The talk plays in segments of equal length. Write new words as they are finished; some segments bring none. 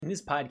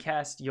this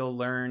podcast, you'll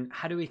learn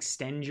how to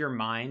extend your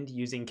mind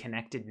using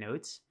connected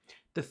notes,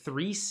 the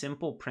 3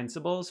 simple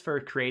principles for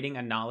creating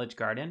a knowledge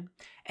garden,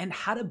 and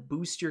how to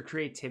boost your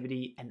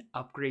creativity and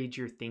upgrade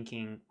your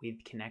thinking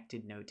with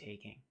connected note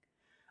taking.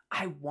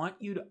 I want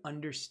you to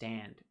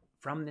understand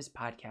from this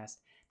podcast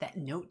that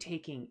note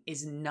taking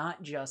is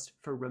not just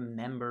for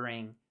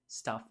remembering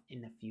stuff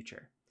in the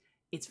future.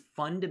 It's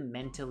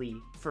fundamentally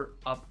for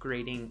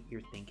upgrading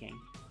your thinking.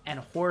 And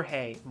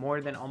Jorge,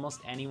 more than almost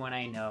anyone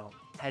I know,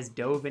 has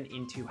dove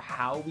into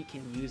how we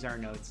can use our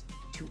notes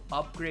to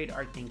upgrade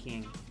our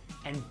thinking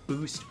and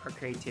boost our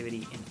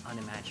creativity in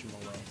unimaginable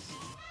ways.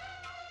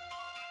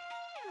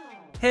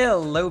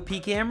 Hello,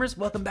 PKMers.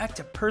 Welcome back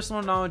to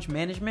Personal Knowledge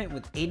Management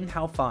with Aiden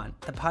Halfon,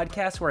 the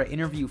podcast where I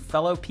interview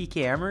fellow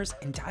PKMers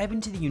and dive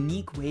into the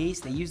unique ways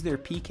they use their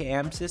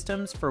PKM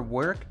systems for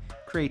work,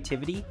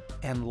 creativity,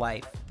 and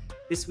life.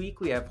 This week,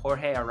 we have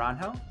Jorge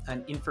Arango,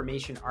 an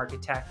information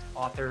architect,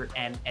 author,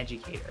 and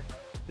educator.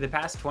 For the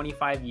past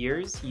 25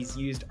 years, he's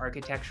used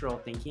architectural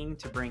thinking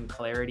to bring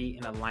clarity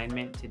and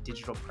alignment to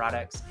digital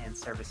products and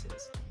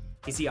services.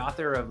 He's the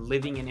author of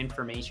Living in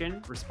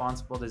Information,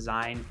 Responsible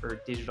Design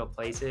for Digital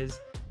Places,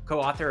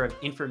 co-author of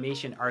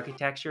Information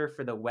Architecture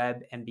for the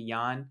Web and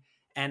Beyond,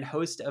 and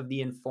host of the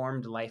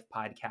Informed Life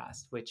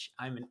podcast, which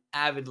I'm an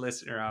avid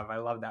listener of. I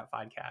love that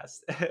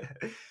podcast.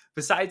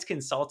 Besides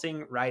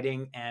consulting,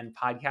 writing, and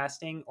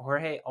podcasting,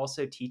 Jorge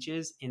also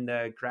teaches in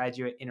the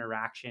Graduate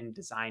Interaction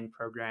Design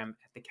program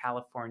at the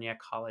California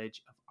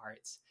College of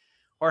Arts.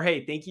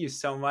 Jorge, thank you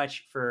so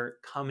much for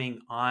coming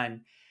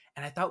on.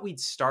 And I thought we'd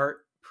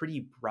start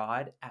pretty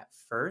broad at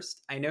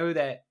first. I know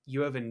that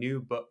you have a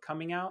new book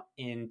coming out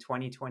in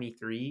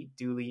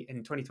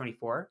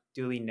 2024,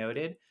 duly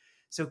noted.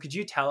 So could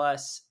you tell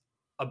us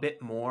a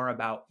bit more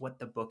about what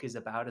the book is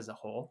about as a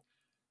whole?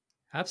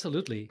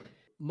 Absolutely.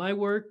 My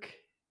work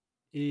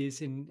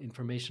is in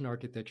information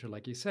architecture,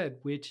 like you said,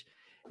 which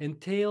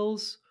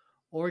entails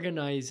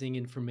organizing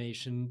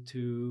information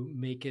to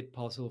make it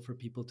possible for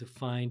people to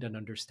find and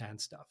understand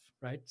stuff,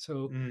 right?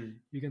 So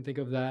you can think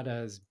of that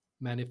as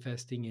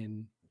manifesting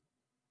in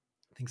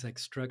things like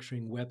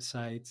structuring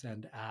websites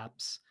and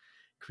apps,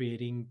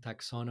 creating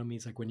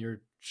taxonomies. Like when you're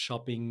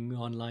shopping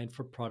online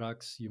for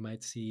products, you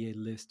might see a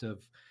list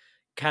of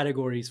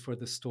categories for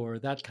the store,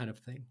 that kind of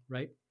thing,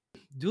 right?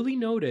 Duly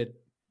noted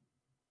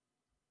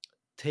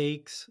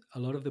takes a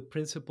lot of the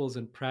principles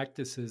and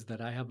practices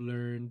that I have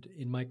learned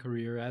in my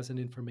career as an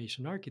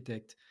information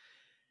architect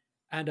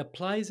and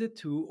applies it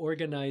to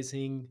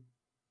organizing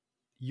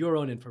your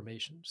own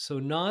information. So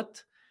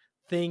not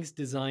things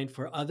designed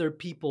for other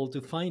people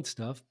to find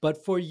stuff,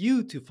 but for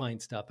you to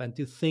find stuff and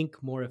to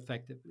think more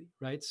effectively,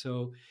 right?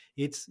 So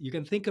you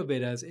can think of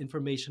it as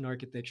information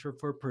architecture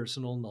for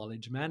personal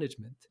knowledge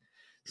management.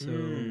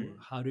 So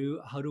how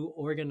to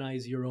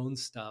organize your own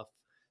stuff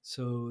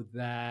so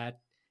that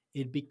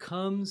it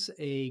becomes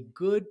a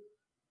good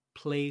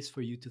place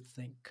for you to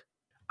think.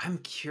 I'm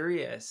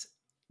curious.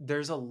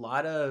 There's a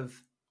lot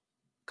of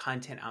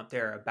content out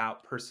there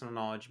about personal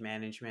knowledge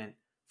management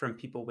from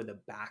people with a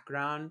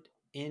background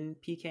in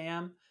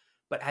PKM.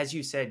 But as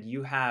you said,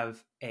 you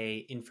have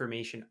a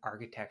information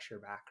architecture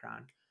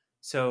background.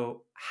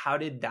 So how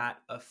did that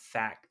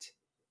affect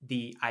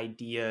the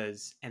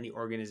ideas and the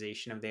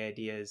organization of the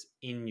ideas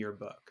in your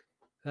book?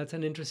 That's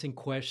an interesting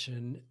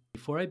question.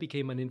 Before I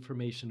became an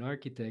information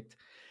architect,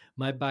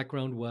 my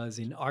background was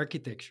in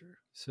architecture.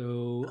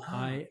 So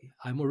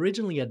I'm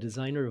originally a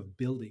designer of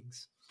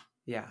buildings.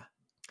 Yeah.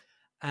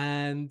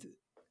 And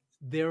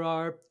there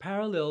are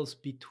parallels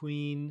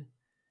between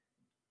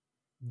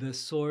the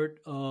sort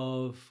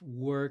of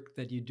work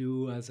that you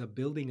do as a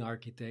building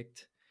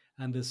architect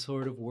and the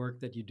sort of work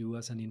that you do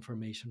as an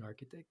information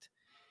architect.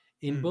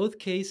 In both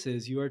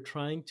cases, you are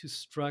trying to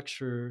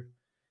structure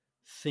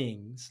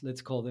things,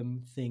 let's call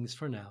them things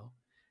for now.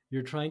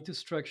 You're trying to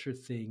structure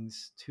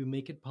things to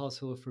make it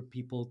possible for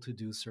people to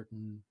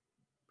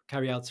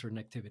carry out certain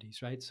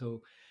activities, right?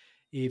 So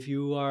if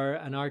you are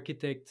an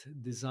architect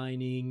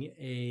designing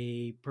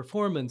a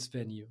performance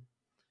venue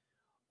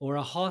or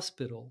a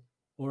hospital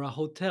or a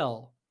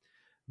hotel,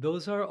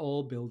 those are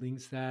all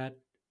buildings that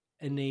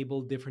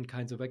enable different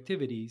kinds of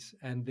activities,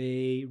 and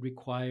they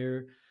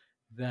require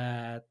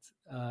that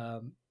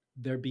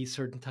there be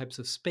certain types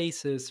of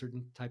spaces,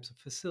 certain types of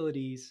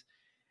facilities,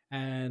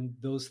 and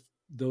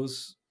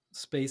those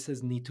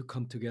spaces need to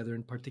come together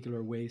in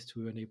particular ways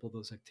to enable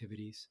those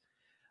activities.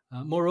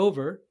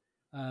 Moreover,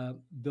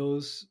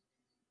 those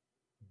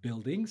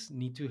buildings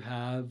need to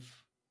have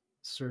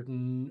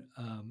certain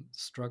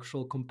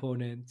structural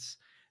components.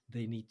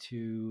 They need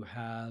to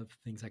have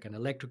things like an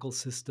electrical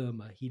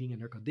system, a heating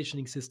and air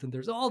conditioning system.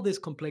 There's all this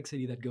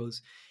complexity that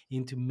goes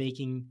into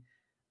making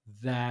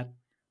that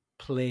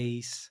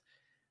place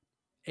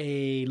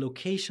a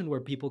location where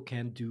people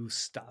can do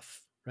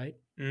stuff, right?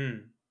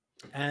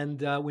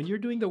 And when you're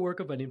doing the work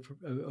of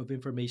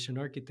information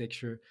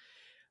architecture,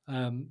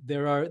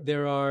 there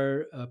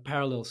are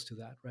parallels to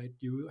that, right?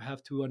 You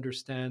have to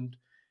understand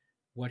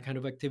what kind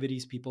of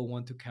activities people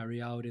want to carry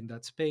out in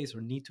that space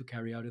or need to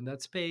carry out in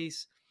that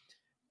space.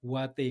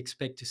 what they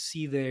expect to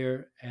see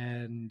there,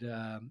 and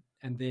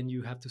then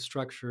you have to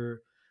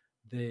structure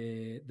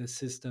the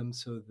system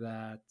so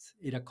that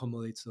it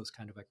accommodates those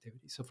kind of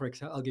activities. So, for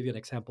example, I'll give you an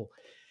example.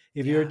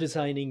 If you're Yeah.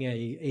 designing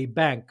a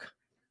bank,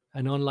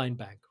 an online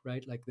bank,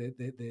 right, like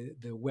the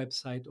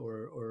website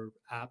or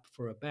app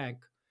for a bank,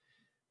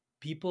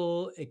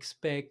 people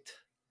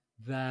expect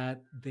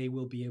that they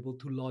will be able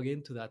to log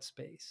into that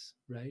space,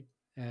 right?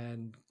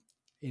 And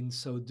in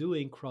so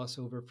doing, cross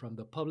over from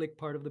the public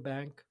part of the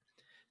bank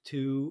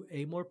to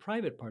a more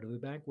private part of the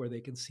bank where they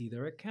can see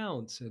their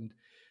accounts and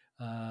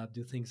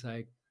do things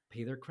like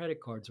pay their credit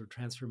cards or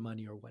transfer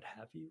money or what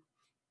have you.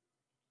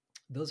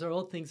 Those are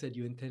all things that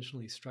you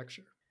intentionally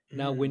structure.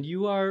 Now, when Mm.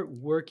 you are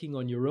working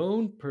on your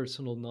own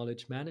personal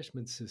knowledge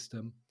management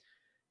system,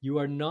 you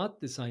are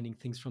not designing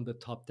things from the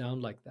top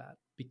down like that,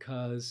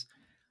 because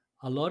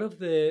a lot of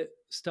the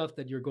stuff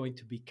that you're going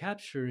to be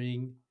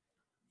capturing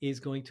is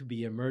going to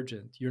be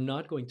emergent. You're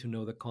not going to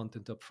know the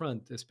content up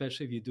front,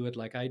 especially if you do it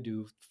like I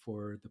do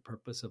for the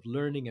purpose of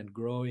learning and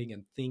growing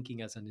and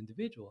thinking as an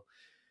individual.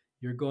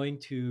 You're going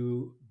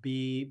to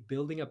be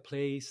building a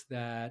place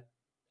that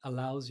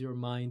allows your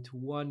mind to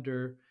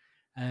wander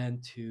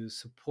and to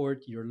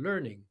support your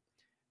learning.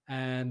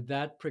 And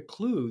that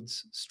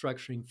precludes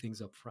structuring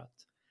things up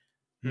front.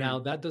 Now,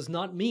 Mm. that does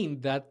not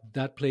mean that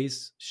that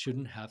place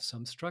shouldn't have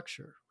some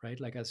structure, right?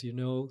 Like, as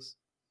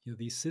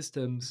these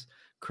systems,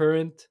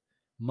 current,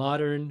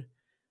 modern,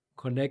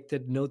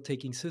 connected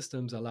note-taking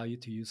systems allow you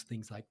to use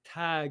things like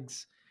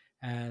tags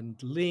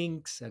and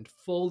links and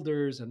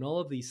folders and all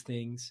of these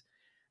things.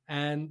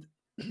 And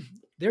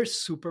they're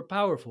super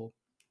powerful,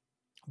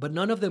 but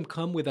none of them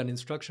come with an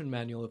instruction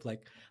manual of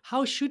like,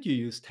 how should you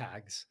use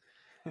tags?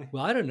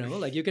 Well, I don't know.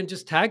 Like, you can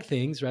just tag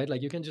things, right?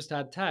 Like, you can just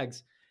add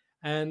tags.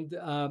 And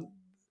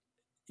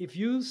if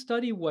you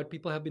study what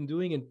people have been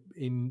doing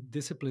in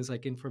disciplines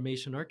like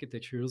information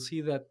architecture, you'll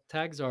see that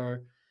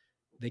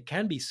they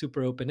can be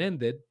super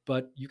open-ended,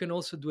 but you can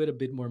also do it a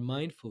bit more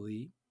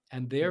mindfully,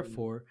 and Mm.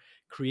 therefore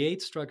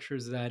create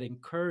structures that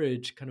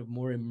encourage kind of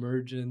more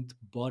emergent,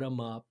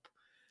 bottom-up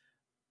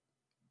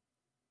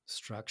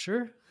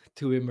structure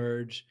to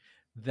emerge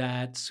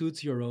that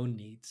suits your own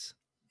needs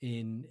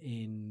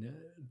in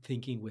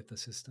thinking with the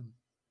system.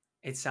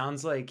 It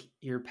sounds like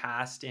your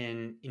past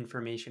in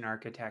information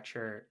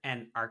architecture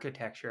and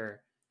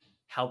architecture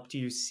helped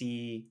you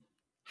see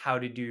how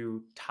to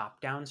do top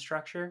down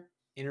structure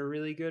in a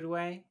really good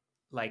way,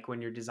 like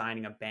when you're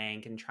designing a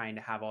bank and trying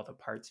to have all the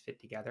parts fit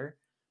together.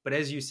 But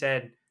as you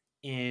said,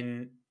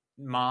 in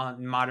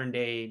modern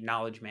day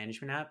knowledge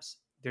management apps,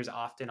 there's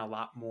often a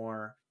lot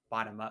more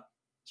bottom up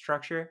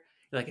structure.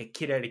 Like a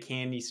kid at a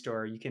candy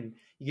store, you can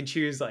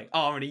choose like,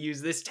 oh, I'm going to use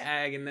this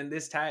tag and then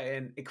this tag,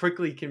 and it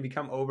quickly can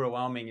become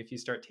overwhelming if you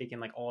start taking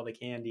like all the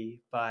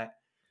candy. But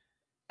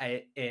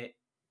it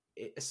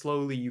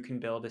slowly you can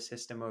build a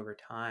system over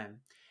time.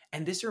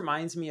 And this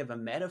reminds me of a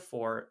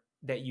metaphor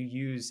that you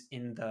use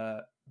in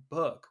the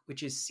book,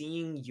 which is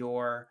seeing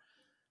your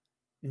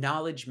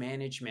knowledge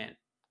management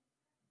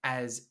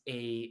as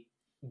a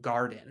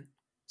garden.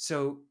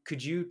 So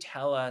could you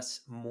tell us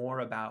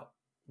more about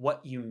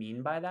what you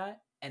mean by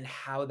that and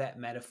how that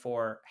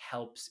metaphor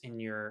helps in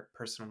your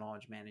personal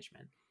knowledge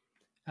management?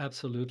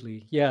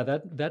 Absolutely. Yeah,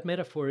 that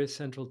metaphor is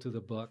central to the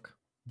book.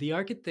 The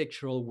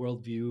architectural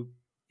worldview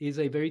is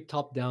a very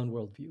top-down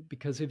worldview,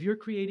 because if you're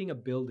creating a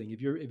building,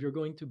 if you're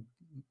going to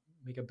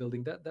make a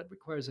building, that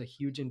requires a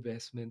huge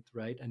investment,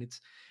 right? And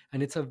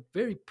it's a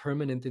very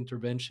permanent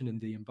intervention in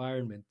the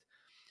environment.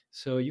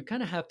 So you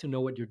kind of have to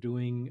know what you're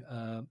doing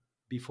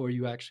before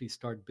you actually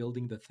start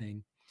building the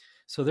thing.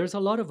 So there's a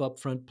lot of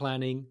upfront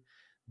planning.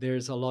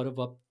 There's a lot of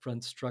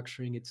upfront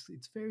structuring.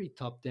 It's very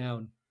top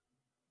down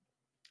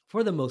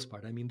for the most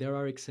part. I mean, there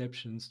are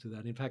exceptions to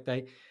that. In fact,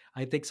 I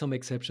take some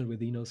exception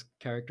with Eno's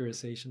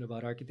characterization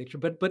about architecture,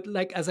 but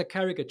like as a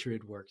caricature,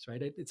 it works,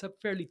 right? It's a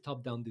fairly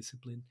top down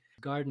discipline.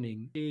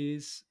 Gardening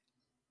is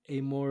a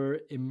more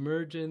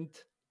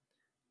emergent,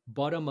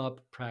 bottom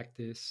up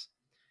practice.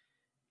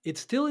 It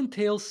still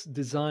entails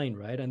design,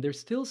 right? And there's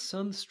still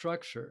some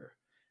structure.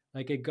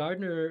 Like a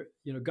gardener,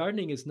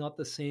 gardening is not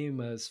the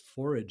same as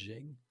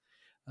foraging.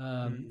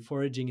 Mm.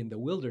 Foraging in the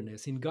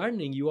wilderness. In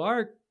gardening, you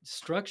are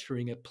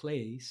structuring a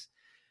place,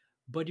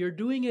 but you're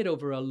doing it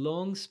over a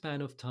long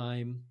span of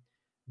time.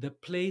 The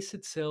place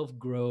itself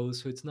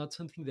grows, so it's not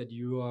something that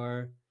you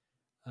are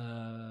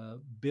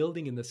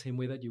building in the same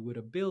way that you would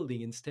a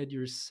building. Instead,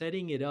 you're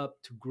setting it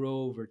up to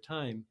grow over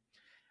time,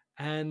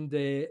 and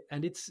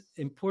it's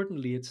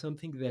importantly, it's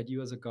something that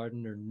you as a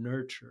gardener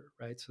nurture,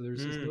 right? So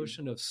there's this Mm.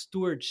 notion of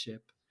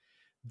stewardship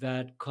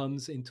that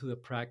comes into the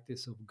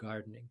practice of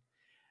gardening.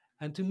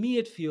 And to me,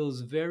 it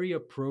feels very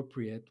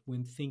appropriate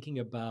when thinking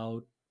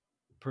about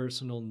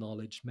personal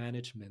knowledge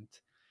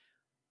management.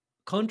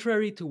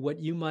 Contrary to what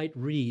you might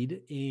read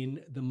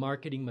in the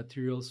marketing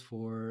materials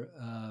for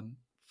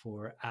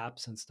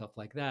apps and stuff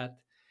like that,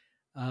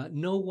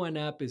 no one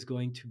app is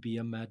going to be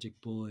a magic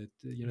bullet.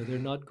 They're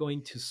not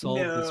going to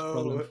solve this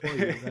problem No. for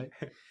you, right?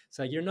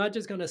 So you're not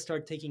just going to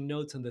start taking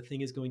notes and the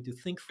thing is going to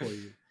think for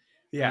you.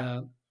 Yeah.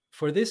 Uh,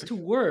 for this to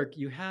work,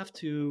 you have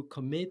to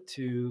commit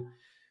to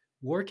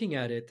working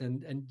at it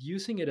and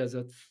using it as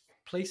a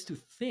place to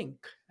think.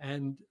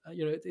 And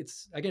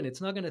it's again,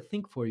 it's not going to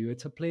think for you.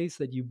 It's a place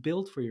that you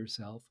build for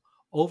yourself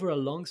over a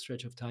long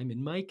stretch of time.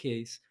 In my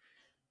case,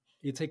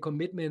 it's a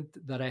commitment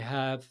that I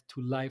have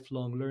to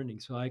lifelong learning.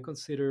 So I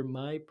consider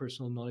my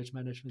personal knowledge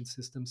management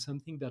system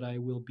something that I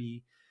will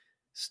be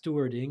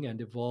stewarding and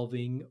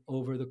evolving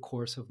over the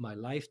course of my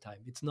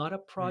lifetime. It's not a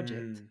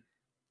project. Mm,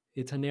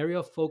 It's an area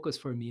of focus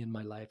for me in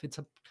my life.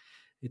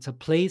 It's a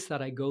place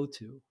that I go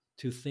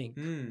to think.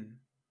 mm,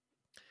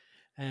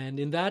 And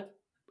in that,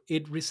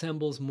 it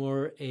resembles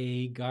more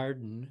a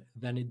garden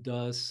than it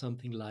does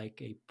something like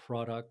a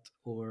product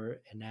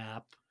or an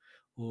app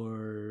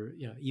or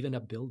even a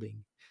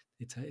building.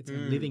 It's a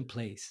mm. living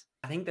place.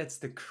 I think that's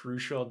the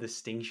crucial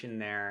distinction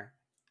there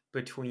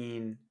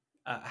between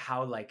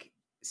how like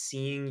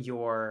seeing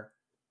your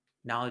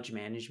knowledge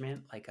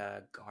management like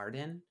a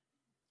garden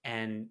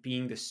and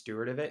being the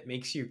steward of it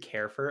makes you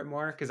care for it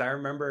more. Because I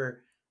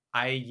remember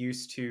I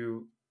used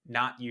to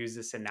not use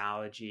this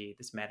analogy,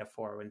 this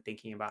metaphor when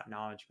thinking about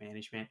knowledge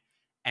management.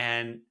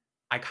 And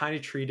I kind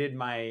of treated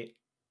my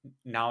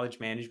knowledge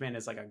management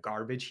as like a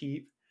garbage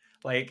heap.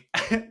 Like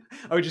I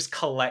would just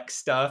collect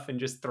stuff and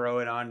just throw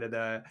it onto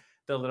the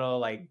little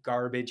like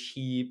garbage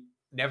heap,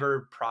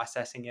 never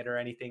processing it or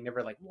anything,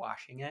 never like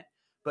washing it.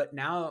 But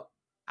now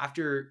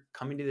after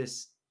coming to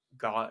this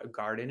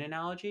garden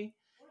analogy,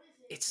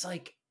 it's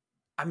like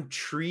I'm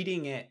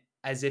treating it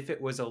as if it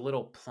was a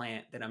little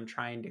plant that I'm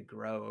trying to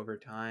grow over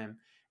time.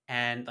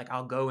 And like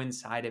I'll go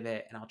inside of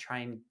it and I'll try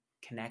and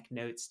connect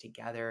notes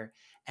together.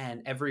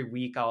 And every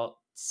week I'll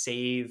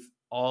save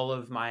all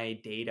of my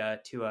data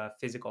to a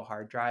physical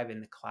hard drive in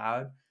the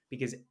cloud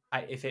because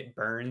if it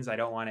burns, I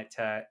don't want it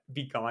to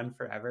be gone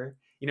forever.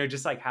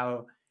 Just like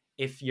how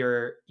if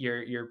you're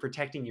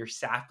protecting your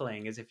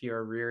sapling as if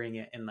you're rearing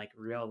it in like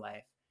real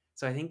life.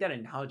 So I think that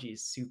analogy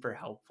is super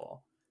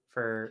helpful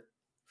for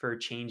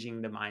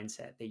changing the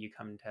mindset that you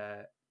come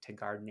to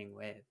gardening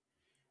with.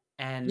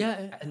 And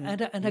Yeah, and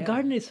and a yeah.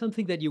 garden is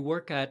something that you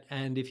work at,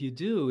 and if you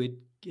do,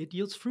 it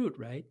yields fruit,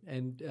 right?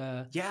 And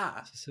Yeah.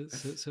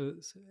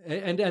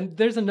 and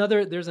there's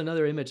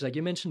another image, like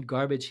you mentioned,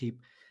 garbage heap.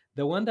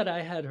 The one that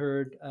I had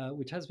heard,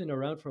 which has been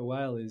around for a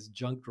while, is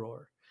junk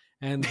drawer.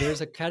 And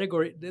there's a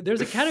category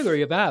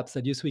of apps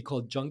that used to be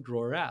called junk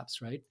drawer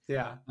apps, right?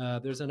 Yeah.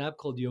 There's an app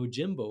called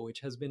Yojimbo, which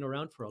has been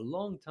around for a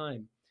long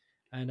time.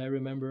 And I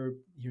remember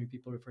hearing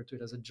people refer to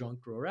it as a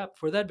junk drawer app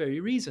for that very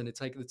reason.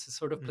 It's like it's a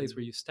sort of place Mm,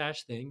 where you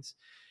stash things,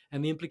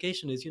 and the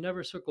implication is you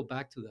never circle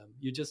back to them.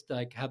 You just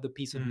like have the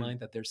peace of mm.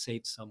 mind that they're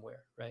saved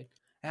somewhere, right?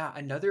 Yeah,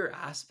 another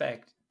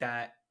aspect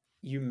that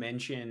you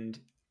mentioned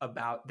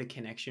about the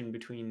connection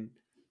between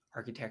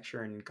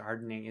architecture and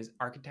gardening is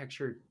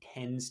architecture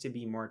tends to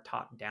be more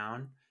top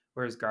down,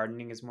 whereas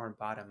gardening is more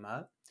bottom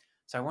up.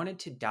 So I wanted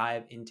to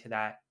dive into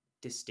that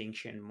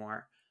distinction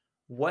more.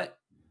 What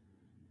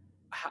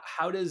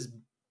how does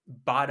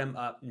bottom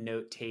up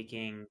note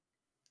taking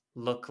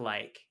look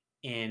like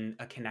in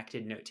a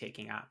connected note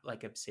taking app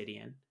like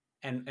Obsidian?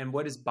 And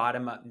what does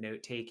bottom up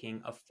note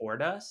taking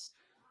afford us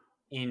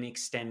in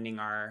extending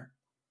our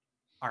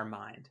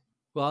mind?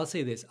 Well, I'll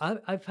say this: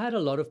 I've had a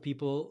lot of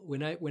people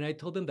when I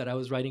told them that I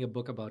was writing a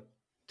book about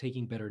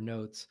taking better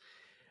notes.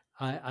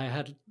 I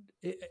had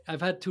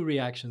I've had two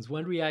reactions.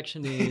 One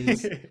reaction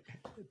is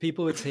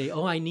people would say,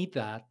 "Oh, I need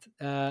that,"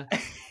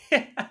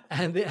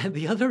 and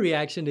the other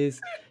reaction is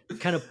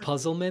kind of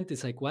puzzlement.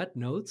 It's like, what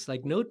notes?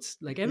 Like notes?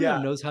 Like everyone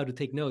Yeah. knows how to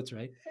take notes,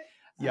 right?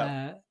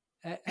 Yep.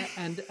 Uh,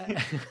 and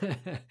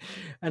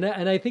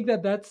and I think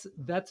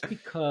that's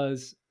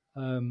because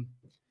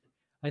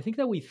I think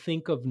that we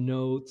think of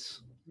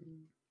notes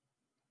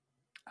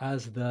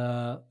as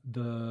the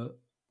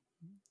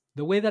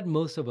way that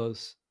most of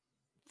us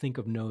think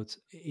of notes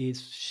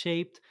is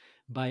shaped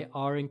by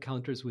our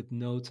encounters with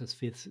notes as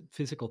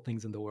physical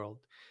things in the world.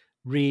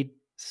 Read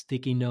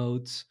sticky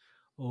notes,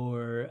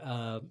 or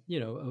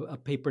a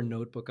paper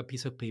notebook, a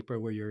piece of paper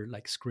where you're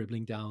like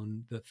scribbling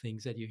down the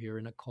things that you hear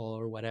in a call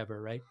or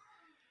whatever, right?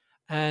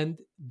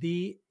 And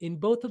the in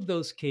both of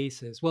those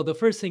cases, well, the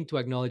first thing to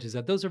acknowledge is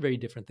that those are very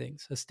different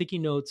things. A sticky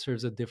note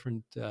serves a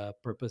different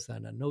purpose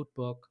than a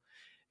notebook.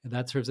 And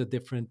that serves a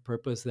different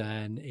purpose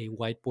than a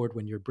whiteboard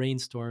when you're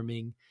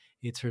brainstorming.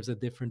 It serves a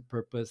different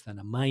purpose than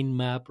a mind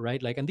map,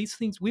 right? Like, and these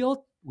things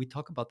we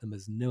talk about them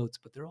as notes,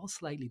 but they're all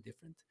slightly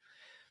different.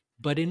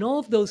 But in all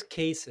of those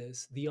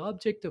cases, the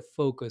object of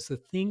focus, the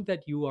thing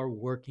that you are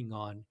working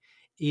on,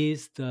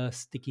 is the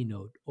sticky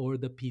note or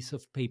the piece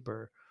of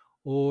paper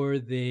or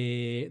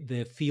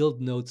the field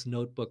notes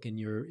notebook in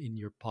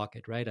your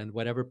pocket, right? And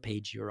whatever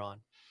page you're on.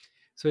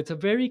 So it's a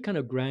very kind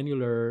of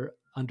granular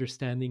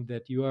understanding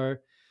that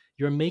you're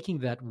making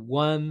that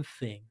one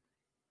thing.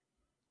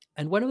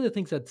 And one of the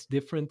things that's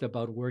different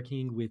about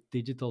working with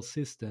digital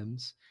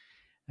systems,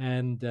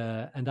 and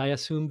I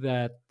assume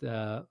that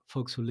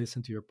folks who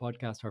listen to your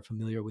podcast are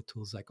familiar with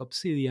tools like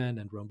Obsidian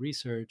and Rome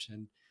Research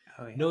and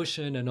Oh yeah.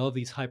 Notion and all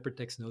these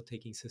hypertext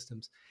note-taking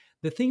systems.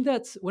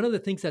 One of the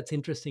things that's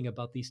interesting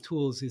about these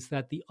tools is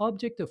that the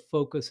object of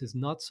focus is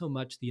not so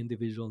much the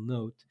individual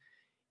note,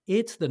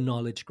 it's the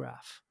knowledge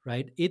graph,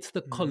 right? It's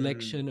the Mm.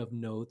 collection of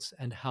notes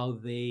and how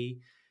they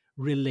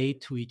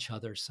relate to each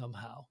other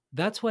somehow.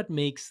 That's what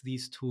makes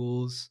these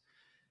tools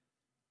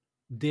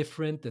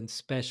different and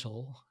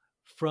special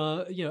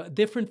from,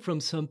 different from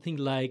something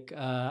like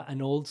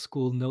an old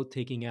school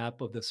note-taking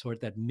app of the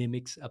sort that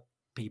mimics a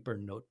paper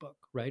notebook,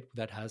 right?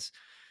 That has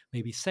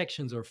maybe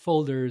sections or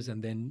folders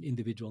and then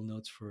individual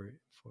notes for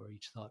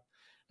each thought.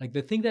 Like,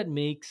 the thing that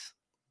makes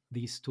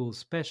these tools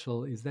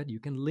special is that you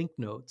can link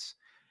notes,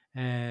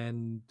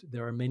 and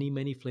there are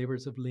many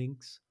flavors of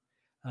links.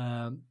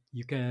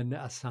 You can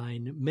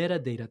assign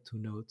metadata to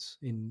notes.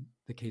 In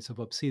the case of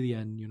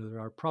Obsidian, there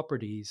are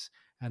properties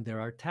and there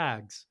are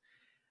tags.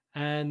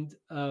 And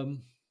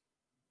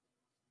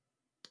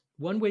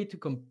one way to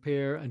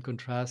compare and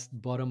contrast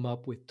bottom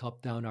up with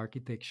top down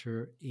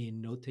architecture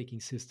in note taking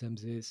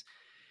systems is,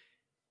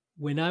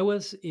 when I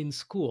was in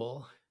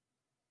school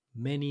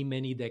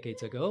many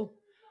decades ago,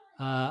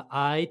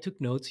 I took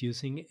notes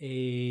using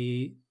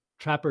a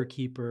Trapper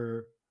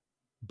Keeper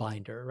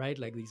binder, right?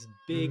 Like these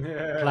big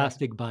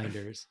plastic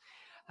binders.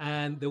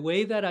 And the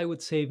way that I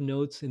would save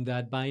notes in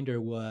that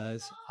binder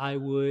was I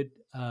would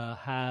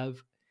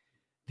have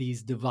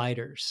these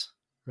dividers,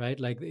 right?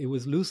 Like, it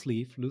was loose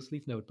leaf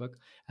notebook,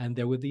 and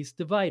there were these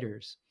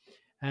dividers.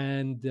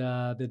 And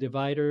the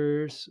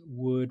dividers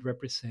would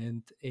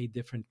represent a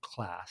different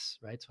class,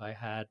 right? So I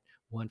had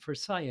one for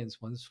science,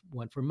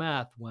 one for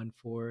math, one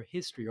for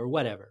history, or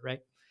whatever, right?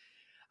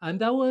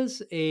 And that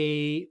was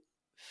a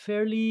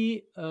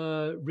fairly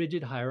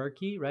rigid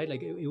hierarchy, right?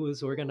 Like, it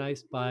was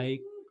organized by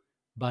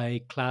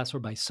class or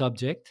by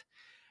subject,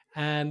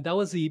 and that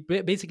was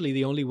basically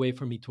the only way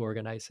for me to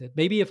organize it.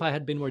 Maybe if I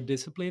had been more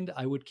disciplined,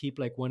 I would keep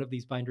like one of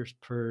these binders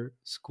per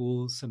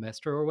school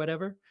semester or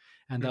whatever,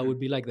 and that Mhm. would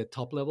be like the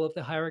top level of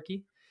the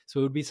hierarchy.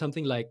 So it would be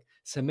something like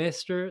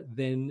semester,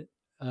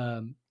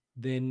 um,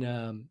 then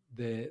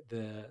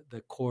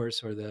the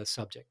course or the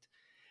subject,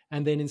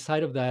 and then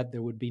inside of that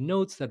there would be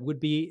notes that would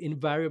be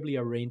invariably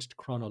arranged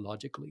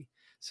chronologically.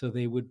 So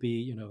they would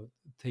be,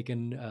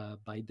 taken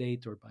by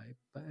date or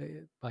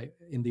by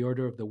in the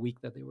order of the week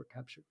that they were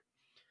captured.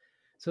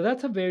 So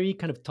that's a very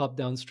kind of top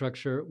down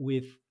structure.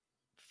 With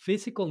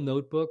physical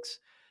notebooks,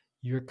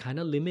 you're kind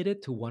of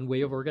limited to one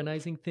way of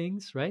organizing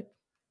things, right?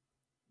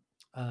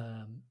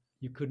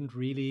 You couldn't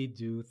really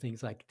do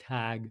things like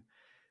tag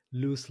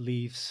loose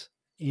leaves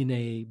in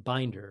a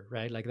binder,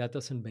 right? Like, that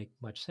doesn't make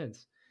much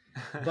sense.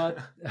 But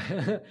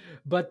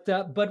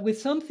but with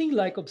something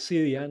like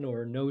Obsidian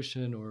or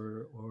Notion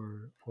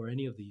or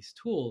any of these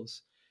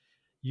tools,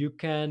 you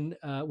can,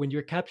 when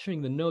you're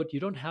capturing the note, you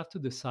don't have to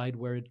decide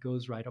where it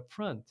goes right up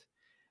front.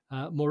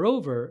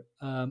 Moreover,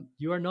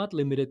 you are not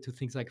limited to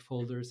things like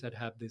folders that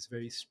have this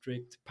very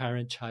strict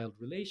parent-child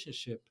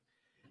relationship.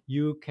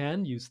 You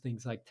can use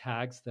things like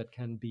tags that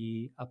can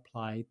be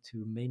applied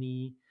to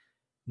many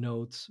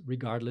nodes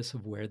regardless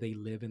of where they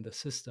live in the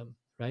system,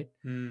 right?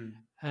 Mm.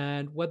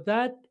 And what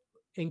that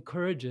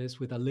encourages,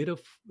 with a little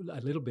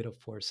bit of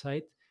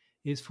foresight,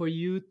 is for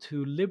you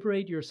to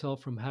liberate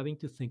yourself from having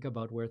to think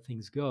about where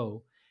things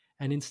go,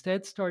 and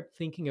instead start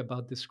thinking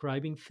about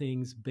describing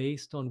things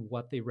based on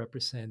what they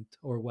represent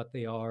or what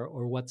they are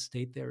or what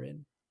state they're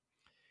in.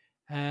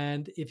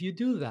 And if you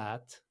do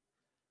that,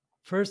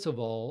 first of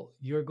all,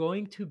 your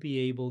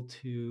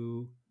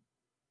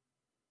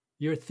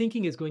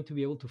thinking is going to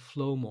be able to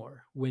flow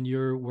more when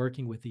you're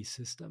working with these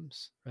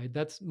systems, right?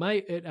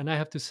 And I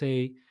have to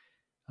say,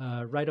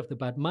 right off the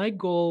bat, my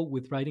goal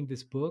with writing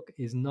this book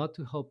is not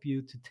to help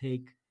you to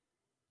take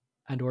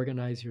and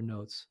organize your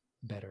notes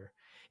better.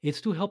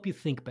 It's to help you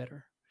think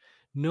better.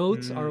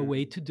 Notes are a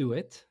way Mm. to do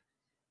it.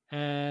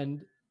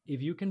 And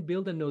if you can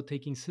build a note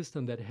taking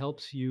system that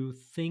helps you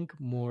think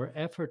more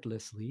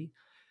effortlessly,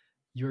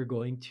 you're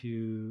going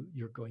to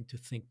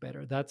think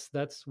better.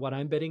 That's what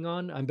I'm betting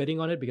on. I'm betting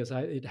on it because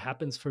it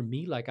happens for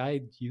me. Like,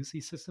 I use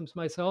these systems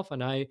myself,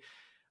 and I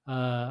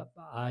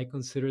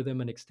consider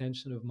them an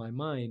extension of my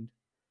mind.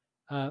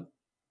 Uh,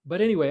 but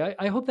anyway,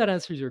 I hope that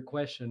answers your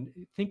question.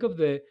 Think of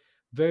the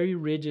very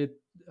rigid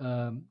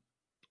um,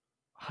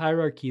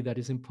 hierarchy that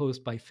is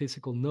imposed by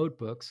physical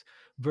notebooks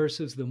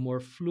versus the more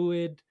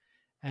fluid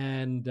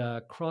and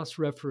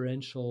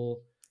cross-referential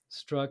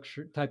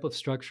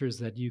structures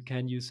that you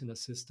can use in a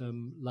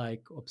system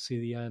like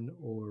Obsidian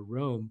or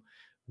Rome,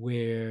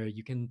 where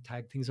you can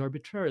tag things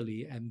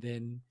arbitrarily and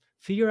then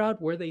figure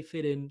out where they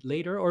fit in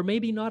later, or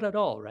maybe not at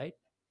all, right?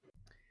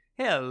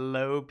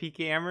 Hello,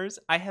 PKMers.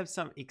 I have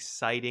some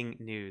exciting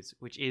news,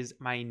 which is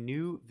my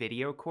new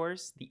video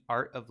course, The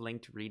Art of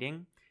Linked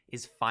Reading,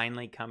 is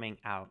finally coming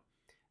out.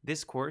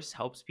 This course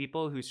helps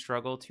people who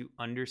struggle to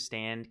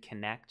understand,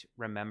 connect,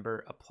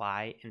 remember,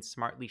 apply, and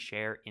smartly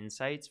share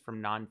insights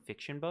from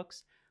nonfiction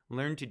books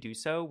learn to do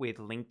so with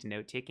linked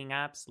note taking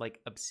apps like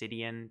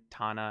Obsidian,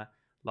 Tana,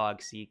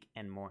 Logseek,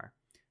 and more.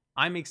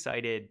 I'm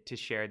excited to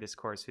share this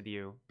course with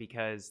you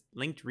because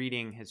linked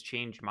reading has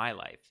changed my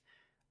life.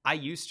 I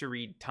used to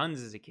read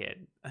tons as a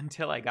kid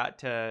until I got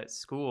to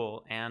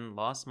school and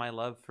lost my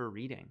love for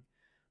reading.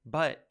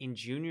 But in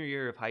junior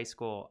year of high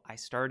school, I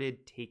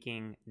started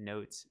taking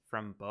notes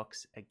from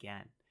books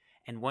again.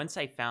 And once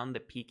I found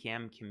the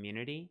PKM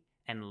community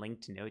and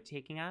linked note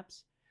taking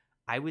apps,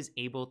 I was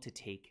able to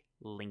take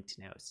linked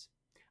notes.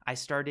 I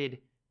started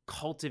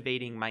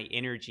cultivating my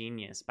inner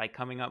genius by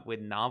coming up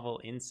with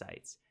novel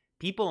insights.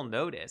 People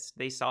noticed,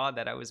 they saw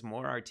that I was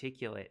more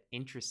articulate,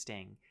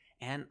 interesting,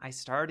 and I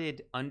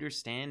started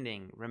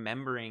understanding,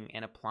 remembering,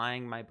 and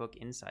applying my book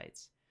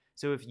insights.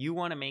 So if you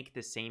want to make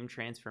the same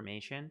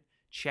transformation,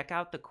 check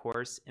out the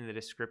course in the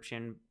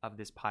description of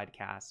this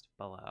podcast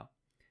below.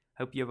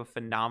 Hope you have a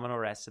phenomenal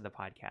rest of the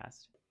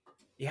podcast.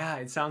 Yeah,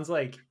 it sounds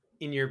like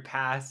in your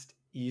past,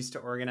 you used to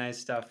organize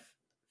stuff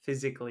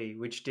physically,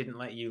 which didn't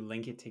let you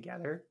link it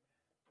together.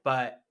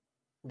 But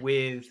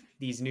with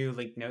these new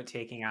linked note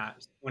taking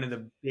apps, one of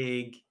the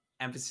big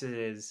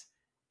emphases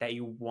that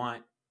you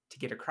want to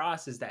get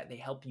across is that they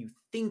help you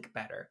think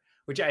better,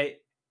 which I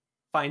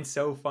find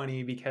so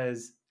funny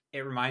because it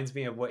reminds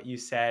me of what you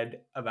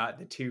said about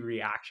the two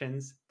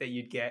reactions that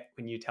you'd get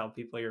when you tell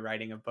people you're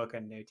writing a book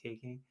on note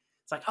taking.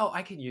 It's like, oh,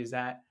 I could use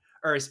that.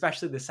 Or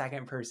especially the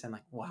second person,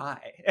 like,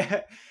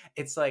 why?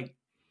 It's like,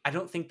 I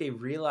don't think they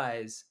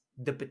realize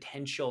the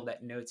potential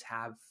that notes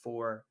have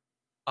for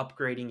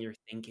upgrading your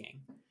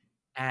thinking.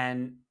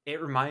 And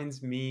it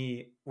reminds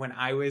me when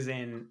I was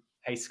in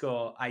high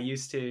school, I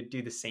used to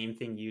do the same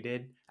thing you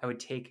did. I would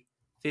take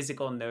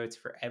physical notes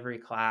for every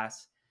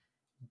class,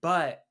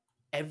 but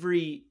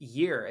every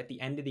year at the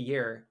end of the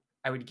year,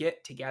 I would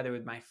get together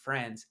with my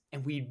friends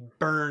and we'd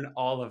burn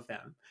all of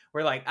them.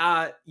 We're like,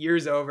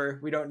 year's over.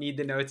 We don't need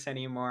the notes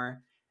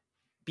anymore,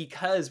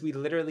 because we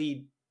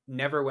literally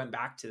never went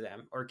back to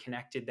them or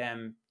connected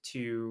them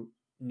to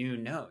new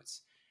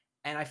notes.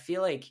 And I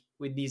feel like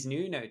with these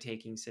new note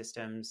taking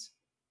systems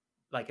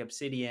like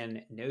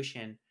Obsidian,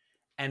 Notion,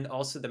 and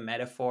also the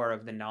metaphor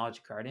of the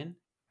knowledge garden,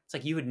 it's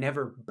like you would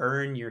never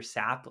burn your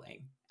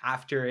sapling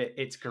after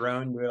it's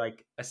grown to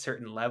like a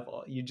certain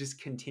level. You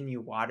just continue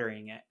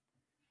watering it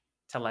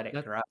to let it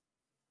That grow.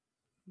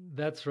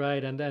 that's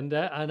right, and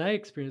I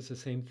experienced the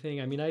same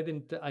thing. I mean, I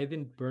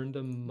didn't burn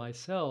them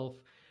myself.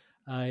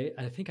 I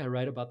think I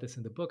write about this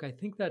in the book. I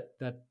think uh,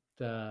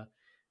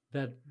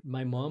 that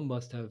my mom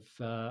must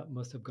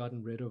have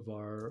gotten rid of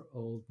our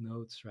old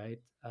notes, right?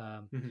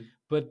 Mhm.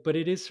 But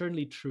it is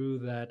certainly true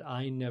that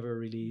I never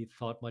really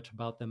thought much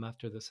about them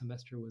after the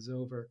semester was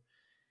over,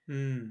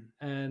 Mm.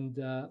 and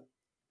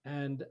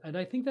and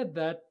I think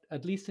that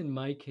at least in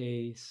my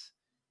case,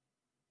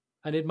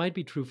 and it might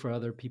be true for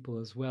other people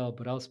as well,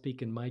 but I'll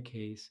speak in my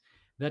case,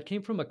 that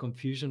came from a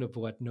confusion of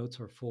what notes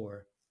are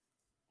for.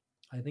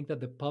 I think that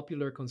the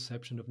popular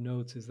conception of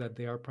notes is that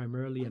they are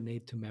primarily an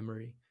aid to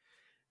memory.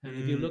 And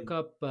if you look Mm.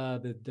 up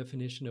the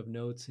definition of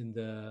notes in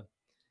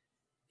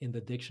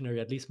the dictionary,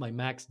 at least my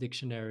Max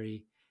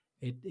dictionary,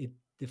 it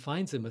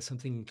defines them as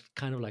something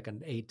kind of like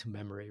an aid to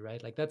memory,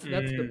 right? Like that's the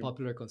Mm.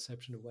 popular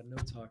conception of what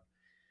notes are.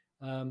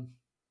 Um,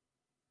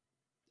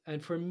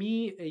 and for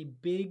me, a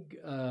big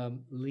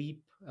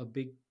leap, a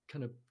big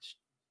kind of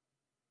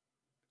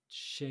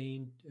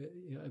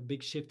a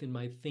big shift in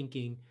my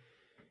thinking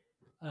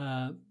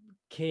uh,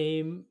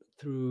 came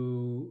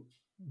through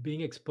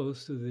being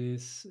exposed to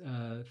this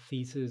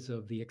thesis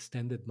of the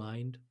extended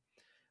mind.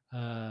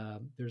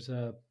 There's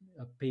a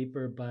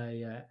paper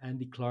by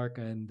Andy Clark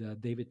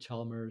and David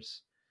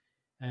Chalmers,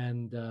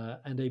 and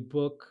a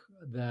book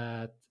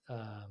that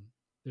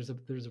there's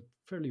a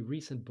fairly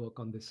recent book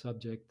on this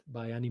subject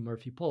by Annie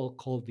Murphy Paul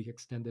called The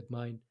Extended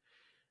Mind,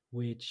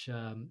 which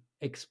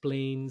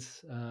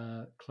explains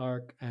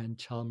Clark and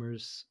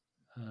Chalmers'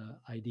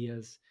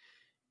 ideas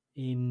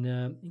in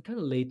kind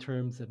of lay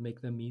terms that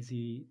make them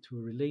easy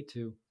to relate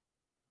to.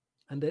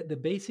 And the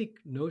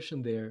basic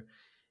notion there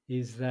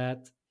is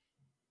that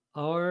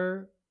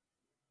our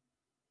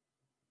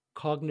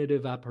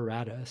cognitive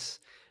apparatus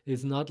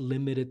is not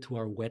limited to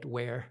our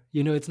wetware.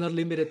 It's not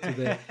limited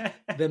to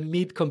the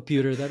meat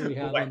computer that we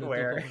have on the top of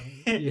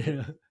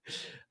Wetware.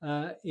 our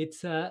head.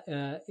 It's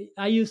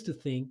I used to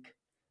think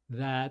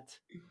that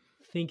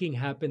thinking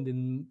happened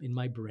in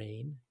my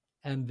brain,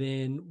 and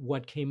then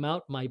what came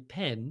out my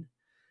pen,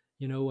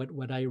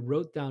 what I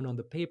wrote down on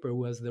the paper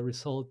was the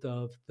result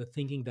of the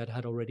thinking that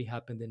had already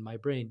happened in my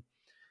brain.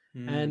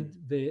 And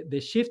Mm.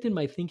 the shift in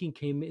my thinking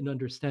came in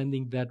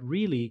understanding that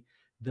really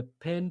the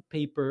pen,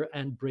 paper,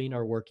 and brain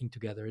are working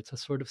together. It's a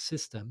sort of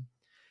system.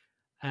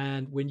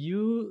 And when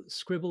you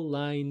scribble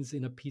lines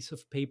in a piece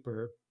of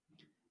paper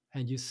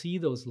and you see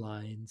those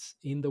lines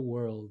in the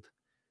world,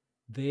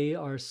 they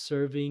are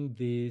serving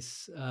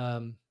this.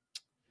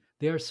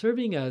 They are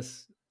serving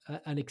as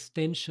an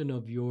extension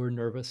of your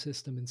nervous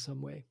system in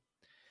some way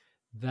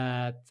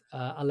that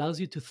allows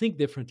you to think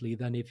differently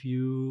than if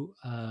you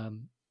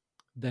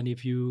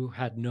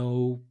had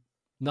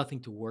nothing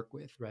to work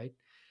with, right?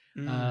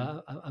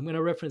 Mm. I'm going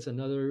to reference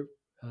another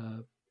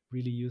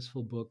really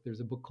useful book. There's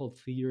a book called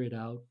Figure It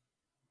Out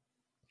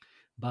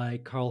by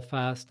Carl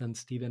Fast and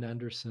Steven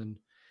Anderson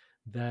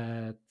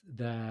that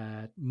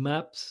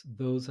maps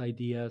those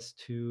ideas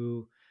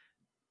to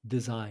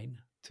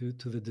design, to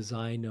the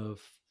design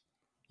of,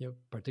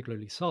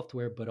 particularly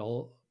software, but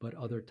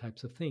other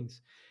types of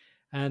things.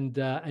 And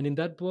in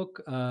that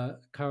book,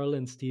 Carol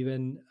and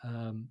Stephen,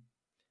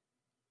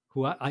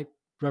 who I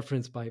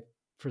reference by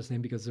first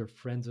name because they're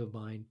friends of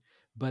mine,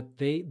 but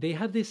they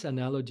have this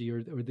analogy,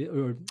 or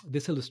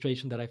this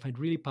illustration that I find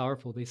really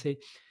powerful. They say,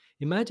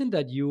 imagine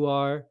that you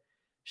are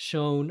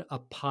shown a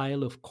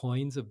pile of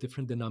coins of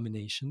different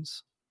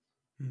denominations,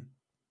 Mm.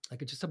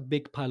 like it's just a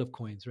big pile of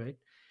coins, right?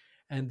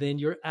 And then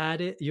you're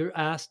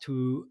asked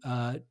to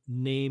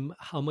name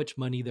how much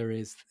money there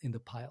is in the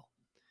pile.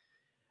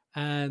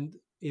 And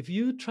if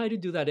you try to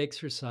do that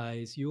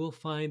exercise, you will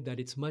find that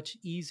it's much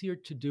easier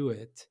to do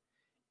it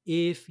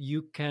if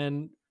you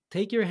can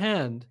take your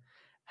hand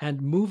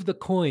and move the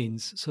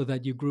coins so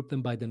that you group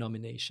them by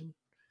denomination,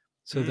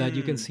 so that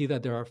you can Mm. see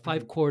that there are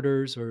five Mhm.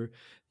 quarters, or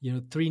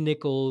three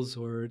nickels,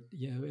 or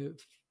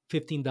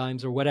 15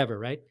 dimes, or whatever,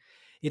 right?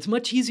 It's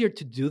much easier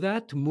to do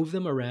that, to move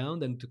them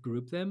around and to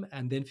group them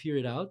and then figure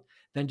it out,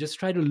 than just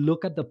try to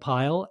look at the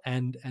pile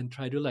and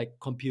try to like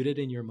compute it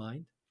in your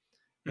mind,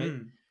 right?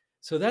 Mm.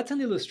 So that's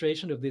an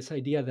illustration of this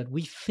idea that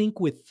we think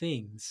with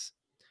things.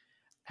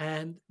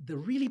 And the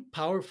really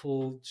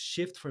powerful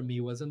shift for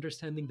me was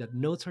understanding that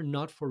notes are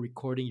not for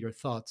recording your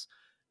thoughts.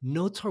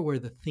 Notes are where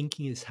the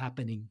thinking is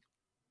happening.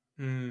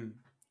 Mm.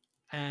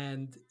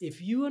 And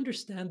if you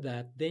understand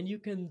that, then you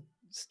can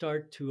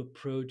start to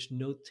approach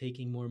note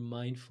taking more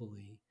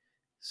mindfully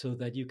so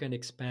that you can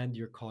expand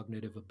your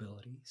cognitive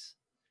abilities.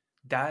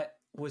 That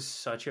was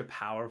such a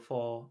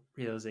powerful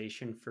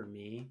realization for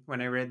me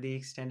when I read The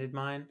Extended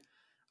Mind.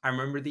 I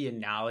remember the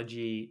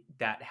analogy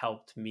that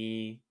helped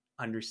me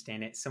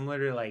understand it, similar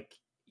to like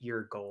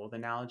your gold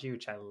analogy,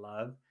 which I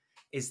love,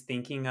 is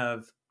thinking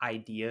of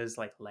ideas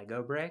like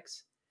Lego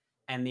bricks,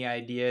 and the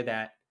idea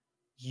that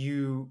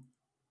you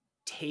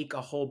take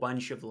a whole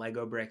bunch of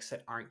Lego bricks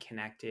that aren't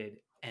connected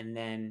and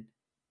then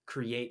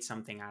create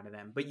something out of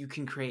them. But you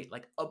can create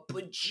like a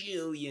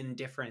bajillion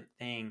different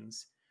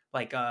things,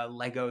 like a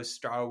Lego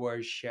Star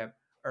Wars ship,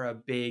 or a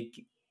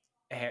big,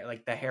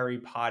 like the Harry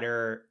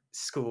Potter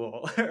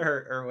school,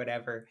 or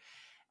whatever.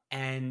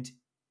 And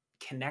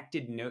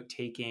connected note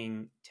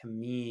taking to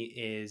me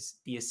is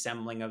the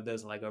assembling of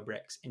those Lego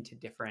bricks into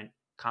different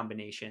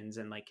combinations,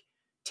 and like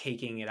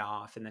taking it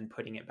off and then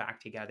putting it back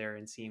together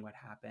and seeing what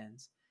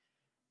happens.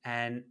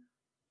 And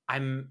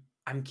I'm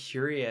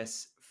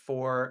curious,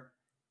 for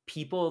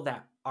people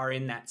that are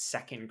in that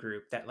second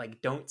group that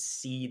like don't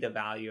see the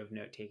value of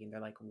note taking.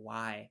 They're like,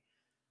 why?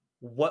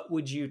 What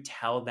would you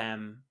tell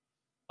them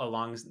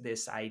along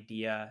this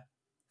idea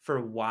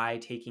for why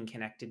taking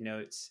connected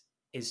notes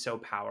is so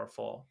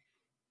powerful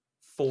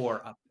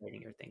for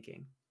upgrading your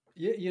thinking?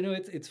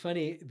 It's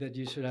funny that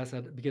you should ask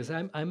that, because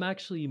I'm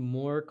actually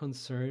more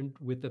concerned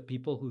with the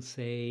people who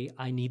say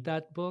I need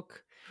that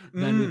book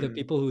than with the Mm,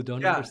 people who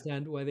don't yeah,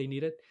 understand why they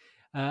need it.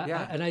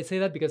 yeah. And I say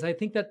that because I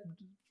think that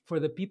for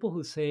the people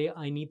who say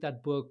I need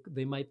that book,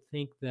 they might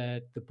think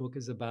that the book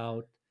is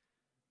about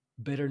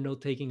better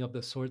note taking of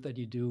the sort that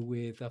you do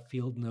with a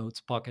field notes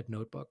pocket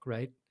notebook,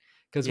 right?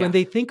 Because when Yeah.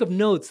 they think of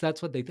notes,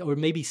 that's what or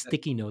maybe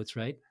sticky notes,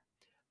 right?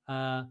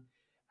 Uh,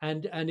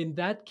 and in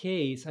that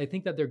case, I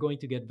think that they're going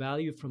to get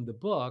value from the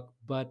book,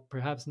 but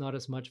perhaps not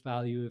as much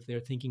value if they're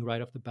thinking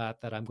right off the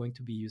bat that I'm going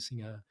to be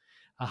using a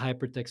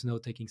hypertext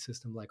note taking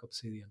system like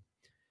Obsidian.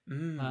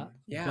 Uh,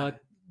 Yeah.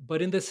 but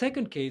but in the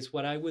second case,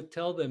 what I would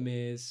tell them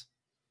is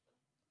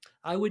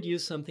I would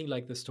use something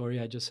like the story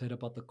I just said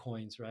about the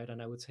coins, right?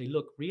 And I would say,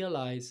 look,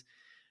 realize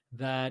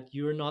that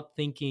you're not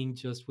thinking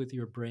just with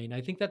your brain.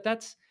 I think that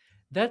that's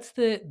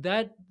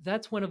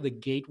one of the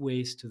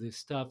gateways to this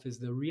stuff, is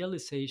the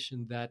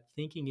realization that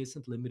thinking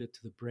isn't limited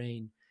to the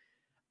brain.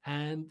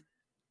 And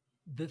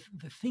the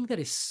thing that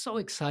is so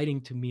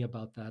exciting to me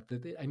about that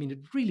I mean,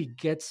 it really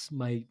gets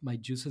my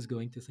juices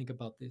going to think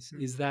about this,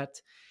 Mm. is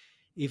that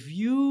if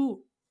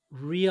you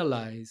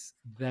realize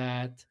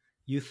that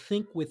you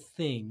think with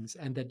things,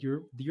 and that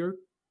your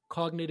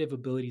cognitive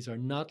abilities are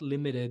not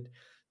limited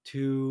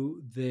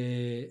to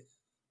the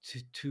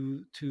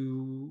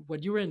to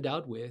what you were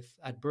endowed with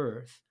at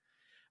birth,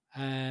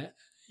 uh,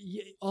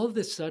 all of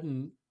a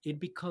sudden it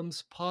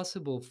becomes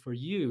possible for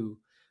you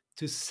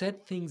to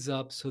set things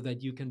up so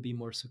that you can be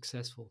more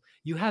successful.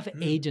 You have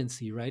Mm.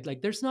 agency, right?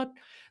 Like there's not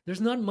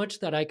much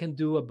that I can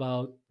do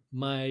about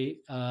my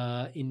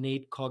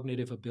innate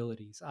cognitive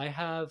abilities. I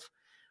have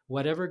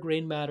whatever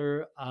grain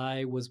matter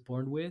I was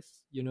born with.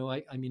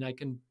 I mean, I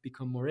can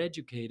become more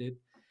educated,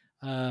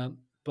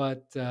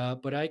 but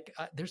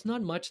there's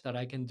not much that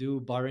I can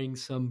do, barring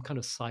some kind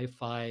of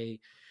sci-fi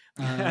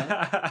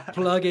uh,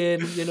 plug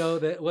in,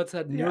 what's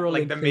that Yeah,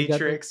 like Neuralink the thing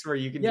that Matrix, where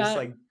you can just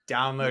yeah, like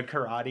download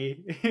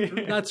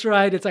karate. that's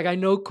right. It's like I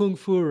know kung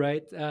fu,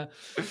 right?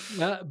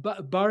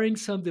 But barring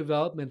some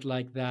development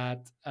like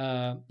that,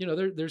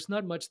 there's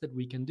not much that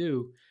we can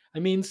do. I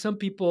mean, some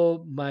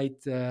people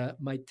might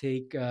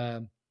take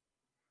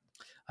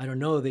I don't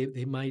know,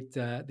 they might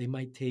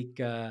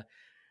take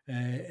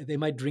they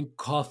might drink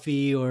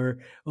coffee, or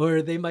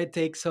they might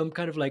take some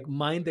kind of like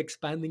mind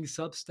expanding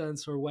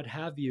substance or what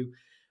have you.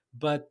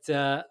 But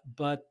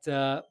but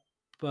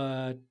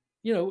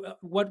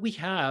what we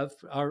have,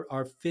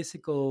 our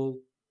physical,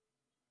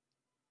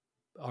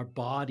 our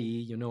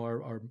body,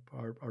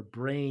 our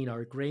brain,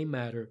 our gray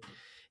matter,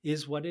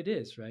 is what it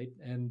is, right?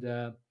 And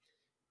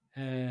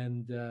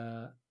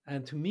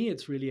to me,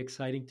 it's really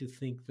exciting to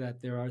think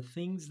that there are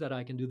things that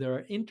I can do. There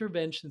are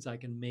interventions I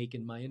can make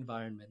in my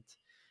environment,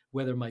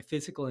 whether my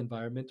physical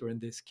environment or, in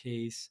this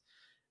case,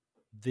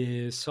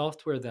 the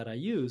software that I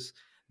use,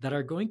 that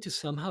are going to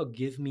somehow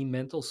give me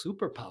mental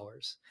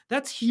superpowers.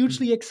 That's Mm.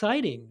 hugely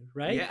exciting,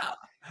 right? Yeah.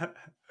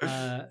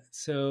 Uh,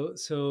 so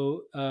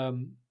so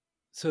um,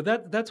 so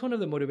that's one of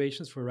the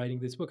motivations for writing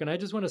this book. And I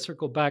just want to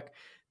circle back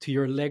to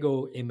your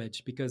Lego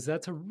image, because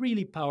that's a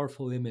really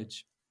powerful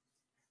image.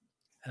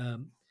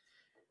 Um,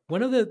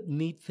 One of the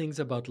neat things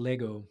about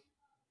Lego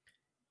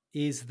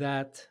is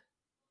that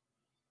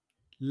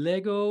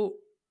Lego,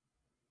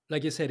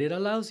 like you said, it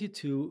allows you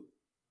to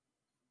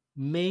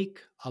make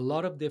a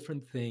lot of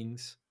different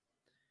things,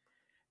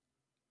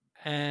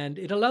 and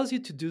it allows you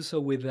to do so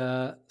with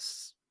a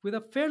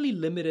fairly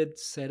limited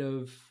set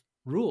of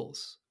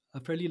rules, a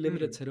fairly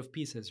limited Mm. set of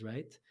pieces,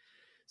 right?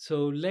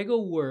 So Lego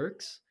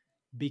works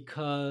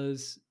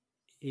because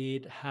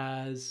it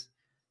has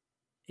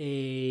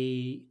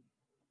a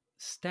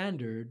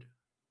standard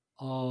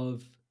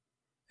of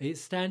a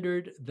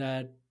standard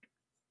that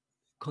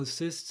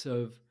consists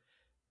of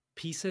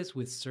pieces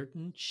with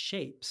certain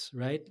shapes,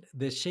 right?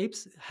 The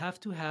shapes have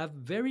to have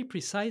very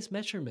precise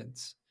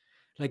measurements.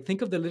 Like,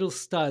 think of the little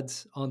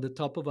studs on the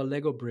top of a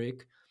Lego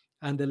brick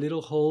and the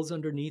little holes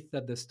underneath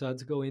that the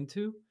studs go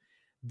into.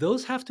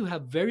 Those have to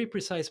have very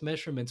precise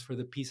measurements for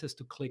the pieces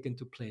to click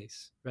into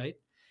place, right?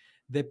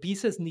 The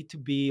pieces need to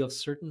be of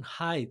certain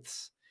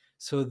heights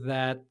so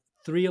that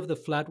three of the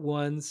flat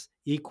ones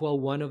equal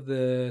one of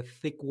the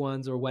thick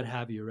ones, or what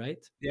have you,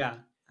 right? Yeah.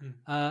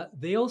 Mm.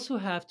 They also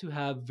have to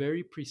have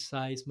very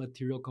precise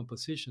material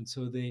composition.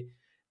 So the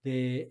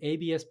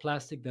ABS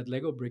plastic that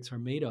Lego bricks are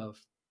made of,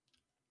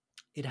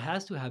 it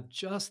has to have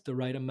just the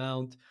right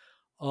amount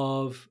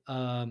of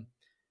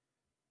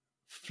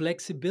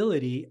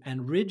flexibility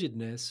and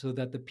rigidness so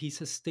that the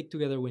pieces stick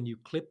together when you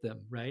clip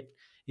them, right?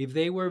 If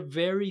they were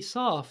very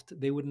soft,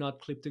 they would not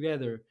clip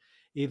together.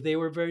 If they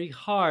were very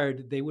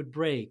hard, they would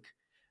break.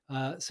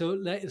 So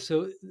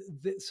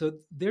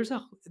there's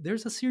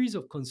a series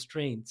of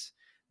constraints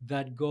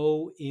that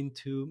go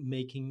into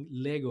making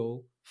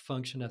Lego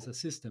function as a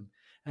system.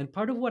 And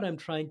part of what I'm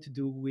trying to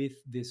do with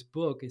this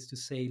book is to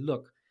say,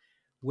 look,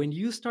 when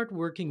you start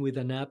working with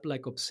an app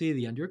like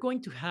Obsidian, you're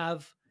going to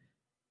have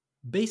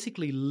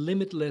basically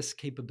limitless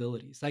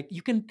capabilities. Like,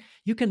 you can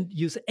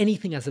use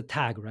anything as a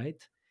tag,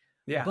 right?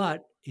 Yeah.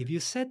 But if you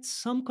set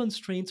some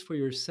constraints for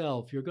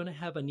yourself, you're going to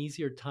have an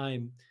easier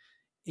time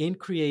in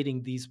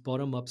creating these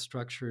bottom up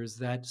structures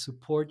that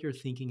support your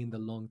thinking in the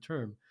long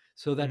term,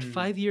 so that Mm.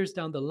 5 years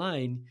down the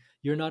line,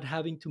 you're not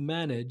having to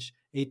manage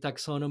a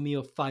taxonomy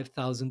of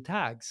 5,000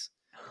 tags,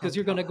 Oh because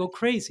you're going to God. go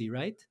crazy,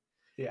 right?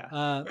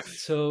 Yeah.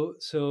 So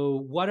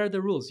what are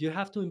the rules? You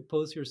have to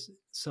impose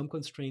some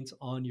constraints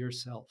on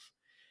yourself.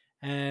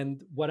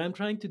 And what I'm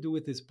trying to do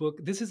with this book,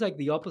 this is like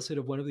the opposite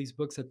of one of these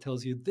books that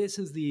tells you this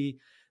is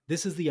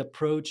the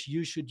approach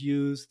you should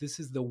use. This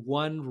is the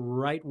one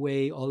right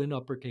way, all in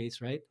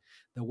uppercase, right?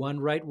 The one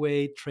right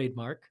way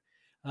trademark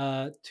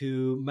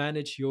to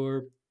manage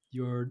your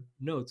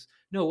notes.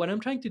 No, what I'm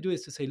trying to do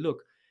is to say,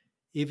 look,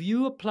 if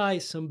you apply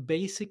some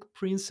basic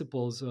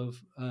principles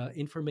of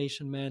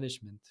information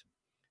management,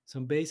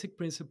 some basic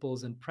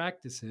principles and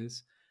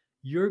practices,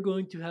 you're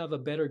going to have a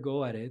better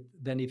go at it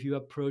than if you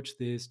approach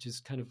this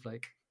just kind of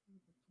like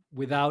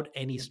without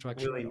any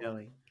structure Willy at all.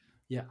 nilly.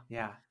 Yeah.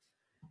 Yeah.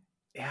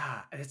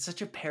 Yeah. It's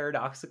such a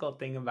paradoxical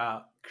thing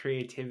about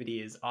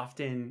creativity is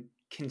often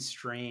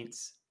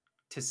constraints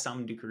to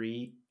some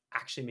degree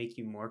actually make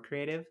you more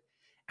creative.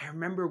 I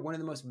remember one of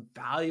the most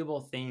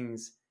valuable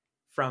things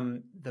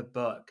from the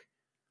book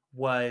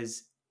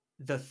was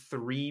the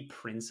three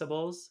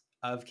principles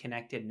of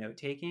connected note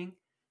taking,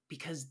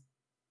 because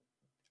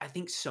I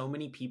think so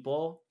many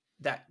people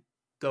that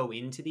go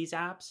into these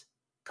apps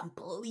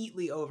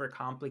completely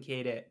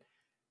overcomplicate it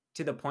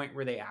to the point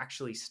where they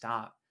actually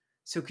stop.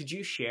 So could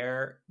you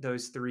share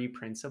those three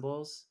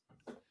principles?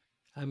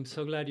 I'm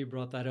so glad you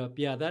brought that up.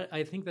 Yeah, that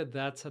I think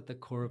that's at the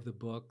core of the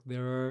book.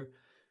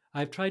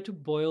 I've tried to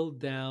boil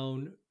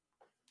down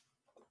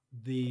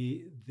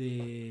the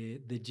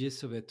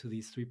gist of it to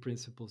these three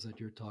principles that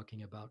you're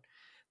talking about.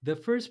 The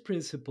first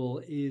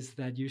principle is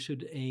that you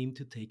should aim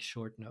to take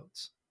short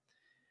notes.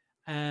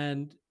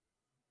 And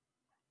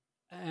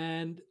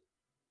and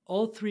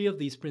all three of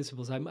these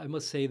principles, I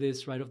must say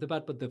this right off the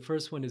bat, but the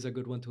first one is a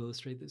good one to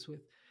illustrate this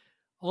with.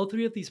 All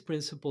three of these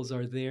principles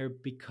are there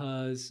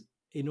because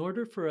in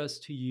order for us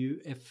to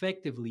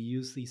effectively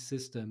use these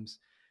systems,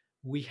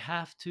 we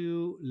have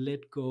to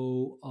let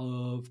go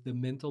of the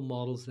mental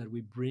models that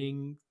we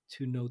bring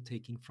to note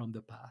taking from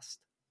the past.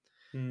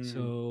 Mm,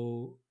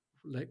 So,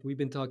 like we've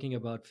been talking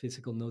about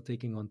physical note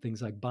taking on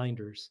things like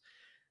binders.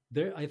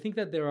 There, I think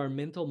that there are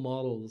mental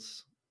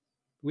models.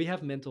 We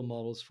have mental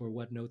models for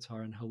what notes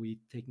are and how we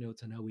take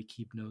notes and how we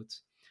keep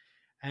notes.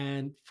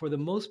 And for the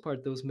most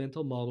part, those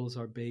mental models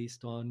are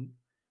based on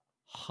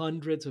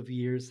hundreds of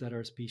years that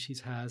our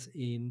species has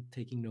in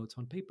taking notes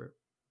on paper,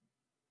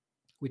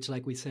 which,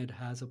 like we said,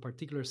 has a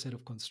particular set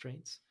of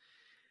constraints.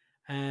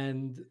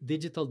 And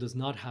digital does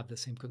not have the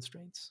same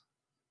constraints.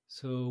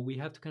 So we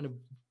have to kind of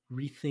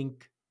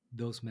rethink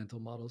those mental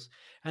models.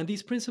 And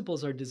these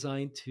principles are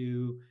designed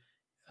to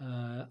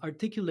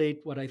articulate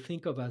what I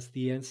think of as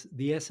the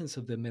essence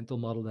of the mental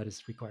model that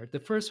is required. The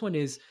first one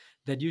is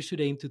that you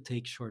should aim to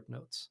take short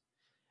notes.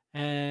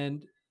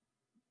 And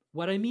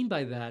what I mean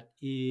by that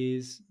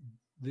is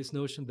this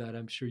notion that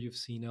I'm sure you've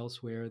seen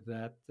elsewhere,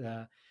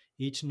 that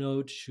each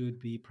note should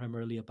be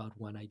primarily about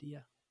one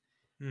idea.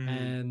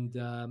 And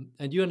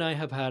you and I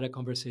have had a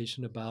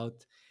conversation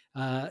about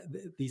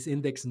these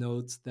index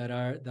notes that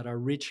are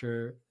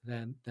richer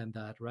than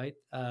that, right?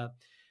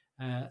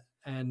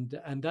 And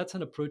that's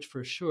an approach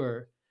for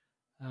sure.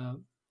 Uh,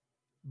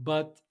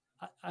 but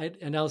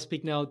I'll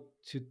speak now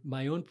to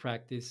my own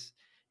practice.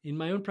 In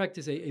my own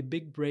practice, a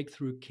big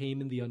breakthrough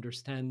came in the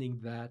understanding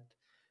that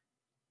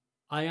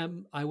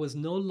I was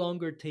no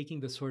longer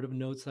taking the sort of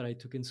notes that I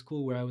took in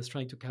school, where I was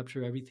trying to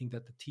capture everything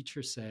that the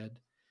teacher said,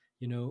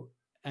 you know,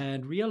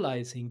 and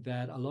realizing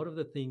that a lot of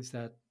the things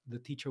that the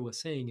teacher was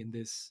saying in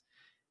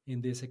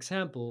this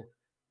example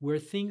were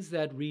things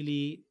that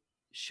really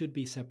should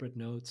be separate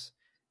notes,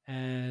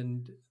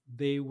 and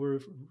they were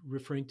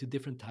referring to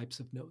different types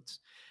of notes.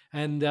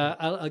 And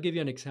I'll give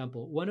you an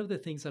example. One of the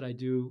things that I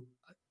do,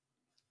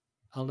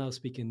 I'll now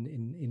speak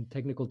in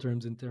technical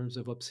terms, in terms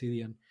of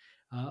Obsidian.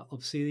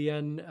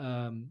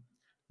 Obsidian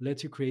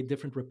lets you create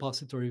different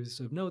repositories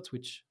of notes,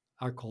 which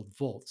are called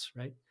vaults,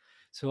 right?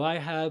 So I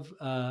have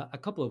a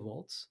couple of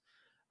vaults.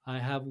 I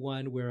have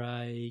one where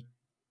I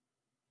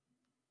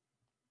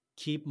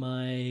keep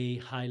my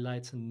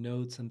highlights and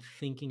notes and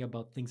thinking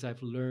about things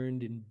I've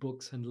learned in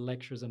books and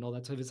lectures and all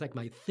that stuff. It's like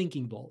my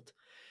thinking vault.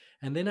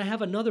 And then I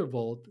have another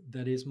vault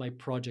that is my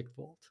project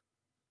vault.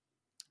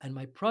 And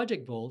my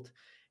project vault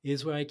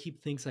is where I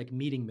keep things like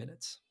meeting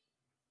minutes.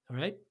 All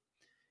right.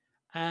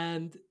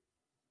 And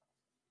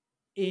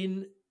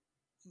in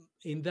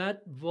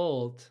that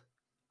vault,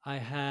 I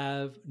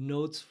have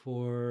notes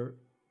for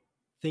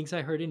things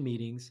I heard in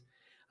meetings.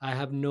 I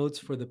have notes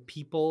for the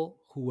people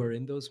who were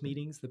in those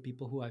meetings, the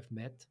people who I've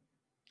met.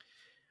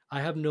 I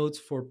have notes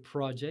for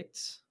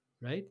projects,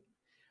 right?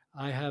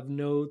 I have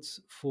notes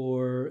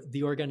for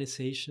the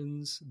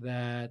organizations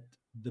that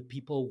the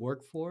people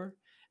work for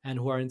and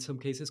who are in some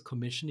cases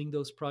commissioning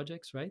those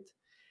projects, right?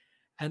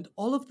 And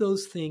all of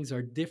those things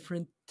are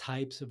different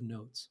types of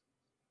notes.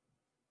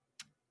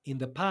 In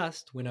the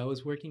past, when I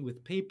was working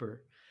with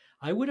paper,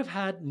 I would have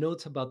had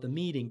notes about the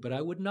meeting, but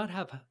I would not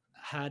have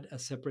had a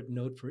separate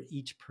note for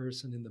each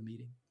person in the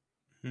meeting.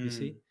 You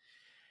see?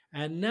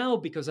 And now,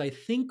 because I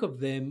think of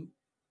them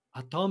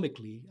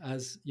atomically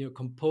as, you know,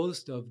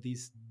 composed of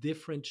these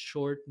different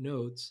short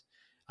notes,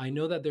 I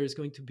know that there is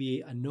going to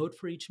be a note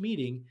for each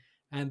meeting,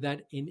 and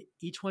that in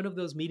each one of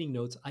those meeting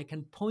notes, I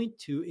can point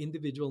to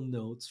individual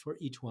notes for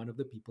each one of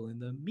the people in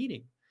the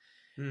meeting.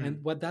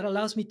 And what that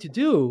allows me to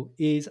do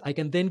is I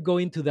can then go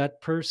into that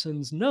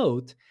person's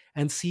note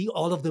and see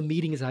all of the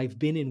meetings I've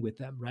been in with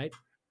them, right?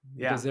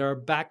 Because there are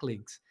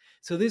backlinks.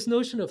 So this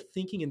notion of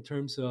thinking in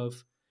terms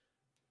of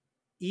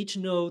each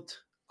note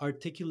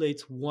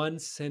articulates one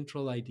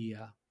central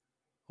idea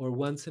or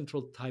one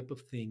central type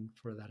of thing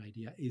for that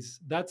idea,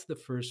 that's the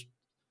first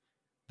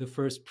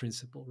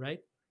principle, right?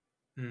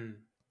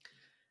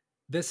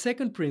 The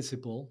second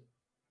principle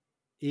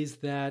is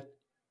that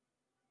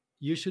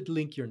you should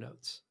link your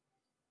notes,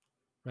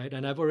 right?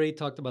 And I've already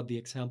talked about the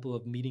example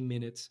of meeting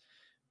minutes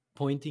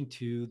pointing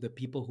to the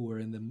people who were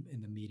in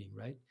the meeting,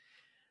 right?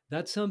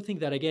 That's something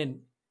that,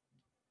 again,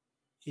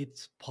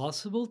 it's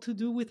possible to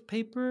do with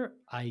paper,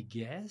 I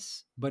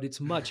guess, but it's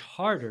much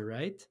harder,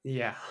 right?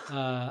 Yeah.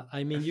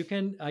 I mean,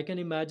 I can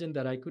imagine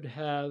that I could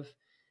have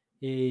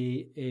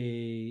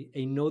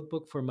a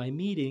notebook for my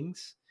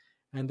meetings,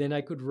 and then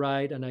I could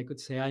write and I could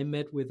say I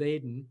met with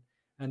Aiden,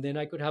 and then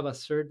I could have a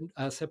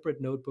separate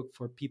notebook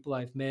for people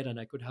I've met, and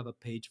I could have a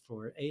page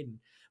for Aiden.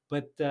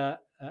 But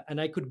and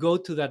I could go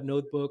to that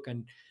notebook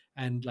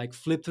and like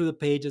flip through the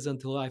pages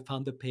until I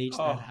found the page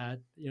that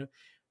had, you know.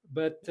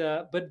 But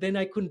then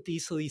I couldn't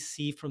easily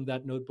see from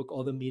that notebook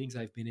all the meetings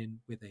I've been in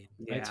with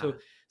Aiden, right?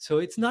 So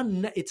it's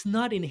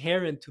not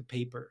inherent to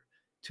paper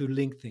to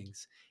link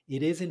things.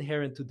 It is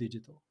inherent to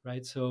digital,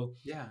 right? So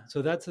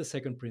that's the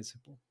second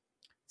principle.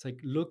 It's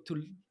like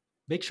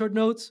make short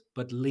notes,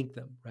 but link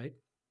them, right?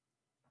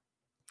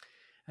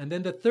 And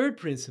then the third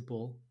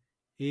principle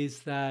is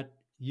that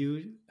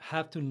you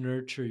have to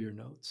nurture your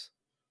notes.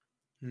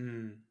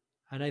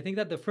 And I think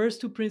that the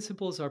first two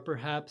principles are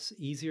perhaps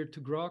easier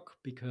to grok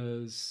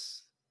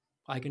because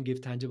I can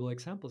give tangible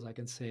examples. I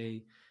can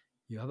say,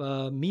 you have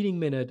a meeting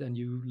minute and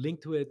you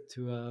link to it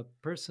to a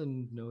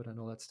person note and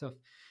all that stuff.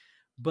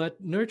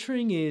 But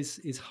nurturing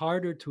is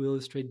harder to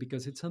illustrate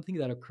because it's something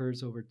that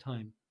occurs over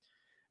time.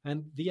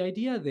 And the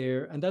idea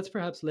there, and that's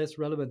perhaps less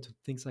relevant to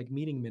things like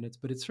meeting minutes,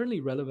 but it's certainly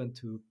relevant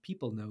to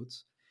people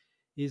notes,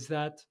 is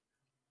that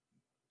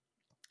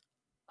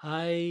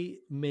I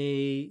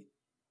may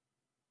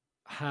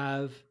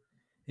have,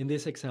 in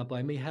this example,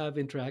 I may have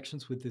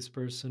interactions with this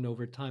person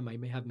over time. I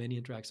may have many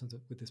interactions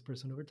with this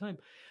person over time,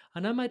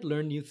 and I might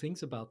learn new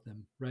things about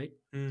them, right?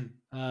 Mm.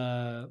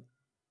 Uh,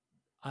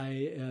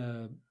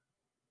 I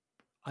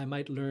I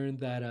might learn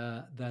that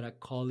a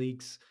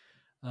colleague's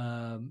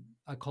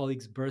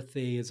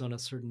birthday is on a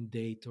certain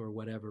date or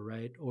whatever,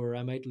 right? Or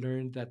I might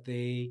learn that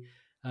they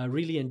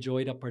really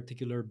enjoyed a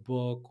particular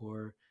book,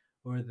 or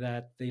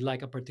that they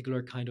like a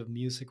particular kind of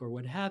music or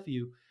what have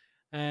you,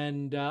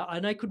 and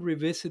I could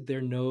revisit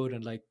their note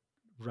and like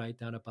write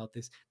down about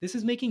this. This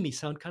is making me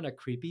sound kind of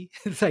creepy.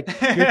 It's like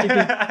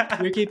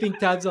you're keeping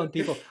tabs on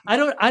people.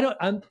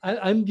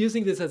 I'm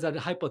using this as a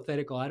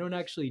hypothetical. I don't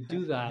actually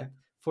do that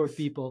for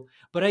people,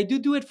 but I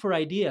do it for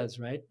ideas,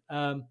 right?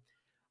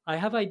 I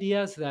have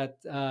ideas that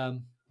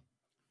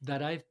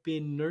I've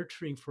been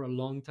nurturing for a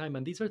long time,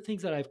 and these are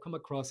things that I've come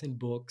across in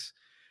books,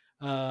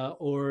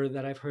 or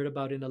that I've heard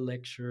about in a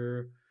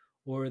lecture,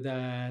 or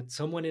that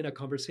someone in a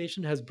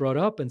conversation has brought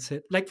up and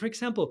said, like for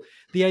example,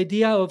 the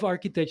idea of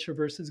architecture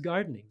versus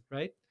gardening,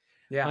 right?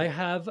 Yeah. I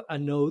have a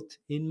note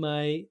in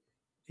my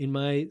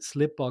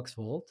slipbox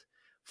vault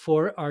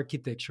for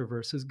architecture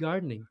versus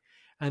gardening,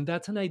 and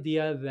that's an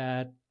idea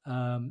that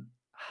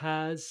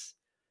has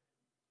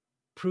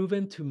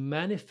proven to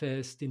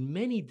manifest in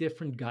many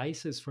different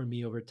guises for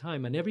me over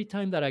time. And every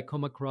time that I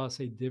come across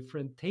a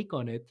different take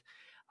on it,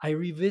 I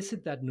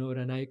revisit that note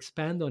and I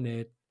expand on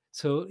it.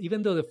 So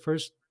even though the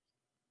first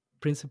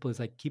principle is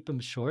like keep them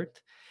short,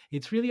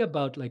 it's really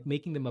about like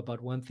making them about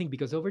one thing,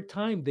 because over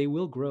time they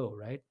will grow,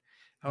 right?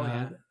 Oh Uh,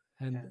 yeah.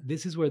 and Yeah.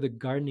 this is where the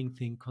gardening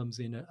thing comes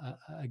in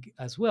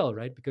as well,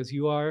 right? Because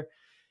you are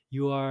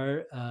you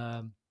are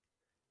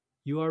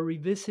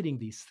revisiting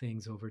these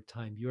things over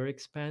time. You are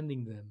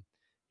expanding them.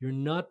 You're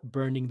not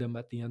burning them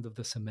at the end of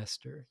the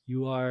semester.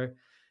 You are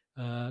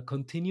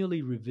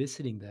continually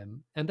revisiting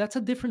them. And that's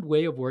a different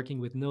way of working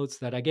with notes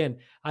that, again,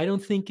 I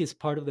don't think is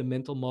part of the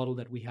mental model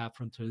that we have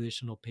from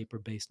traditional paper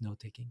based note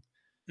taking.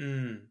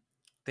 Mm.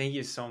 Thank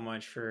you so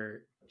much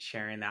for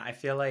sharing that. I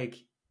feel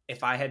like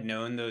if I had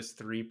known those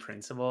three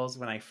principles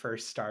when I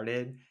first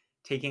started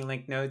taking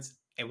link notes,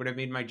 it would have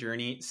made my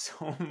journey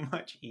so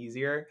much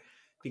easier,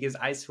 because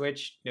I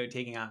switched note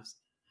taking apps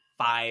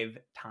 5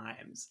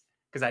 times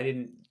because I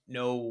didn't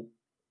know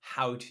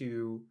how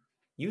to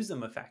use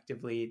them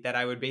effectively, that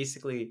I would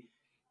basically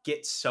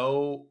get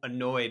so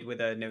annoyed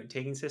with a note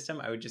taking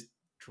system, I would just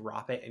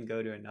drop it and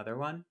go to another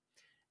one.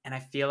 And I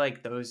feel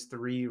like those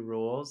three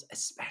rules,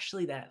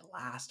 especially that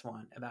last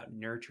one about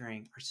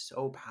nurturing, are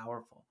so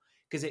powerful,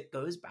 because it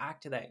goes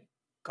back to that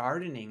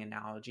gardening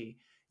analogy.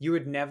 You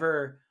would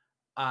never,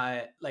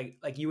 like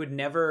you would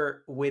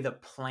never with a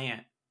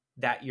plant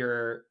that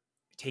you're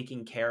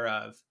taking care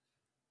of,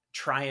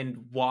 try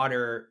and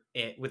water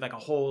it with like a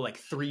whole like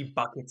 3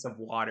 buckets of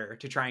water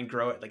to try and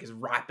grow it like as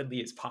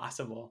rapidly as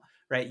possible,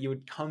 right? You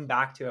would come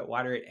back to it,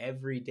 water it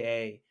every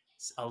day,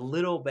 a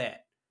little bit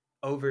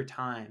over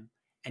time,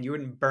 and you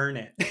wouldn't burn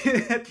it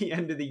at the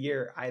end of the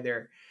year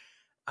either.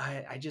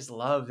 I just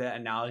love that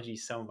analogy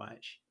so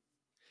much.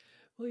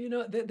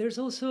 Well, there's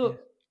Yeah. also,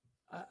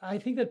 I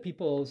think that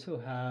people also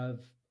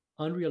have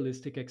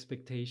unrealistic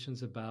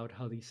expectations about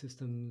how these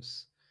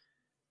systems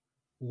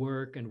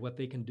work and what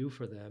they can do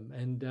for them.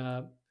 And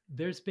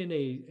there's been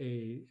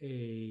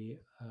a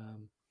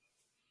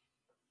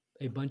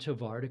bunch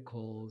of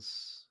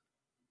articles.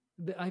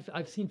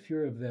 I've seen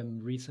fewer of them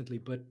recently,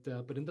 but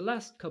in the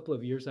last couple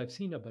of years, I've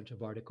seen a bunch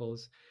of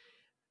articles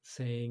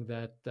saying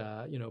that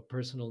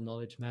personal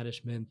knowledge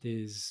management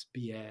is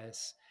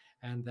BS,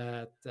 and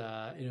that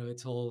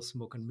it's all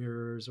smoke and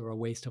mirrors or a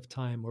waste of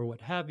time or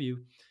what have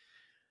you.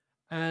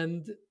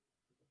 And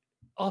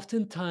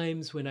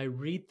oftentimes, when I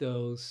read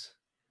those,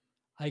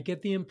 I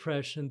get the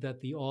impression that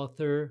the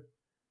author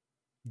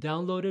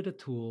downloaded a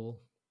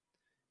tool,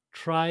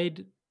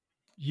 tried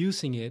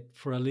using it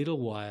for a little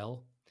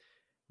while,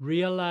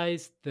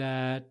 realized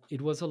that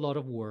it was a lot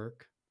of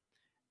work,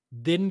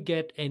 didn't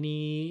get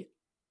any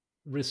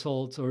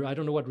results, or I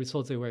don't know what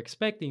results they were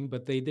expecting,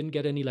 but they didn't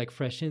get any like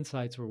fresh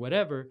insights or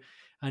whatever,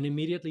 and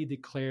immediately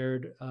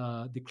declared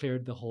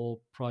the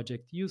whole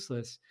project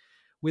useless,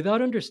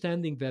 without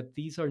understanding that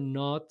these are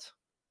not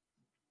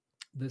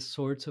the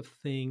sorts of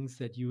things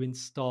that you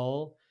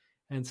install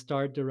and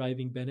start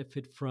deriving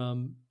benefit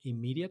from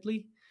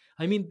immediately.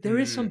 I mean, there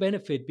is some Mm,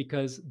 benefit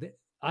because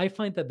I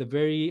find that the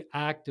very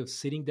act of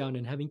sitting down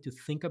and having to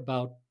think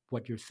about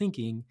what you're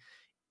thinking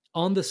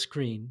on the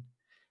screen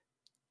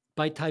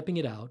by typing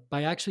it out,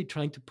 by actually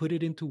trying to put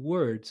it into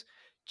words,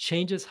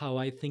 changes how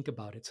I think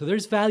about it. So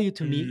there's value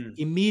to me mm,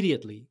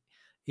 immediately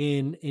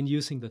in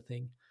using the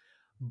thing.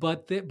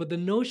 But the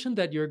notion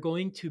that you're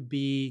going to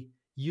be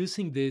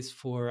using this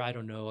for, I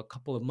don't know, a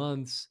couple of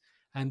months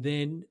and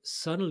then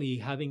suddenly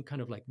having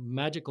kind of like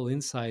magical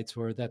insights,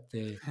 or that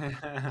the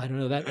I don't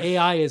know, that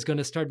AI is going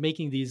to start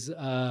making these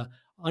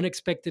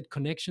unexpected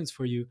connections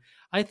for you.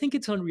 I think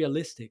it's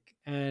unrealistic,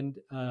 and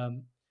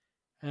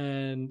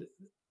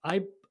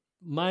I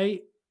my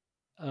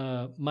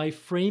my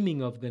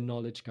framing of the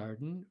knowledge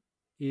garden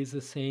is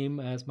the same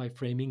as my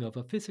framing of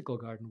a physical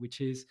garden,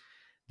 which is,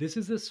 this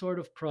is the sort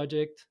of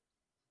project.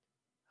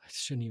 I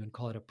shouldn't even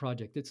call it a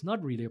project. It's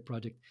not really a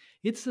project.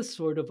 It's the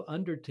sort of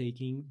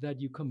undertaking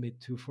that you commit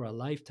to for a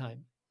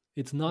lifetime.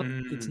 It's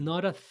Mm.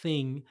 not a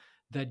thing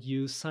that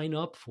you sign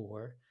up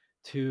for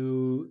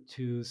to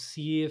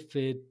see if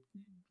it,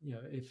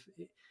 if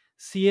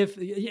see if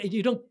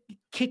you don't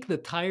kick the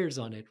tires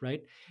on it,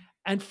 right?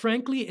 And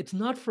frankly, it's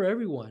not for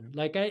everyone.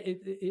 Like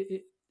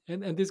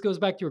and this goes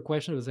back to your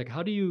question. It was like,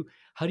 how do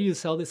you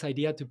sell this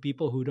idea to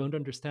people who don't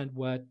understand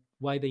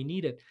why they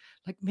need it?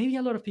 Like, maybe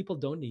a lot of people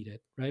don't need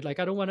it, right? Like,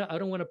 I don't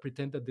want to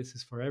pretend that this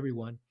is for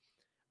everyone.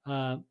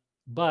 uh,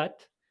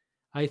 but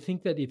I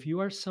think that if you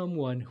are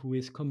someone who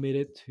is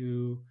committed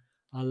to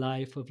a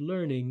life of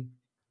learning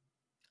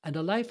and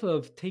a life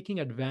of taking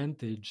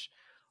advantage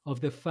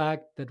of the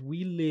fact that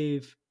we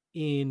live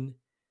in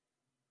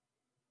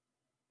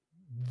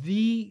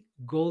the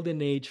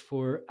golden age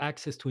for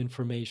access to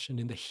information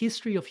in the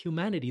history of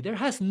humanity, there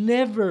has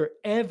never,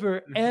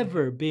 ever,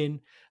 ever been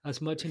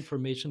as much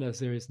information as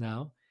there is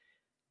now,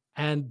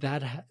 and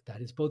that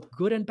is both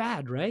good and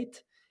bad,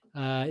 right?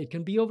 It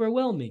can be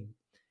overwhelming.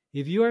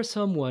 If you are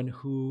someone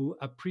who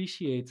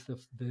appreciates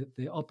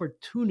the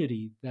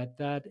opportunity that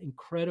that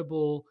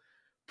incredible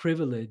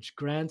privilege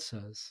grants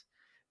us,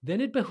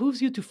 then it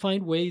behooves you to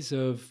find ways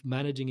of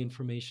managing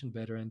information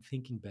better and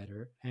thinking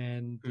better,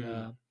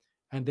 Mm.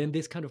 and then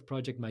this kind of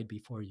project might be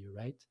for you,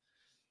 right?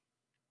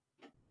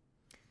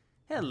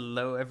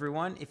 Hello,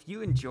 everyone. If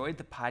you enjoyed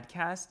the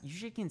podcast, you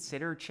should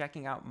consider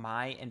checking out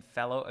my and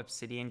fellow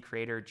Obsidian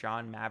creator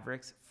John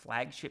Maverick's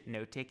flagship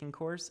note taking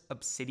course,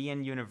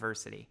 Obsidian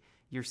University,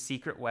 Your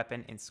Secret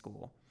Weapon in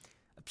School.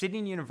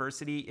 Obsidian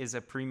University is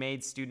a pre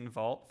made student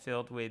vault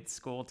filled with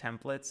school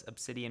templates,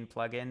 Obsidian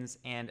plugins,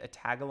 and a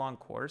tag along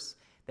course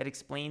that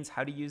explains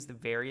how to use the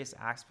various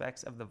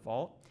aspects of the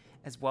vault,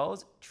 as well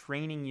as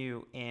training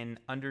you in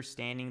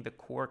understanding the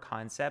core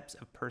concepts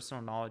of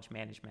personal knowledge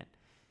management.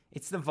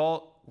 It's the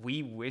vault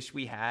we wish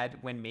we had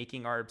when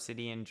making our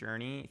Obsidian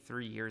journey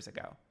 3 years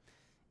ago.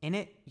 In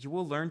it, you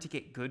will learn to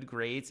get good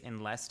grades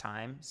in less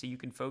time so you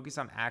can focus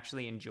on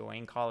actually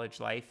enjoying college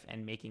life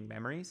and making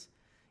memories.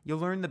 You'll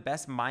learn the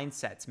best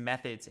mindsets,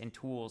 methods, and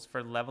tools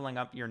for leveling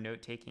up your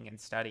note taking and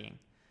studying.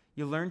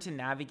 You'll learn to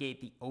navigate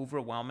the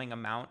overwhelming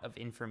amount of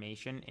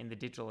information in the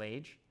digital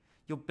age.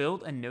 You'll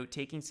build a note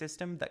taking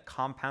system that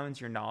compounds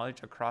your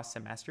knowledge across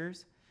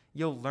semesters.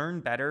 You'll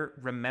learn better,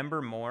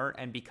 remember more,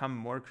 and become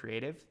more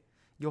creative.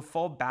 You'll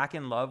fall back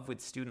in love with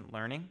student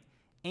learning,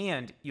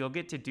 and you'll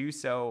get to do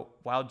so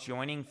while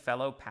joining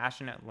fellow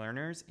passionate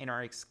learners in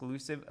our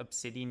exclusive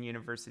Obsidian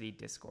University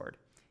Discord,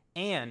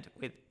 and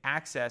with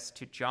access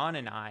to John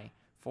and I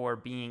for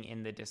being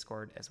in the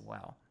Discord as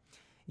well.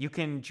 You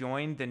can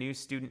join the new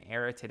student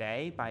era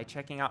today by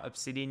checking out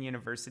Obsidian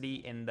University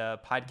in the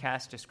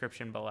podcast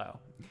description below.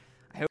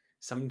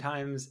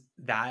 Sometimes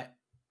that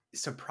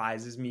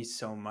surprises me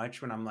so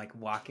much when I'm like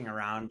walking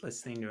around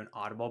listening to an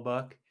Audible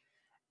book,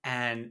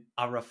 and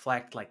I'll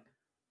reflect like,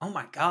 oh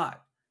my God,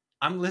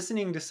 I'm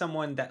listening to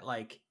someone that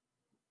like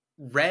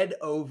read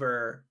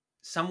over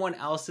someone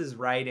else's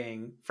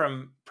writing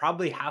from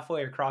probably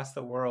halfway across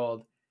the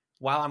world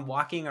while I'm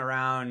walking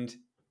around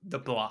the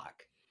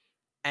block.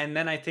 And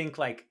then I think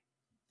like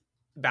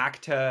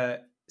back to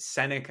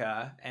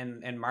Seneca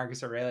and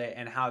Marcus Aurelius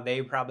and how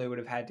they probably would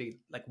have had to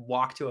like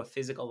walk to a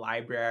physical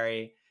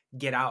library,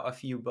 get out a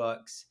few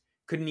books,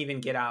 couldn't even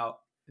get out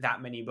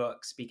that many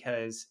books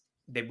because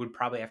they would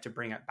probably have to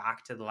bring it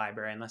back to the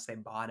library unless they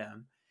bought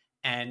them.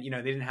 And, they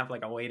didn't have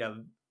like a way to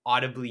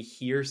audibly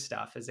hear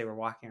stuff as they were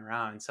walking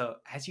around. So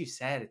as you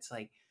said, it's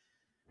like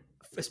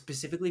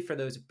specifically for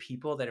those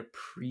people that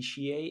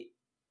appreciate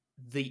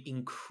the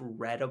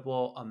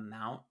incredible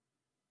amount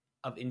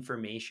of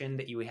information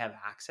that you have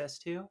access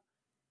to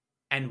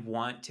and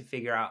want to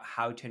figure out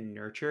how to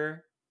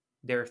nurture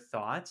their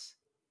thoughts,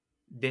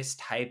 this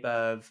type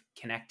of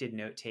connected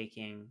note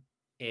taking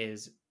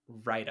is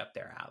right up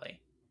their alley.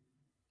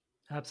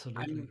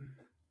 Absolutely.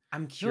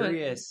 I'm No,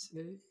 curious.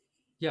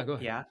 yeah, go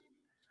ahead. Yeah.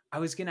 I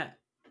was gonna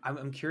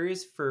I'm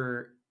curious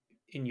for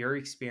in your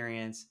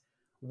experience,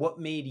 what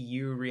made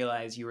you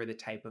realize you were the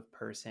type of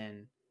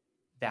person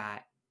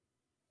that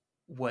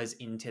was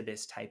into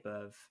this type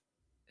of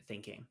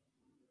thinking?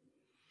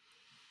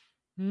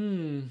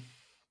 Hmm.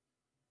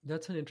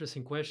 That's an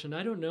interesting question.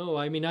 I don't know.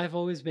 I mean, I've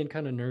always been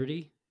kind of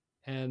nerdy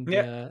and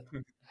Yeah.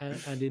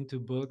 and into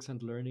books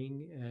and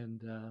learning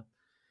and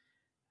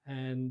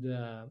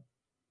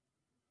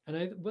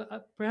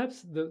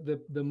perhaps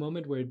the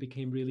moment where it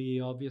became really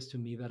obvious to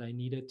me that I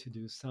needed to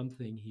do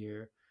something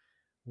here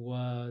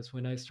was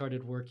when I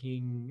started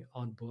working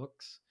on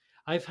books.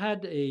 I've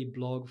had a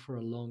blog for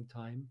a long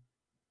time.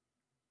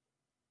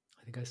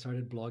 I think I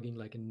started blogging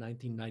like in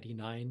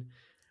 1999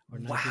 or Wow.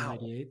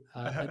 1998.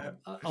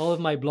 All of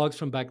my blogs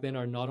from back then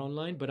are not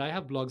online, but I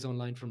have blogs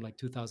online from like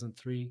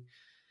 2003.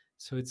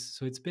 So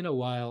it's been a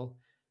while,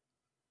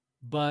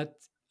 but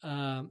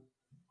um,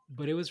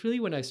 but it was really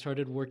when I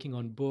started working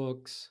on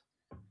books.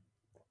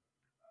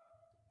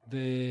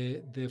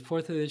 The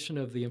fourth edition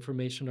of the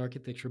Information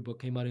Architecture book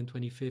came out in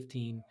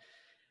 2015,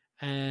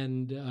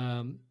 and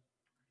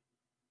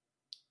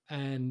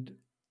and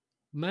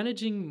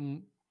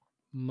managing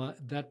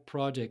that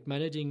project,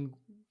 managing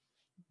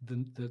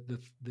the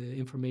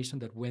information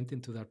that went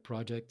into that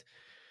project,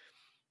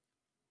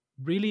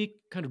 really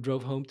kind of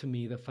drove home to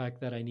me the fact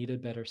that I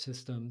needed better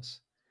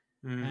systems.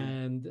 Mm,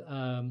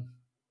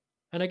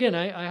 And again,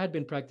 I had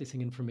been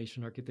practicing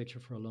information architecture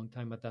for a long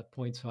time at that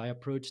point, so I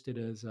approached it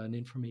as an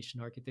information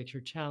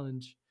architecture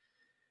challenge.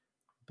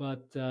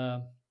 But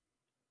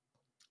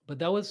but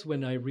that was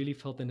when I really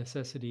felt the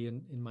necessity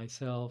in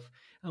myself,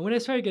 and when I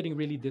started getting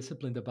really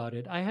disciplined about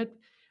it. I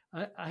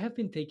have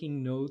been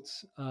taking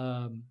notes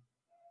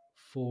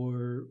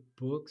for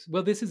books.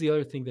 Well, this is the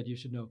other thing that you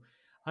should know.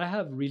 I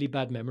have really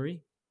bad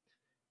memory,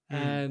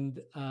 mm,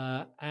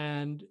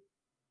 and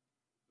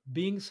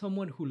being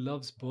someone who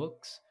loves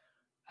books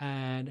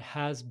and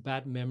has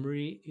bad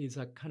memory is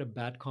a kind of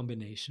bad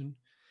combination,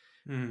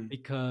 mm,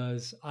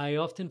 because I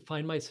often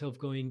find myself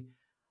going,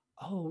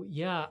 "Oh,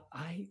 yeah,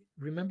 I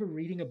remember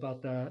reading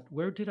about that.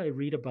 Where did I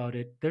read about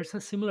it? There's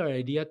a similar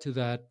idea to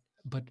that,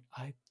 but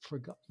I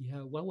forgot.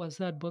 Yeah, what was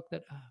that book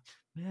that,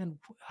 man,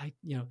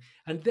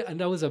 and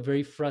that was a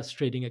very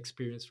frustrating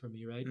experience for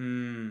me, right?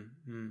 mm,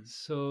 mm,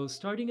 So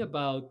starting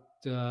about,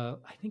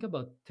 I think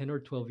about 10 or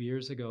 12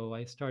 years ago,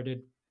 I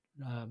started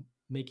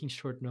making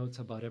short notes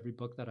about every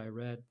book that I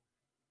read,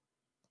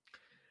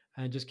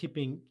 and just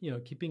keeping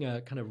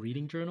a kind of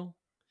reading journal.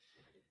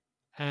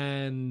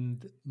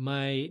 And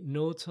my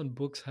notes on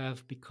books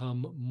have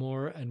become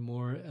more and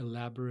more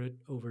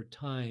elaborate over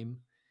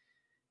time.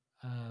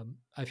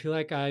 I feel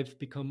like I've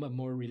become a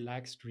more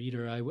relaxed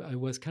reader. I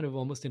was kind of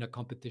almost in a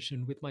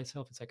competition with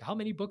myself. It's like, how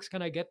many books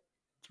can I get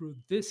through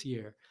this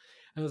year?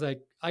 And I was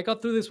like, I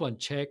got through this one,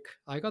 check.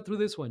 I got through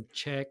this one,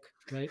 check.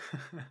 Right.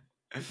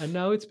 And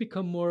now it's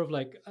become more of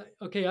like,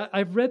 okay,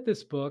 I've read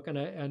this book, and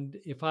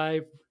if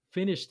I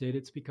finished it,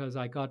 it's because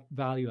I got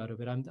value out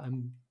of it.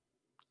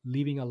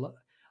 Leaving a lot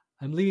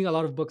I'm leaving a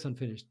lot of books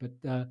unfinished,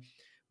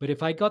 but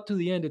if I got to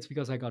the end, it's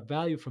because I got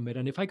value from it.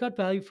 And if I got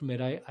value from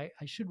it,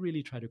 I should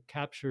really try to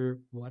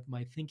capture what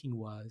my thinking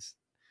was,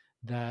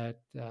 that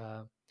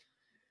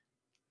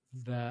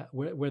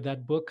where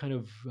that book kind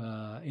of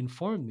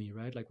informed me,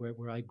 right? Like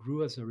where I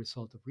grew as a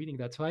result of reading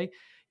that. So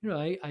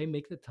I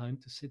make the time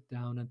to sit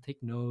down and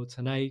take notes,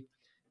 and I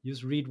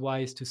use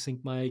Readwise to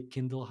sync my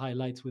Kindle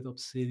highlights with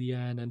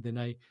Obsidian, and then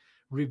I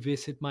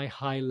revisit my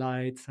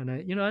highlights, and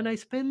I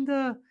spend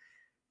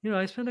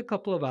I spent a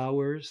couple of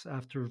hours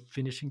after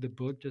finishing the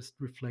book just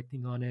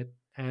reflecting on it,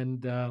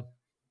 and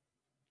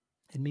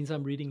it means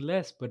I'm reading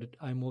less, but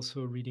I'm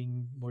also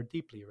reading more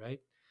deeply, right?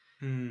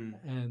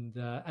 mm. And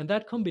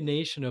that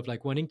combination of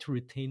like wanting to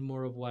retain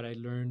more of what I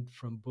learned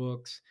from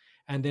books,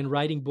 and then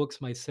writing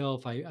books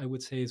myself, I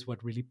would say is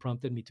what really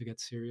prompted me to get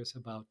serious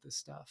about this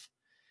stuff.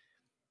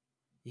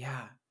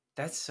 Yeah,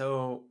 that's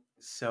so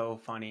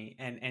funny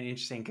and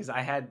interesting because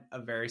I had a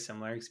very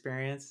similar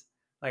experience.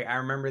 Like I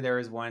remember there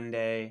was one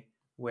day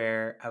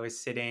where I was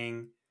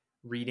sitting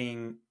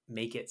reading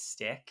Make It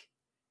Stick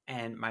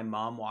and my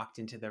mom walked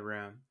into the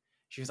room.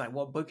 She was like,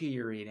 "What book are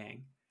you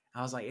reading?"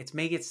 I was like, "It's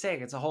Make It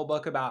Stick. It's a whole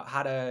book about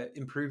how to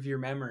improve your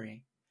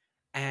memory."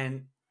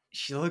 And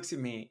she looks at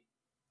me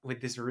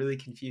with this really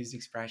confused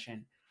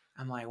expression.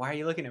 I'm like, "Why are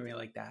you looking at me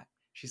like that?"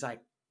 She's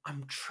like,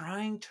 "I'm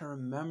trying to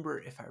remember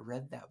if I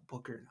read that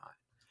book or not."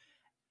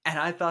 And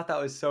I thought that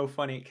was so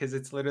funny because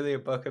it's literally a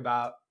book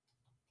about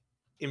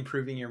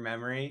improving your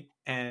memory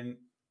and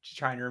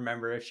trying to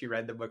remember if she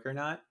read the book or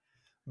not.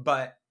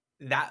 But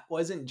that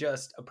wasn't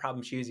just a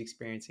problem she was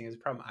experiencing, it was a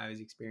problem I was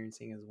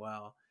experiencing as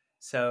well.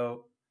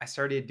 So I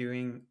started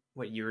doing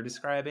what you were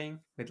describing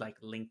with like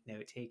linked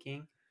note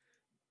taking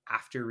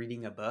after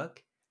reading a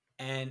book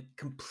and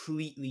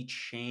completely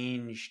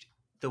changed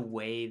the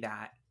way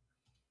that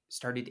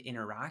started to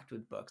interact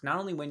with books. Not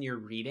only when you're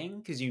reading,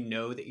 because you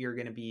know that you're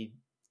going to be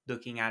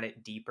looking at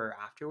it deeper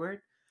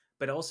afterward,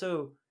 but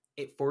also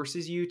it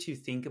forces you to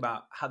think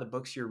about how the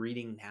books you're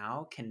reading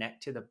now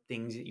connect to the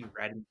things that you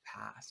read in the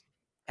past.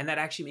 And that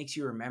actually makes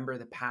you remember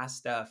the past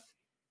stuff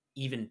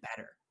even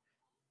better.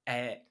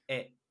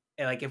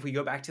 Like if we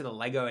go back to the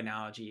Lego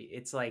analogy,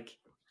 it's like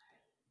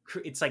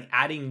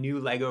adding new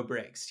Lego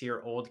bricks to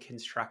your old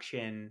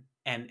construction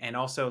and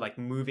also like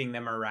moving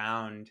them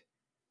around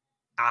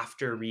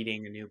after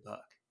reading a new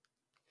book,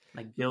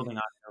 like Yeah, building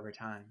on it over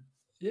time.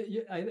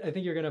 yeah, I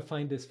think you're going to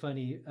find this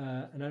funny,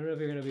 and I don't know if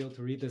you're going to be able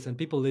to read this. And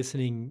people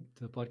listening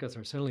to the podcast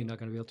are certainly not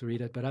going to be able to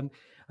read it. But I'm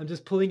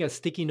just pulling a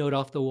sticky note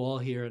off the wall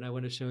here, and I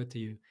want to show it to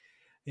you.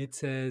 It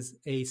says,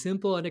 "A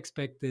simple,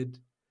 unexpected,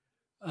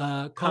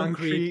 concrete,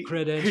 Concrete,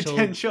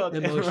 credentialed, credentialed,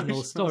 emotional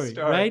emotional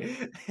story." Right?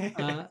 story.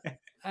 Uh,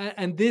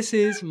 and this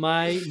is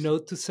my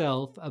note to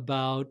self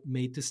about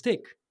Made to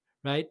Stick.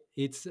 Right?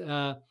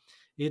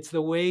 It's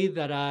the way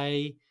that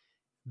I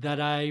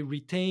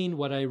retain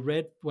what I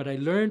read, what I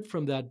learned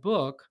from that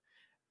book,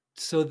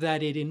 so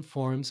that it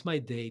informs my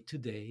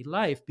day-to-day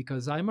life,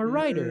 because I'm a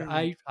writer.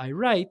 Mm, I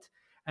write,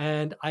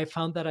 and I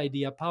found that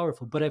idea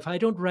powerful. But if I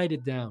don't write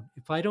it down,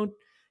 if I don't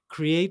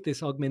create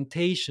this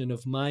augmentation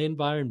of my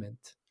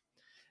environment,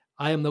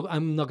 I'm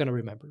not going to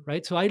remember,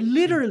 right? So I mm.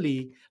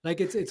 literally, like,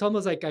 it's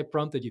almost like I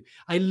prompted you.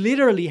 I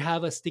literally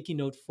have a sticky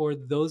note for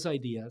those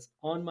ideas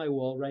on my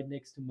wall, right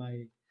next to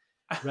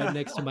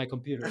my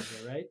computer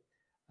here, right?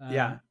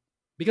 Yeah. Um,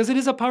 because it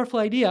is a powerful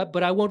idea,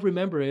 but I won't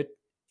remember it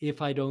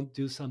if I don't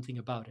do something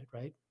about it,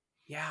 right?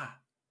 Yeah.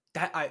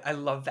 I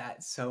love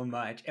that so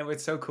much. And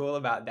what's so cool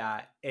about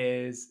that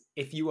is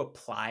if you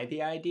apply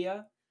the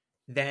idea,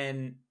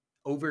 then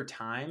over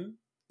time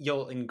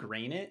you'll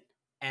ingrain it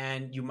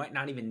and you might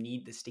not even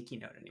need the sticky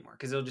note anymore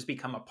because it'll just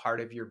become a part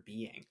of your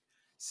being.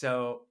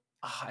 So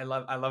I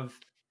love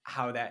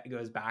how that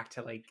goes back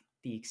to like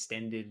the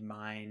extended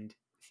mind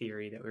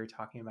theory that we were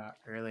talking about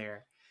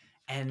earlier.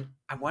 And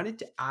I wanted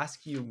to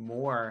ask you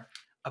more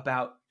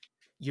about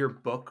your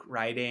book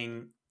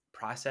writing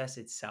process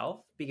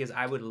itself because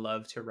I would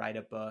love to write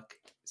a book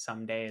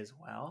someday as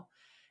well.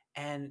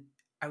 And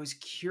I was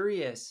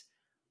curious,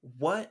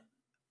 what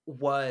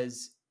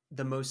was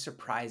the most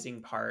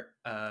surprising part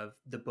of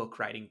the book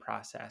writing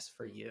process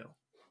for you?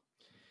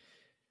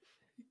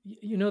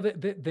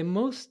 The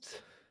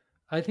most,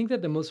 I think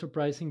that the most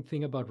surprising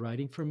thing about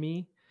writing for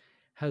me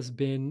has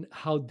been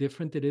how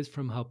different it is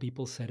from how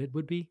people said it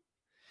would be.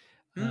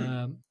 Hmm.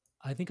 Um,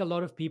 I think a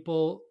lot of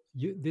people,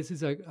 this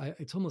is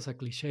it's almost a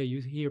cliche.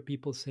 You hear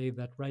people say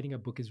that writing a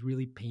book is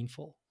really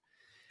painful,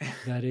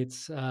 that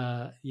it's,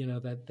 that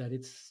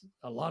it's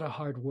a lot of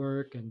hard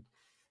work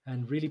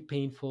and really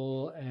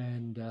painful,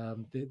 and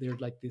they're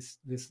like this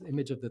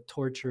image of the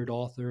tortured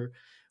author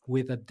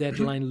with a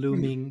deadline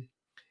looming,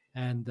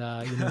 and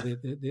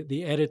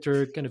the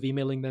editor kind of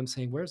emailing them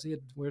saying where's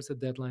the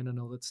deadline and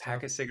all that Pack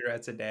stuff. of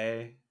cigarettes a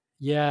day.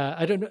 Yeah,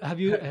 I don't know. Have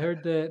you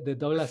heard the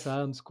Douglas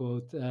Adams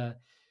quote?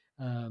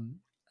 Um,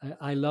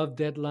 I love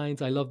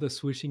deadlines. I love the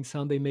swishing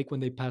sound they make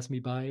when they pass me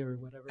by, or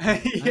whatever.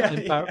 Yeah,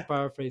 I'm yeah.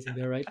 paraphrasing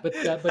there, right? But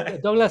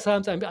Douglas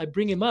Adams, I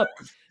bring him up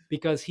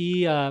because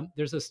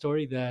there's a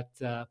story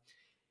that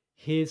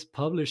his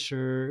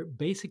publisher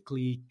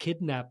basically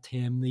kidnapped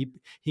him.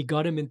 He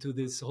got him into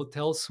this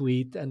hotel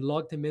suite and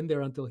locked him in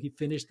there until he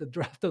finished the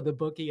draft of the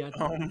book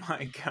Oh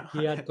my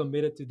he had God.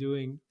 committed to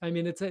doing. I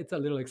mean, it's a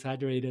little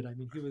exaggerated. I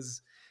mean, he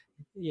was,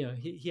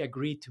 he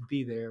agreed to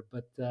be there,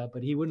 but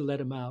he wouldn't let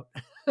him out.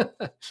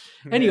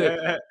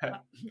 Anyway, uh,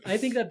 I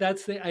think that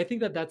that's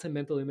a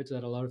mental image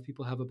that a lot of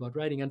people have about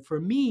writing, and for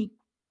me,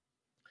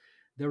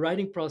 the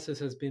writing process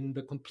has been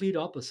the complete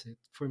opposite.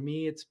 For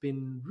me, it's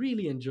been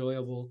really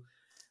enjoyable,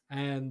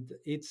 and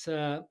it's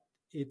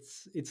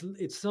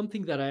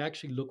something that I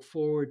actually look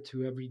forward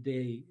to every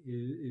day,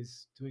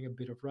 is doing a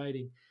bit of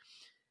writing.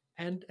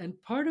 And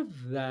part of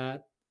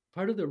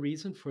the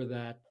reason for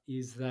that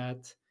is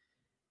that,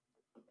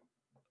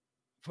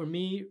 for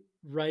me,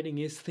 writing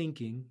is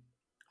thinking,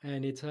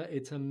 and it's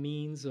a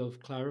means of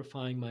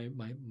clarifying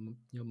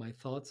my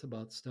thoughts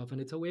about stuff,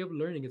 and it's a way of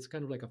learning. It's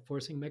kind of like a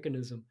forcing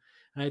mechanism.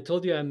 And I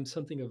told you I'm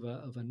something of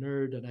a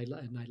nerd, and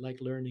I like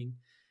learning,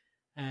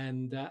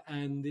 and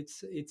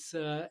it's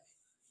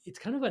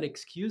kind of an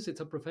excuse.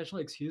 It's a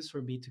professional excuse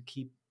for me to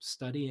keep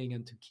studying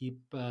and to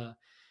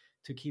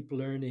keep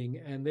learning,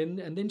 and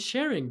then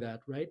sharing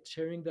that, right?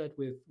 Sharing that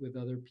with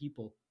other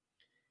people.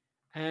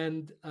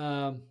 And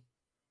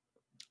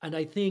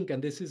I think,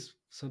 and this is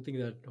something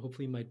that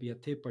hopefully might be a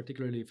tip,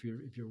 particularly if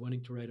you're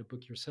wanting to write a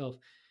book yourself.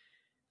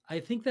 I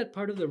think that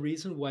part of the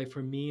reason why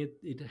for me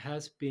it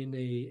has been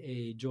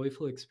a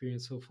joyful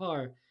experience so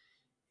far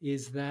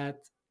is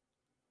that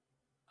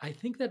I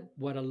think that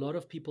what a lot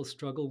of people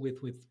struggle with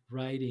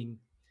writing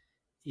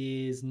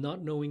is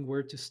not knowing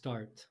where to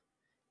start,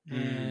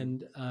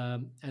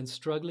 Mm, and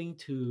struggling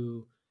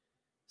to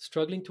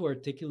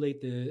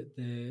articulate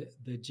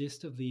the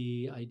gist of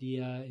the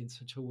idea in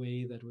such a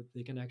way that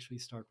they can actually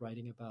start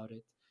writing about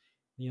it.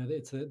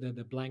 It's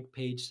the blank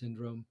page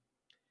syndrome,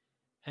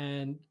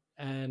 and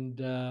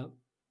and uh,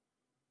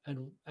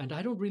 and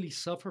I don't really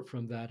suffer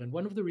from that. And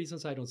one of the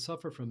reasons I don't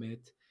suffer from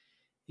it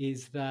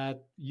is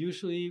that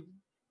usually,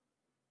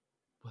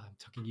 well, I'm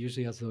talking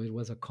usually as though it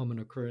was a common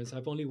occurrence.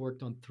 I've only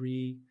worked on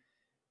 3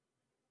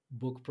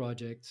 book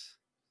projects.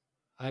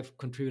 I've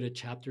contributed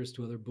chapters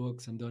to other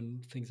books and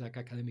done things like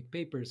academic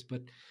papers,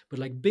 but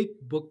like big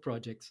book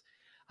projects,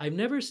 I've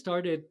never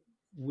started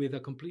with a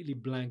completely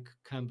blank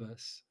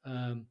canvas.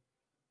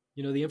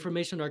 The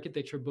information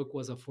architecture book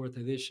was a 4th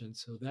edition,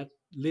 so that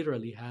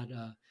literally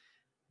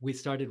we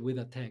started with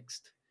a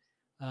text.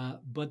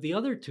 But the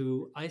other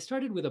 2, I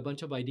started with a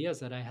bunch of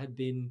ideas that I had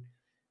been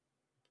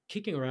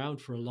kicking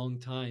around for a long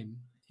time.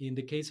 In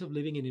the case of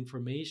living in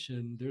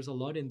information, there's a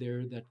lot in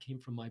there that came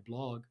from my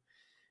blog,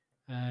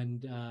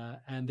 and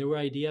there were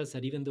ideas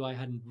that even though I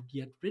hadn't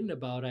yet written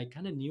about, I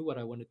kind of knew what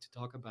I wanted to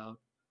talk about.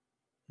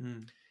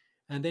 mm,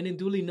 And then in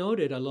Duly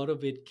Noted, a lot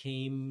of it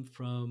came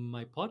from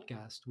my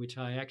podcast, which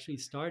I actually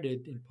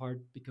started in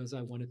part because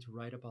I wanted to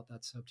write about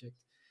that subject.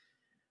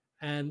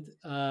 And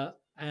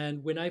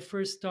when I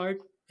first start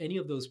any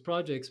of those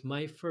projects,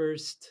 my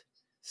first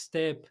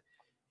step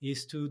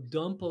is to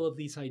dump all of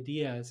these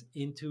ideas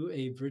into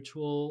a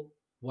virtual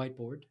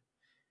whiteboard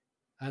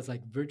as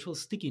like virtual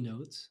sticky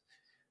notes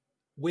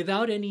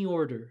without any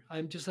order.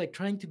 I'm just like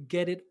trying to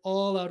get it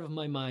all out of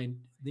my mind.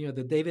 You know,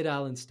 the David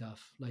Allen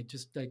stuff, like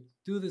just like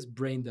do this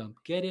brain dump,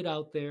 get it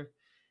out there,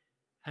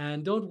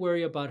 and don't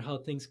worry about how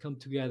things come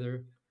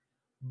together,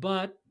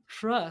 but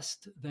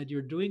trust that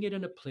you're doing it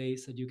in a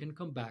place that you can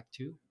come back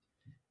to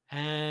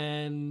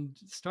and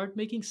start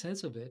making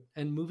sense of it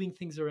and moving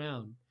things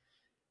around.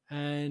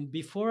 And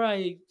before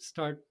I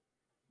start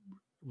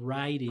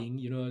writing,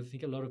 you know, I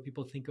think a lot of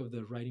people think of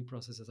the writing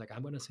process as like,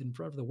 I'm going to sit in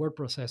front of the word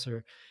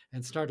processor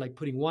and start like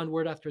putting one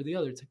word after the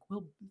other. It's like,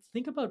 well,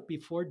 think about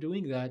before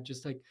doing that,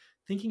 just like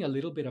thinking a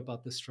little bit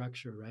about the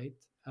structure, right?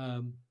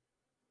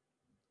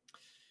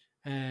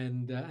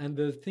 And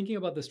the thinking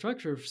about the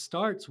structure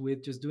starts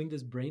with just doing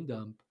this brain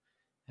dump,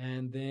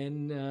 and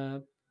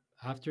then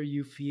after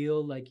you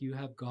feel like you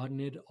have gotten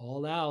it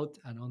all out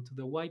and onto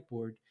the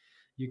whiteboard,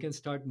 you can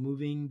start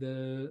moving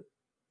the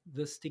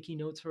sticky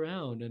notes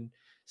around and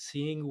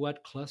seeing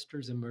what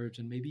clusters emerge,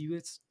 and maybe you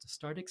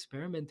start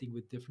experimenting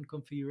with different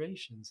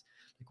configurations.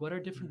 Like, what are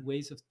different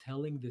ways of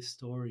telling this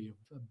story,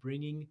 of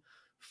bringing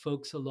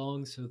folks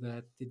along so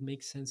that it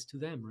makes sense to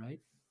them, right?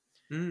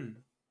 Mm.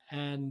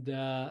 And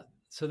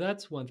so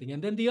that's one thing.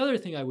 And then the other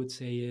thing I would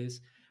say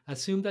is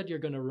assume that you're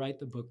going to write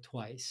the book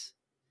twice.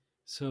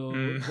 So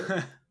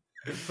Mm.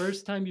 the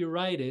first time you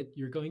write it,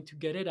 you're going to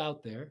get it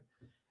out there,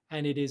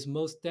 and it is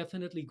most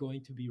definitely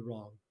going to be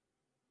wrong.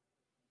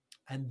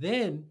 And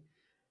then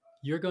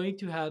you're going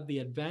to have the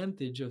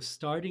advantage of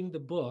starting the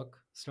book,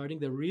 starting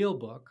the real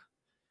book,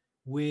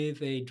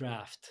 with a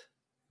draft,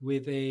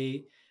 with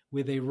a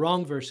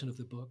wrong version of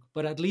the book.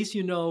 But at least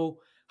you know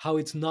how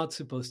it's not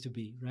supposed to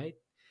be, right?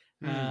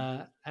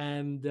 Mm.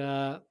 And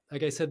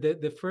like I said,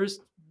 the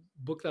first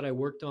book that I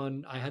worked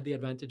on, I had the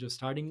advantage of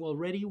starting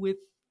already with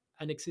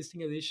an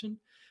existing edition,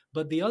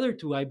 but the other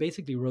two I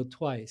basically wrote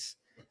twice.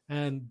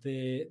 And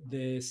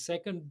the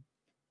second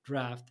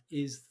draft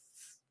is,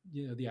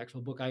 you know, the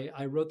actual book.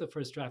 I wrote the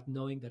first draft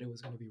knowing that it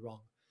was going to be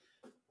wrong.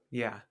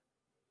 Yeah.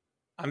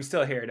 I'm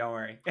still here. Don't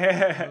worry.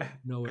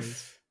 No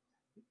worries.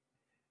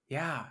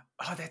 Yeah.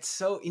 Oh, that's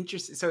so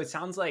interesting. So it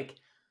sounds like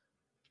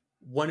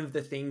one of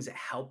the things that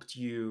helped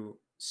you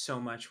so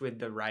much with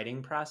the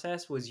writing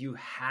process was you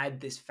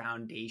had this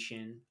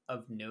foundation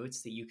of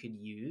notes that you could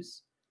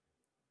use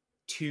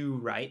to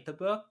write the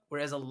book.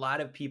 Whereas a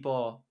lot of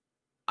people,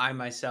 I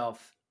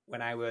myself,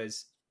 when I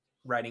was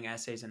writing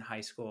essays in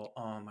high school,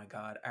 oh my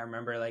God, I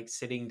remember like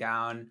sitting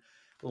down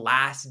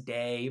last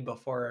day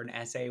before an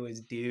essay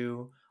was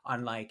due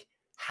on like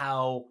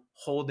how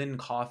Holden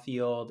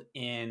Caulfield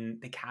in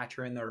The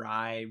Catcher in the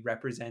Rye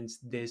represents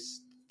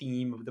this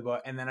theme of the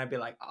book. And then I'd be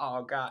like,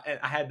 oh God, and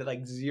I had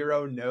like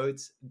zero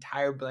notes,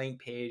 entire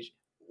blank page.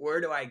 Where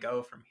do I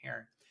go from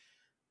here?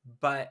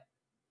 But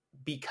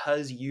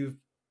because you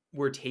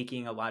were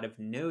taking a lot of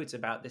notes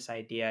about this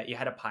idea, you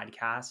had a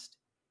podcast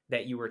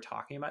that you were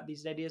talking about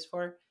these ideas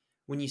for.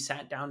 When you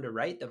sat down to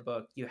write the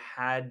book, you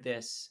had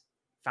this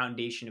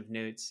foundation of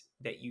notes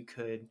that you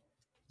could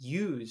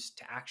use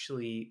to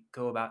actually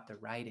go about the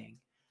writing.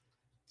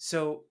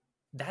 So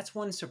that's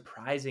one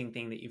surprising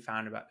thing that you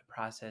found about the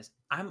process.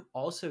 I'm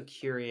also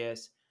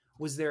curious,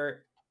 was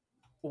there,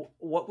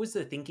 what was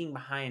the thinking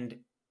behind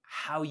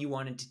how you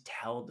wanted to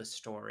tell the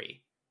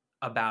story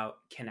about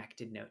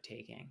connected note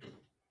taking?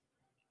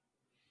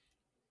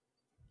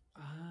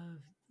 Uh,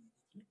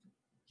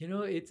 you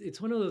know,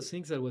 it's one of those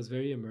things that was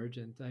very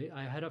emergent.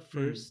 I had a Mm.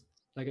 first,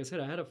 like I said,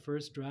 I had a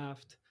first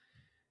draft.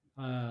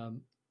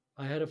 Um,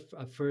 I had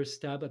a first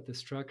stab at the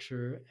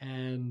structure,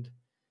 and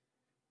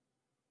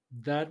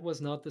that was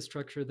not the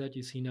structure that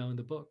you see now in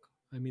the book.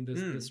 I mean,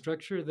 Mm. the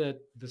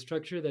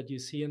structure that you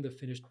see in the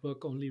finished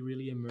book only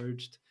really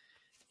emerged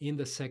in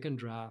the second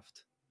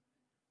draft.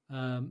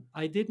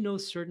 I did know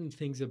certain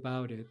things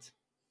about it.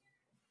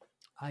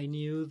 I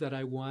knew that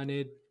I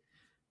wanted.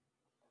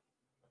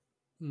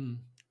 Hmm,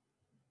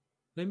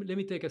 let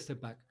me take a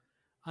step back.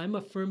 I'm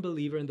a firm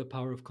believer in the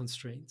power of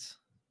constraints.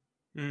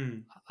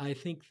 Mm. I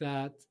think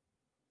that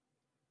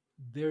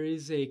there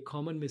is a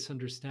common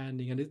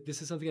misunderstanding, and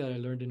this is something that I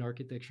learned in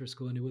architecture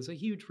school, and it was a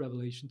huge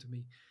revelation to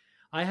me.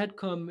 I had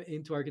come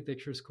into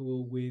architecture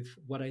school with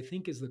what I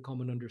think is the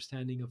common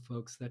understanding of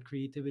folks, that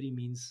creativity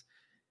means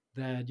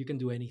that you can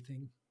do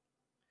anything,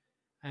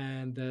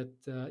 and that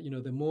you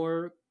know, the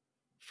more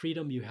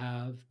freedom you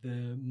have,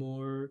 the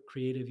more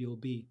creative you'll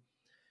be,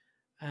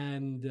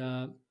 and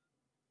uh,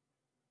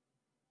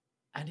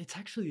 and it's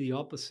actually the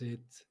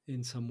opposite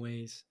in some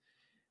ways.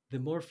 The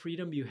more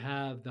freedom you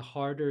have, the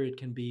harder it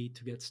can be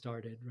to get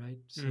started, right?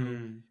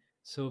 Mm.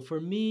 So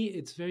for me,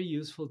 it's very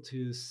useful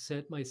to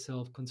set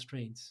myself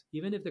constraints,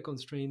 even if the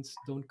constraints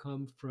don't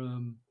come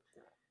from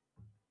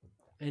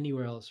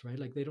anywhere else, right?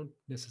 Like they don't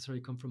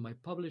necessarily come from my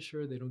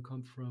publisher, they don't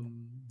come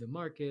from the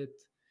market,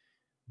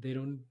 they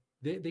don't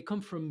they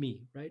come from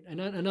me, right?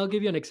 And I'll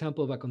give you an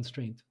example of a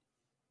constraint.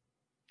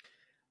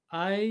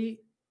 I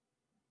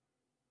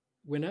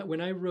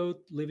when I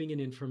wrote Living in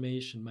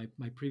Information,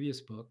 my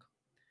previous book,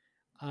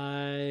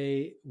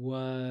 I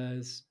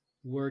was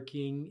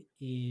working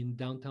in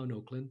downtown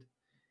Oakland,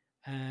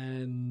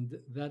 and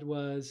that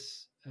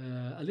was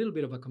a little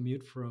bit of a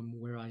commute from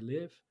where I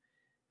live.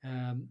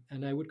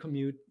 And I would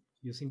commute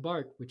using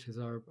BART, which is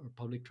our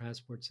public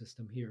transport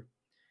system here.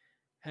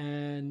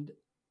 And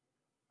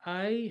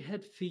I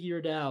had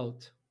figured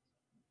out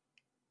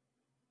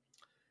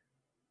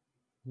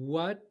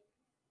what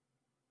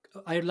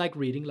I like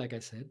reading, like I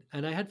said,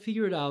 and I had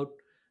figured out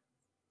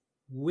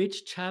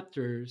which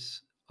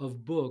chapters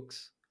of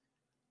books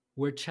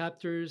were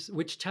chapters,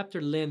 which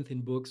chapter length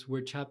in books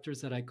were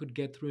chapters that I could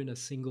get through in a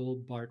single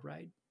BART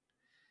ride.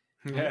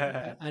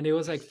 And it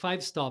was like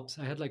 5 stops.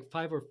 I had like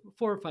 4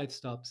 or 5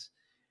 stops,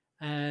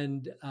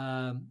 and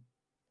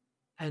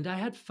and I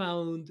had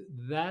found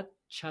that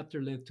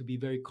chapter length to be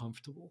very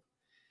comfortable.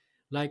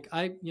 Like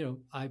I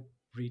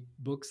read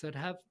books that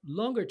have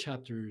longer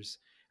chapters,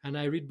 and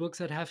I read books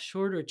that have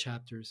shorter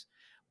chapters.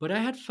 But I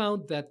had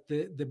found that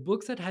the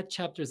books that had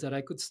chapters that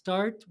I could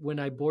start when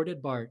I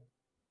boarded BART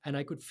and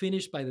I could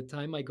finish by the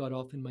time I got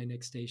off in my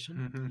next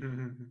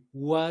station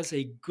was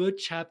a good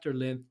chapter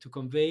length to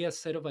convey a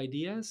set of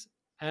ideas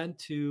and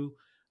to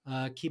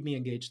keep me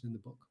engaged in the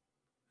book.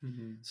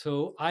 Mm-hmm.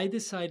 So I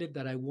decided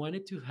that I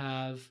wanted to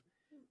have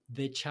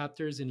the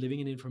chapters in Living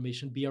in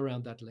Information be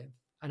around that length.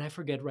 And I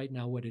forget right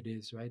now what it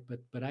is, right?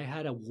 But I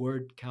had a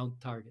word count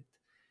target.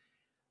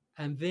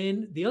 And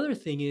then the other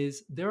thing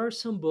is there are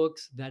some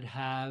books that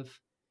have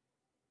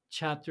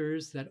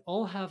chapters that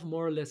all have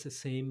more or less the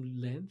same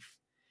length.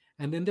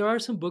 And then there are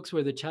some books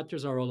where the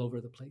chapters are all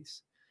over the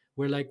place,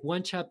 where like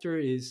one chapter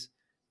is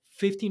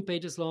 15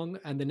 pages long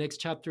and the next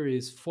chapter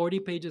is 40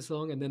 pages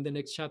long and then the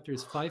next chapter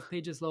is 5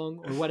 pages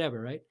long or whatever,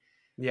 right?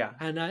 Yeah.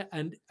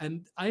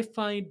 And I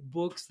find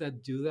books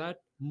that do that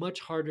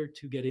much harder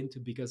to get into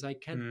because I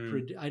can't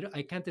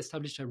I can't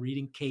establish a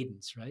reading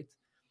cadence, right?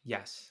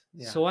 Yes.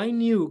 Yeah. So I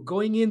knew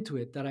going into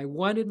it that I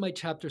wanted my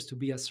chapters to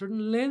be a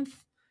certain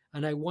length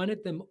and I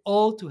wanted them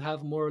all to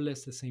have more or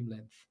less the same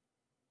length,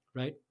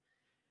 right?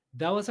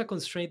 That was a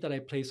constraint that I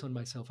placed on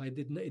myself. It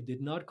did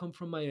not come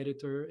from my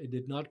editor. It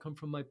did not come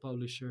from my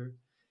publisher.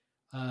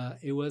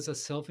 It was a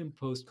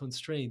self-imposed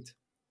constraint.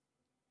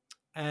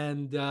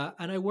 And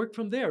I worked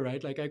from there,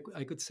 right? Like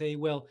I could say,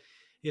 well,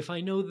 if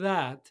I know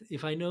that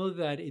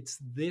it's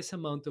this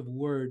amount of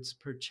words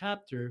per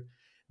chapter,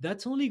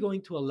 that's only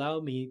going to allow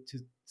me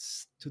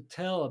to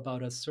tell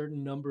about a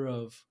certain number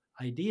of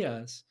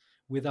ideas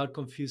without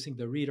confusing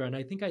the reader. And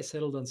I think I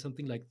settled on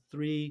something like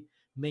 3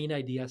 main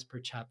ideas per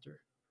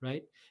chapter,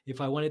 right? If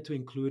I wanted to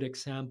include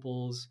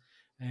examples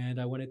and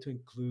I wanted to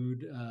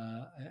include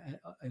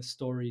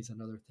stories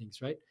and other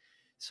things, right?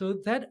 So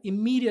that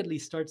immediately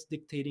starts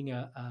dictating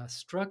a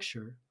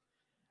structure.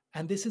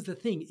 And this is the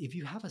thing, if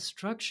you have a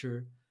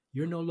structure,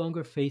 you're no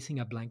longer facing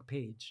a blank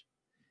page.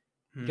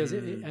 Because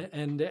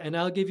and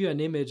I'll give you an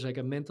image, like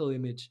a mental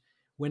image.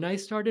 When I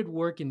started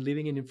work in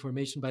Living in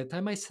Information, by the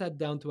time I sat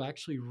down to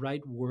actually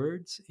write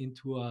words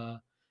into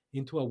a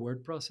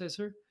word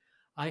processor,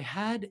 I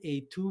had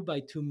a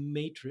 2x2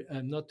 matrix,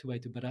 not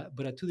 2x2,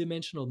 but a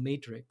 2-dimensional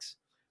matrix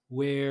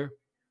where,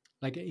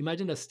 like,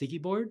 imagine a sticky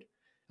board,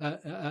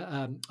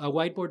 a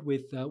whiteboard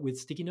with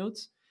sticky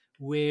notes,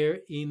 where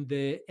in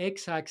the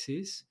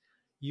x-axis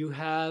you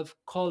have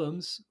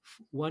columns,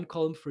 1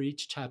 column for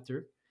each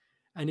chapter,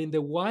 and in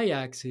the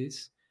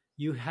y-axis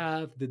you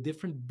have the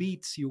different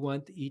beats you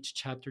want each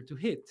chapter to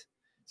hit.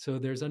 So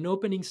there's an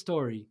opening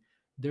story,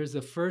 there's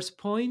the first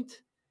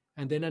point,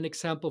 and then an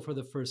example for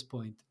the first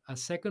point, a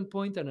second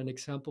point, and an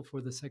example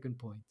for the second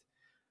point,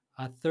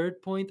 a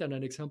third point, and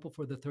an example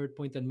for the third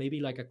point, and maybe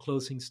like a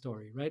closing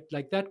story, right?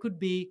 Like that could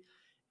be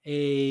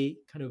a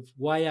kind of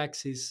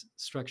y-axis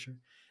structure.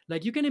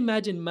 Like you can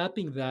imagine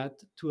mapping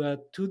that to a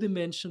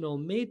 2-dimensional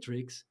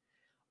matrix.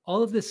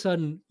 All of a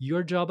sudden,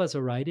 your job as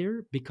a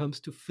writer becomes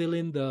to fill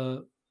in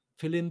the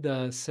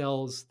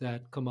cells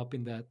that come up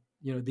in that,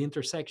 the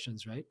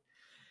intersections, right?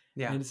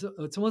 Yeah. And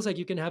it's almost like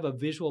you can have a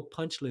visual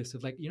punch list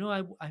of like,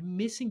 I'm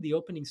missing the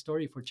opening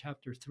story for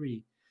chapter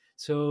 3.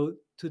 So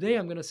today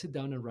I'm going to sit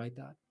down and write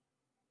that.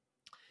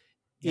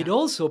 It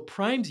also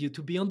primes you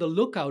to be on the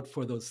lookout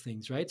for those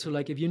things, right? So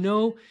like if you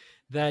know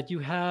that you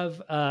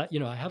have, I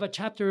have a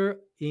chapter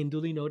in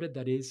Duly Noted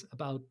that is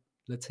about,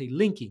 let's say,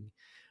 linking.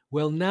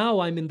 Well,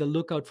 now I'm in the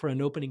lookout for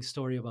an opening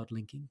story about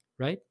linking,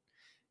 right?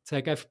 It's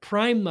like I've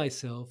primed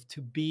myself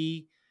to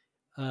be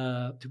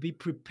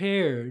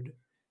prepared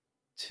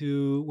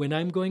to, when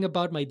I'm going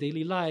about my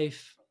daily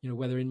life,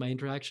 whether in my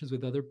interactions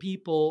with other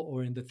people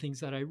or in the things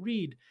that I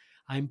read,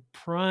 I'm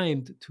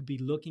primed to be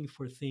looking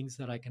for things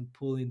that I can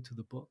pull into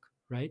the book,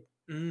 right?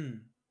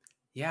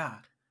 Yeah.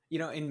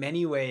 In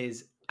many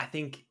ways, I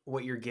think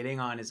what you're getting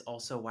on is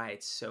also why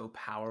it's so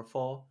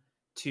powerful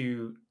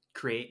to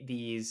create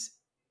these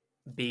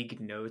big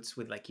notes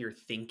with like your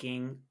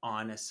thinking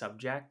on a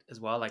subject as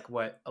well, like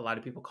what a lot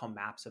of people call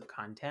maps of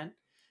content,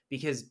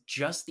 because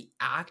just the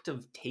act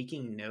of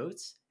taking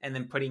notes and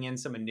then putting in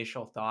some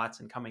initial thoughts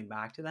and coming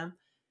back to them,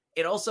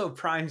 it also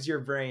primes your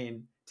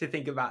brain to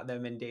think about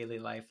them in daily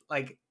life.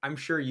 Like I'm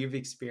sure you've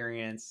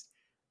experienced,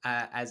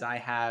 as I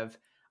have.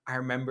 I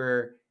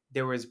remember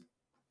there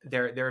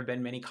have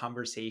been many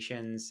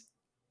conversations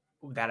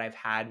that I've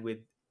had with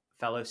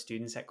fellow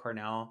students at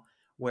Cornell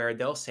where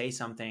they'll say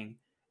something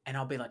and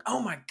I'll be like,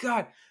 "Oh my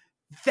god,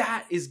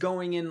 that is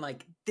going in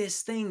like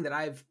this thing that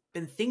I've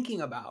been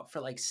thinking about for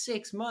like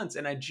 6 months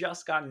and I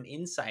just got an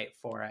insight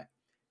for it."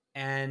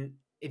 And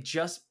it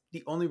just,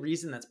 the only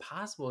reason that's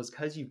possible is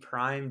cuz you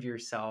primed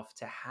yourself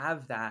to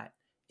have that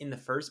in the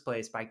first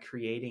place by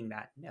creating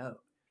that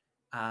note.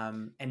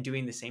 And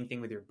doing the same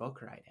thing with your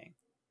book writing.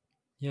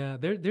 Yeah,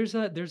 there's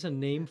a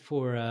name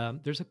for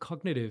there's a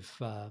cognitive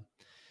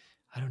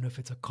I don't know if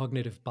it's a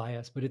cognitive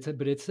bias, but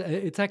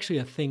it's actually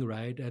a thing,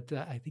 right?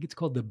 I think it's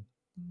called the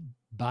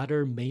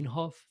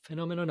Bader-Meinhof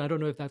phenomenon. I don't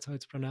know if that's how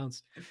it's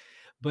pronounced,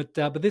 but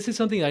this is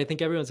something that I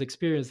think everyone's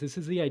experienced. This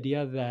is the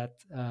idea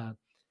that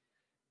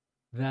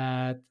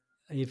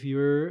if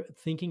you're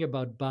thinking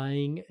about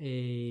buying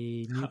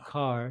a new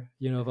car,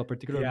 of a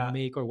particular Yeah.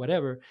 make or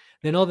whatever,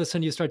 then all of a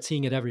sudden you start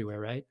seeing it everywhere,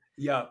 right?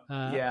 Yep.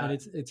 And Yeah.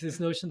 it's this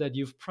notion that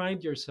you've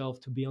primed yourself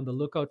to be on the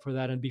lookout for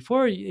that, and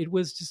before it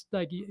was just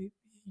like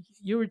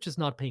you were just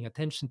not paying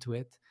attention to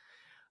it.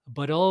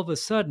 But all of a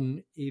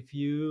sudden, if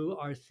you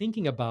are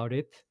thinking about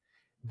it,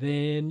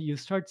 then you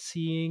start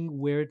seeing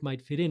where it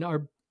might fit in.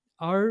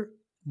 Our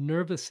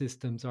nervous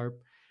systems are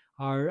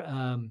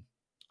um,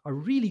 are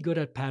really good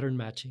at pattern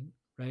matching,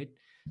 right?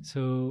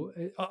 So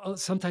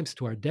sometimes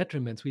to our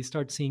detriments, we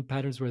start seeing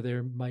patterns where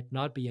there might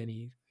not be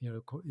any.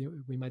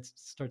 We might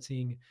start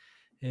seeing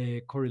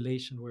a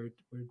correlation where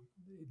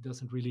it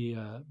doesn't really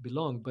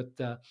belong.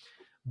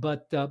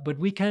 But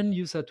we can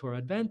use that to our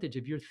advantage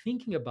if you're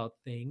thinking about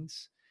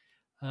things,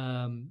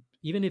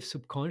 even if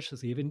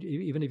subconsciously,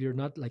 even if you're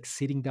not like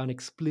sitting down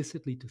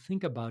explicitly to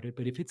think about it,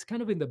 but if it's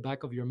kind of in the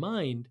back of your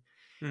mind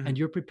and Mhm.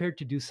 you're prepared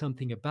to do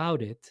something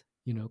about it,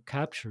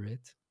 capture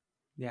it,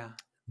 Yeah.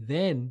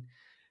 then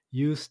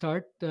you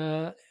start,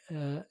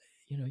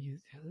 you know,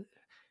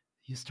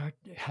 you start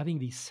having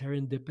these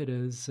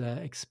serendipitous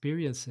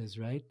experiences,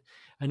 right?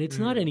 And it's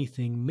not Mhm.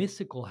 anything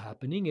mystical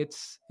happening.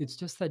 It's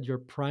just that you're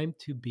primed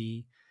to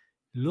be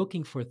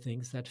looking for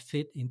things that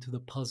fit into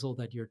the puzzle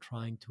that you're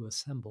trying to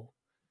assemble.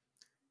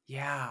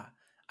 Yeah.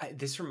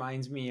 This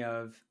reminds me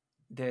of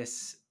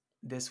this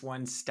this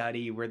one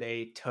study where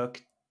they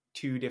took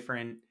two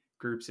different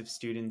groups of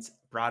students,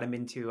 brought them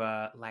into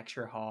a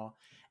lecture hall,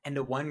 and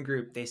to one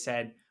group they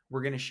said,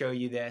 "We're going to show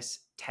you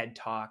this TED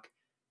Talk.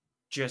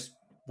 Just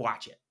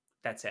watch it.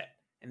 That's it."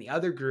 And the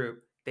other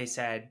group, they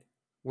said,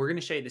 "We're going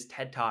to show you this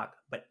TED Talk,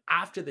 but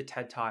after the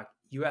TED Talk,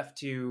 you have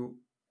to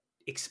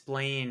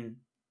explain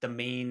the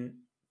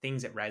main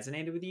things that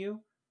resonated with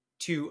you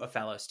to a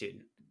fellow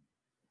student."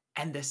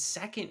 And the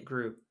second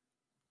group,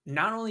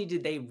 not only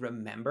did they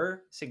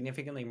remember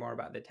significantly more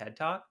about the TED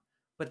Talk,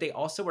 but they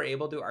also were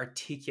able to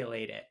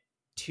articulate it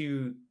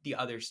to the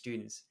other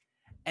students.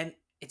 And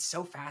it's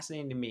so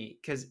fascinating to me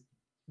because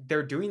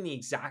they're doing the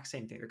exact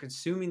same thing. They're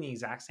consuming the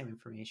exact same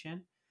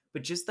information,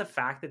 but just the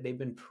fact that they've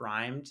been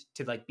primed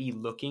to like be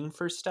looking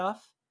for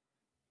stuff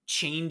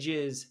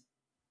changes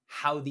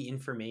how the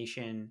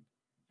information,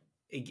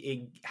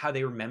 how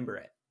they remember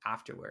it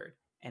afterward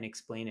and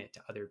explain it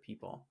to other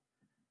people.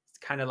 It's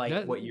kind of like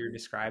That what you're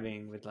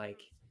describing with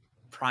like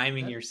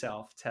priming that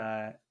yourself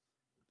to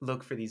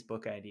look for these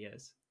book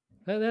ideas.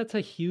 that's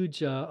a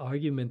huge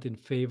argument in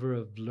favor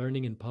of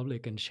learning in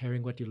public and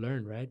sharing what you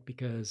learn, right?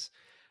 Because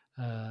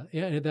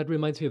yeah, that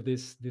reminds me of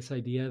this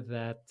idea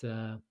that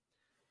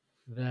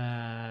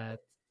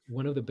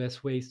one of the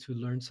best ways to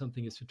learn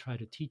something is to try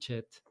to teach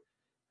it,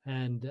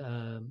 and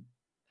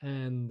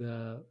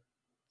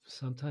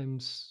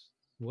sometimes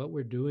what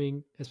we're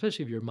doing,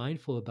 especially if you're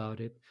mindful about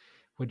it,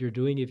 what you're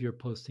doing if you're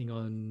posting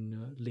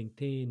on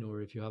LinkedIn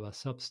or if you have a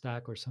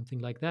Substack or something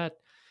like that,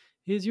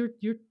 is you're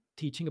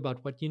teaching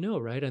about what you know,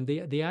 right? And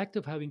the act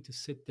of having to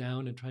sit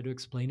down and try to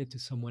explain it to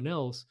someone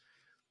else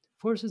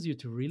forces you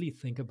to really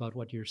think about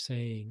what you're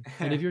saying.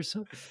 And if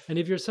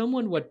you're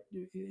someone what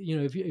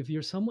if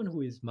you're someone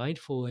who is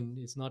mindful and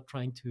is not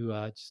trying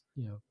to just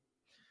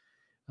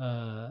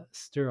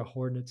stir a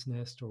hornet's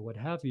nest or what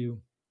have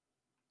you,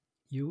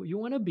 you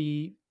want to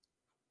be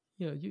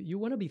you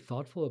want to be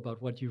thoughtful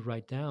about what you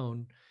write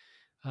down.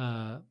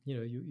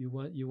 You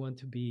want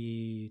to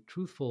be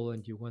truthful,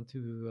 and you want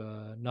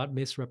to not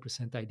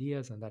misrepresent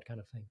ideas and that kind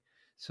of thing.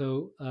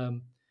 So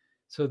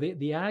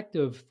the act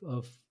of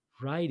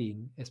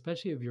writing,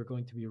 especially if you're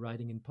going to be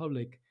writing in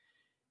public,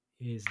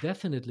 is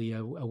definitely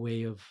a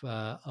way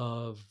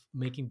of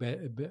making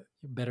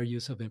better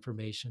use of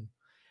information.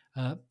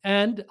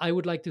 And I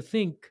would like to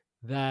think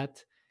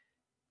that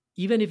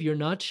even if you're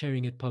not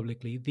sharing it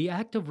publicly, the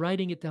act of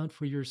writing it down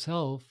for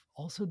yourself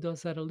also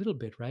does that a little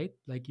bit, right?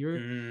 Like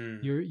Mm.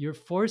 you're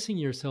forcing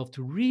yourself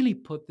to really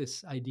put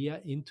this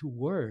idea into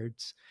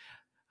words.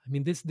 I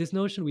mean, this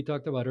notion we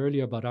talked about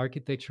earlier about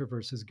architecture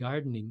versus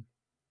gardening,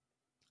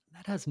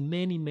 that has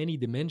many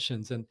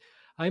dimensions. And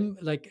I'm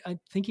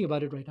thinking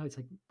about it right now. It's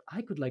like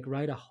I could like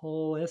write a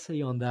whole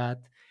essay on that.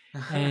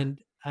 And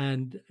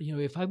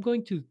if I'm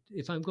going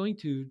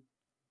to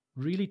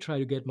really try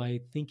to get my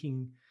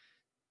thinking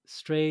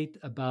straight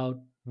about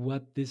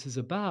what this is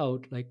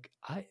about, like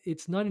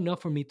it's not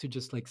enough for me to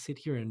just like sit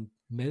here and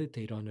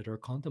meditate on it or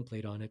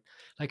contemplate on it.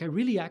 Like I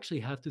really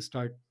actually have to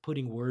start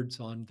putting words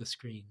on the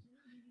screen.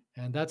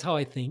 And that's how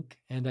I think.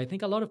 And I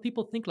think a lot of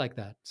people think like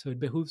that. So it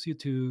behooves you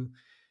to,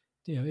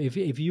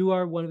 if you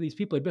are one of these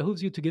people, it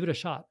behooves you to give it a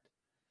shot.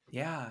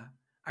 Yeah.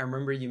 I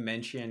remember you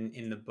mentioned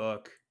in the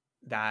book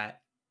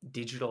that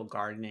digital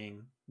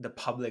gardening, the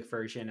public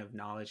version of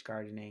knowledge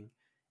gardening,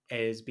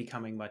 is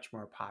becoming much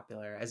more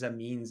popular as a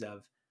means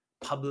of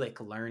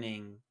public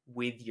learning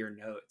with your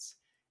notes.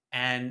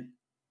 And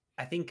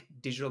I think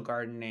digital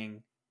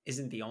gardening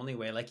isn't the only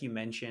way. Like you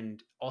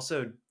mentioned,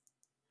 also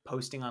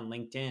posting on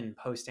LinkedIn,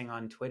 posting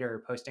on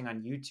Twitter, posting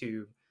on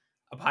YouTube,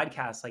 a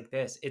podcast like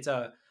this.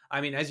 I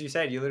mean, as you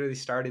said, you literally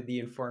started the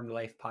Informed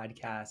Life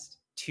podcast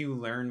to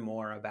learn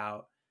more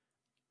about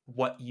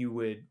what you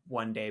would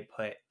one day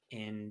put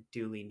in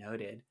Duly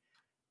Noted.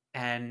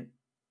 And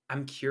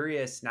I'm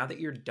curious, now that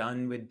you're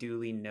done with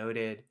Duly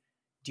Noted,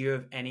 do you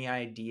have any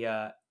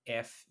idea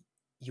if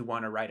you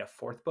want to write a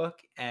fourth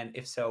book? And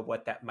if so,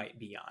 what that might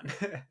be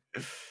on?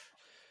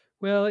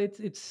 Well,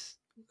 it's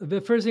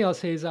the first thing I'll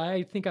say is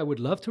I think I would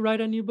love to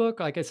write a new book.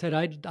 Like I said,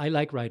 I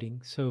like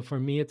writing, so for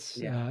me,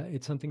 Yeah.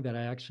 it's something that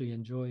I actually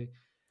enjoy.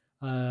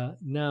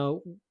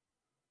 Now,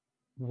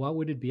 what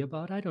would it be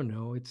about? I don't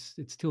know. It's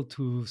still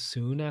too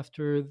soon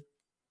after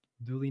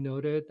Duly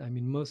Noted. I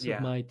mean, most of Yeah.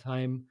 my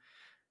time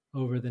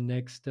over the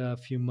next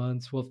few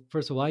months. Well,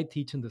 first of all, I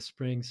teach in the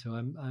spring, so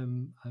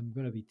I'm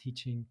going to be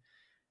teaching,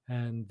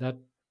 and that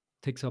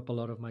takes up a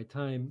lot of my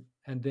time.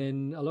 And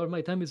then a lot of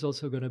my time is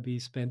also going to be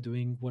spent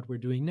doing what we're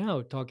doing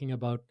now, talking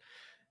about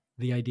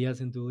the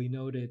ideas in Duly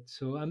Noted.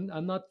 So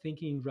I'm not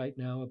thinking right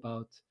now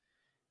about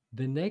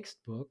the next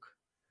book.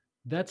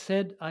 That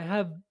said, I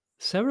have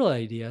several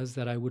ideas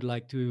that I would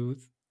like to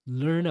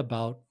learn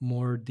about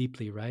more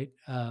deeply. Right.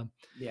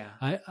 Yeah.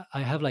 I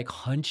have like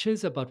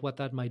hunches about what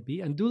that might be.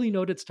 And Duly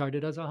Noted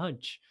started as a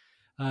hunch.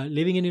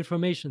 Living in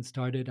Information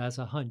started as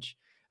a hunch.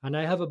 And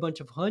I have a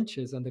bunch of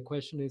hunches. And the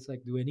question is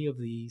like, do any of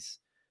these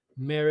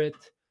merit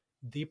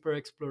deeper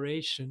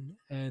exploration?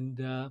 And,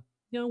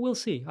 we'll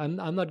see.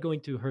 I'm not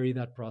going to hurry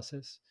that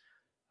process.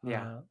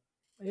 Yeah. Uh,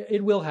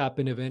 it will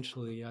happen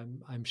eventually,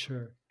 I'm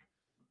sure.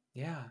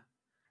 Yeah.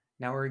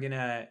 Now we're going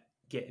to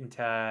get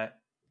into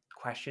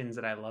questions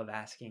that I love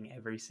asking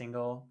every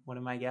single one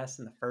of my guests.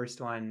 And the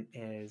first one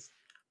is,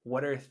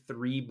 what are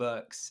three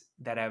books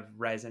that have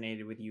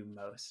resonated with you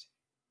most?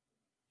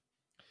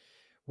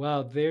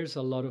 Wow, there's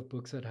a lot of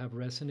books that have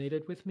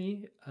resonated with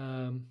me.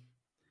 Let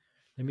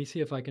me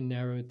see if I can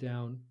narrow it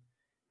down.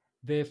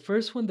 The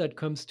first one that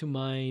comes to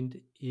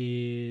mind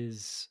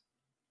is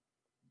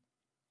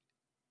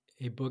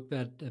a book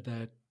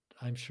that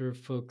I'm sure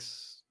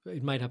folks,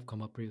 it might have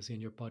come up previously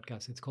in your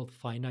podcast. It's called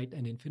Finite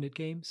and Infinite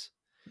Games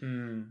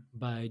Mm,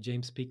 by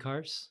James P.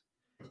 Cars.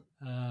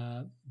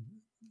 Uh,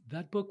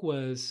 that book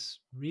was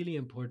really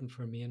important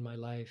for me in my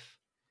life.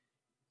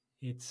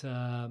 It's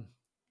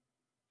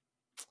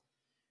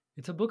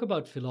it's a book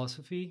about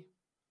philosophy,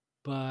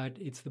 but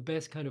it's the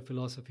best kind of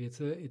philosophy.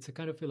 It's a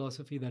kind of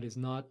philosophy that is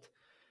not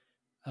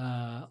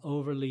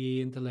overly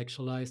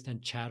intellectualized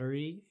and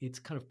chattery. It's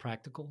kind of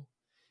practical,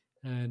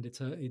 and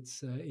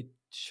it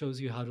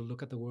shows you how to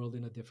look at the world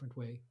in a different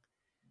way.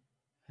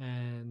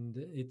 And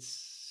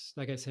it's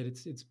like I said,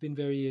 it's been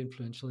very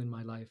influential in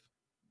my life.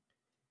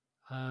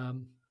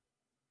 Um,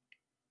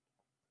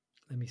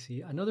 Let me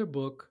see another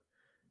book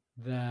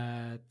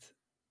that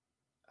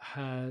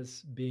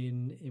has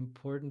been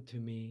important to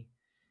me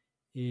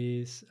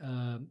is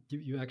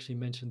you actually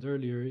mentioned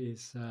earlier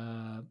is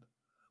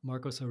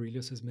Marcus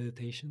Aurelius's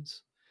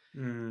Meditations.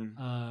 mm,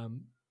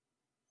 Um,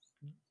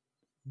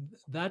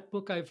 that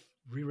book I've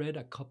reread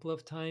a couple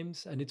of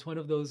times, and it's one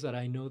of those that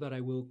I know that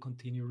I will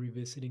continue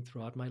revisiting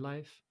throughout my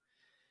life.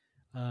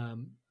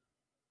 Um,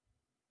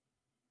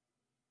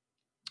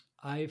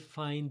 I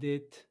find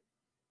it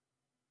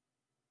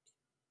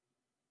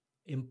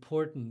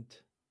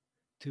important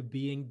to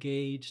be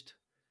engaged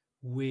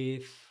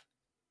with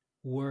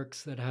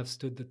works that have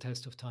stood the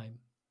test of time.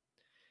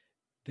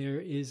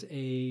 There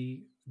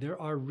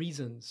are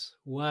reasons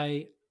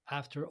why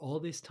after all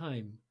this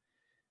time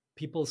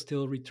people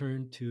still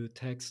return to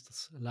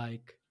texts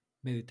like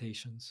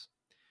Meditations.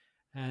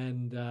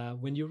 And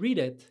when you read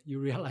it, you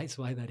realize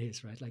why that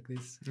is, right? Like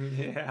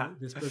yeah.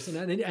 this person,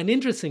 and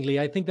interestingly,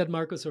 I think that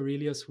Marcus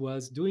Aurelius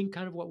was doing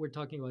kind of what we're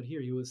talking about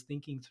here. He was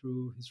thinking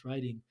through his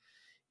writing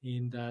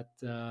in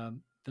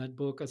that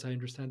book, as I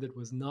understand it,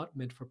 was not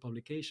meant for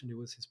publication. It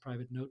was his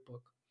private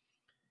notebook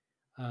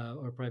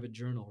or private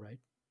journal, right?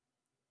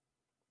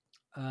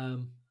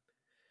 Um,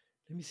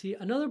 Let me see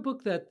another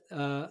book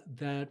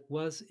that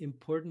was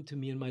important to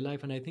me in my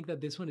life, and I think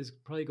that this one is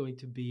probably going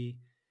to be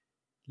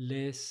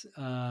less.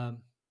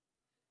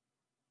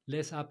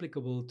 less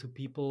applicable to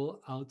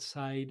people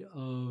outside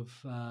of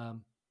the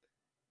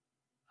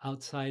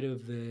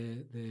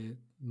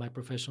my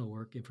professional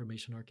work,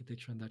 information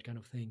architecture and that kind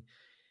of thing,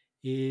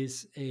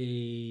 is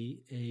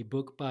a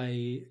book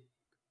by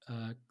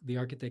the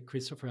architect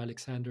Christopher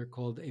Alexander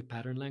called A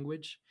Pattern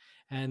Language.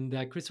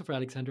 And Christopher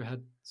Alexander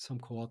had some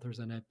co-authors,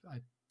 and I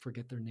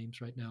forget their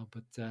names right now,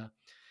 but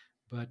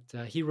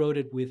he wrote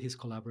it with his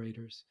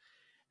collaborators.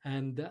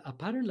 And A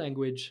Pattern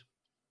Language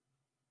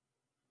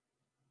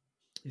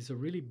is a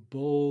really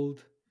bold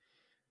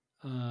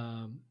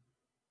um,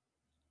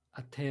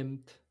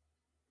 attempt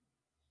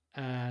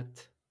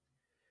at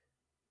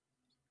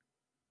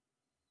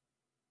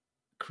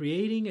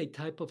creating a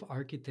type of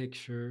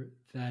architecture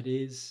that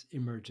is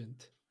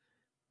emergent,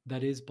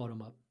 that is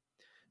bottom up.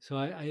 So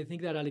I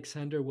think that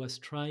Alexander was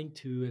trying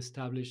to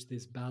establish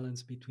this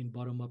balance between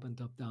bottom up and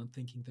top down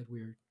thinking that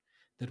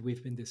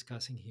we've been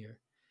discussing here.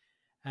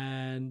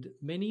 And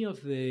many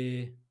of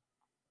the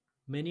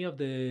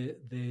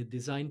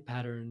design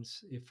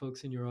patterns, if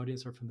folks in your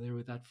audience are familiar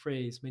with that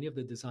phrase, many of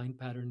the design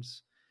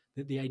patterns,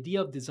 the idea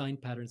of design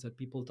patterns that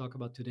people talk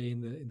about today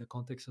in the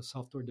context of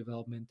software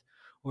development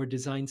or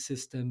design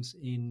systems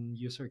in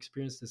user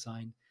experience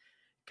design,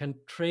 can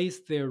trace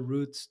their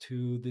roots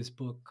to this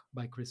book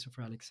by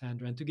Christopher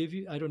Alexander. And to give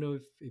you, I don't know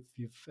if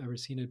you've ever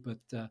seen it, but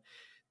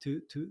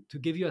to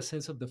give you a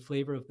sense of the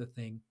flavor of the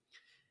thing,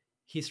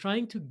 he's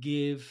trying to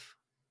give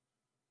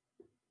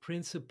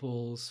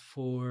principles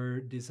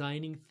for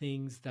designing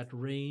things that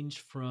range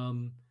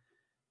from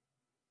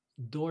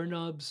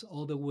doorknobs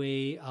all the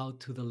way out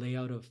to the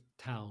layout of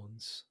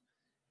towns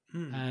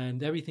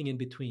and everything in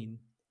between.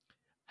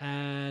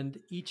 And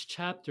each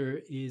chapter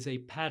is a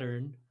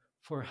pattern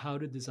for how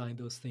to design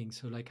those things.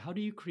 So, like, how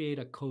do you create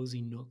a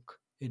cozy nook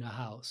in a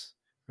house,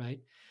 right?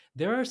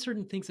 There are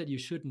certain things that you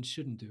should and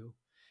shouldn't do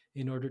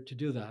in order to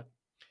do that.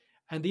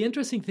 And the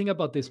interesting thing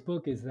about this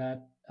book is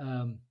that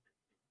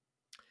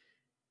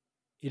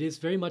it is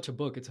very much a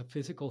book. It's a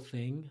physical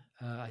thing.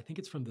 I think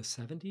it's from the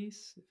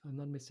 70s, if I'm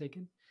not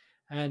mistaken.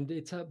 And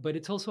but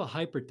it's also a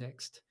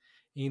hypertext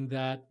in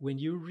that when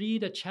you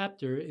read a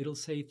chapter, it'll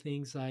say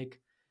things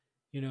like,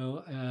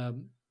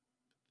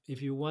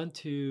 if you want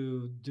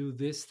to do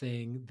this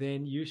thing,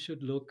 then you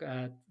should look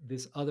at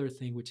this other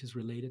thing which is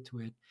related to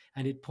it,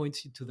 and it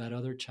points you to that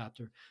other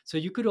chapter. So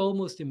you could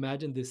almost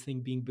imagine this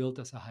thing being built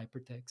as a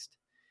hypertext.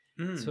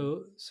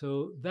 So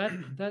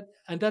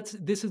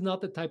this is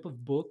not the type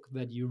of book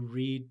that you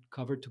read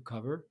cover to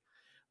cover,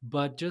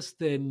 but just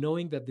the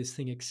knowing that this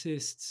thing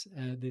exists,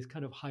 this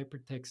kind of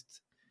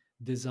hypertext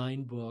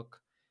design book,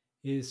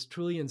 is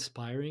truly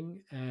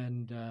inspiring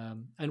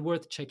and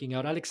worth checking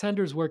out.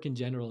 Alexander's work in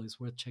general is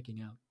worth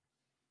checking out.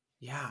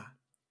 Yeah.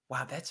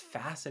 Wow, that's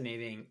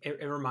fascinating.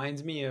 It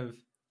reminds me of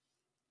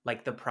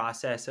like the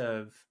process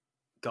of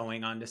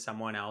going onto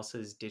someone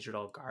else's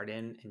digital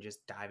garden and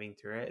just diving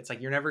through it. It's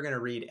like you're never going to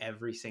read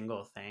every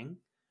single thing,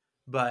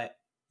 but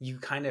you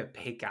kind of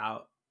pick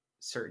out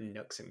certain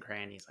nooks and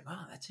crannies like,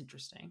 oh, that's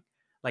interesting.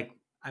 Like,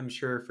 I'm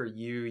sure for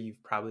you,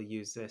 you've probably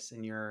used this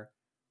in your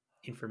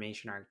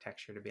information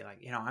architecture to be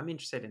like, I'm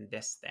interested in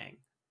this thing,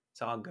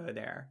 so I'll go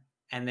there.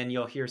 And then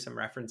you'll hear some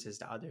references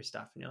to other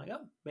stuff and you're like,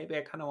 oh, maybe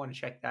I kind of want to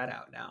check that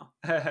out now.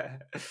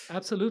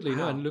 Absolutely. Wow.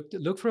 No, and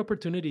look for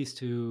opportunities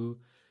to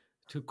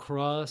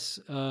cross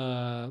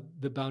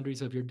the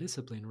boundaries of your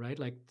discipline, right?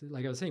 Like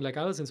I was saying, like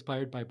I was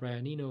inspired by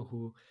Brian Eno,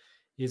 who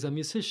is a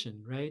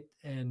musician, right?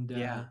 And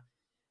Yeah.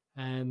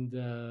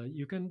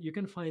 You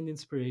can find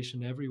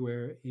inspiration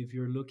everywhere if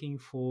you're looking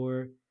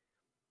for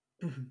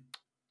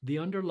the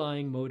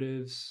underlying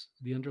motives,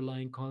 the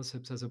underlying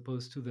concepts, as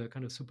opposed to the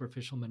kind of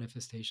superficial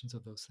manifestations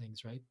of those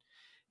things, right?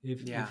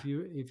 If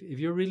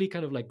you're really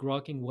kind of like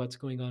grokking what's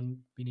going on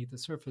beneath the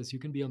surface, you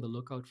can be on the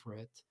lookout for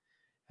it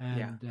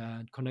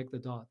and connect the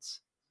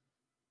dots.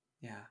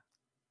 Yeah.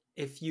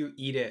 If you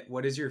eat it,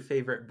 what is your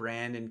favorite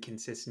brand and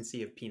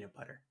consistency of peanut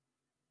butter?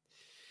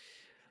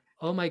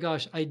 Oh my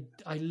gosh, I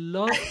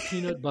love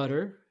peanut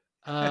butter.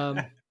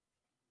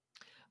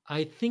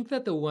 I think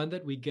that the one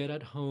that we get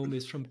at home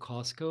is from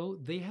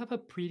Costco. They have a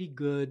pretty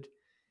good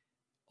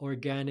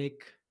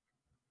organic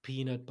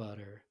peanut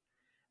butter.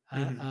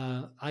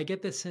 I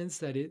get the sense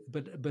that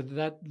but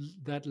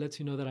that lets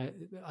you know that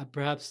I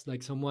perhaps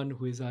like someone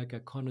who is like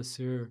a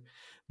connoisseur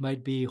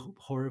might be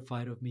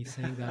horrified of me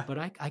saying that, but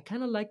I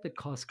kind of like the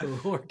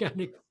Costco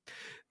organic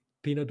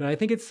peanut butter. I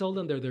think it's sold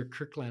under their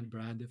Kirkland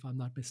brand, if I'm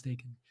not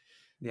mistaken.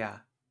 Yeah.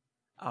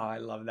 Oh, I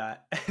love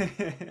that.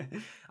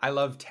 I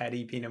love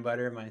Teddy peanut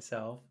butter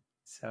myself.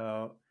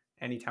 So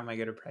anytime I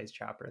go to Price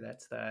Chopper,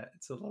 it's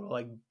a little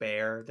like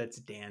bear that's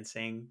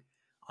dancing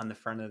on the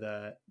front of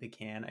the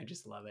can. I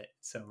just love it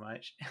so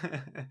much.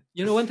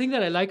 One thing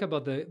that I like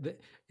about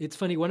it's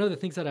funny. One of the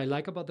things that I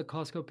like about the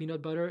Costco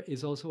peanut butter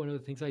is also one of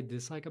the things I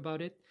dislike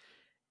about it.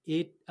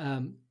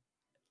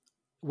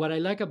 What I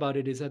like about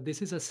it is that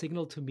this is a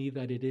signal to me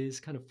that it is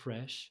kind of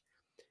fresh,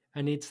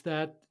 and it's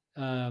that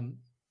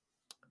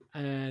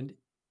and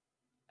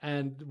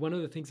one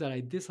of the things that I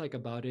dislike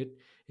about it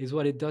is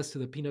what it does to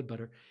the peanut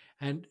butter,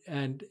 and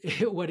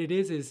what it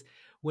is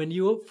when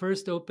you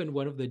first open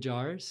one of the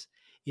jars,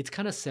 it's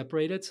kind of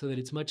separated so that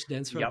it's much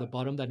denser at the Yep.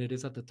 bottom than it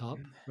is at the top,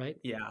 right?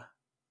 Yeah.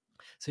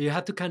 So you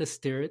have to kind of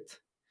stir it,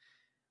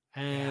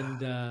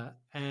 Yeah.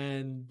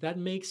 and that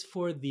makes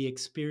for the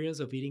experience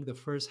of eating the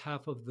first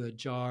half of the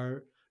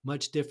jar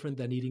much different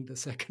than eating the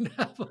second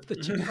half of the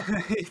jar.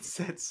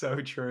 It's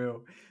so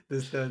true.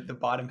 The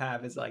bottom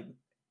half is like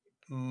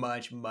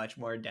much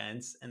more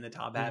dense, and the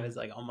top half Yeah, is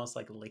like almost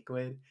like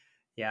liquid.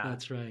 Yeah.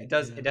 that's right. It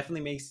does. Yeah. It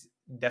definitely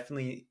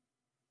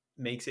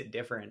makes it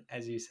different,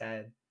 as you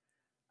said.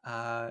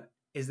 Uh,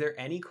 is there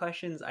any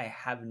questions I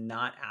have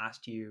not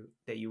asked you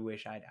that you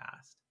wish I'd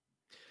asked?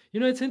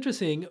 It's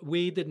interesting.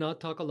 We did not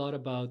talk a lot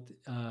about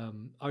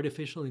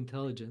artificial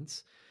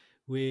intelligence,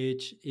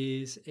 which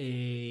is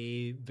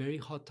a very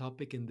hot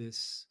topic in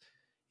this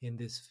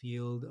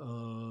field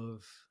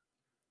of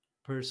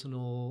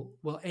personal,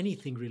 well,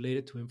 anything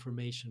related to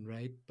information,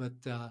 right? But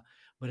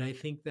I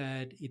think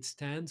that it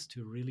stands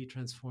to really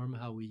transform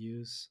how we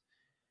use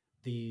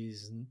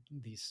these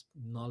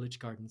knowledge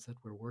gardens that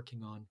we're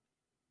working on,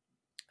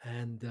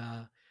 and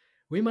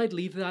we might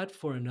leave that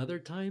for another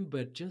time.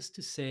 But just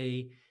to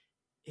say,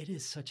 it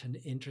is such an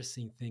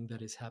interesting thing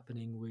that is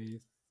happening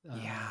with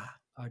Yeah.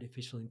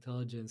 artificial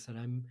intelligence, and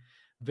I'm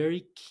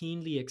very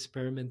keenly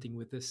experimenting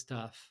with this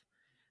stuff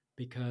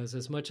because,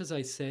 as much as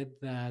I said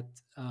that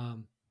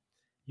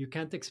you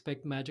can't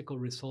expect magical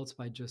results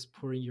by just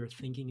pouring your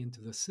thinking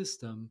into the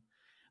system,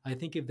 I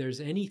think if there's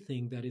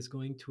anything that is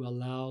going to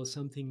allow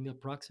something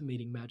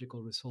approximating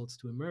magical results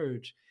to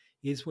emerge,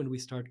 is when we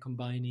start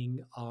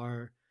combining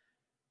our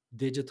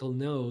digital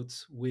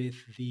notes with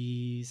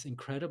these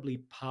incredibly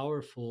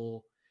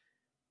powerful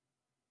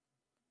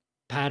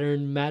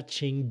pattern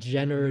matching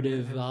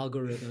generative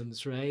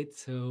algorithms, right?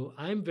 So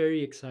I'm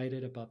very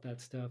excited about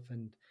that stuff,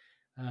 and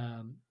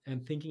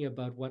thinking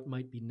about what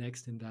might be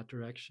next in that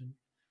direction.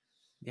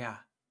 Yeah.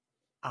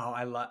 Oh,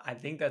 I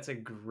think that's a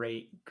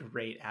great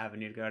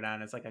avenue to go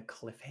down as like a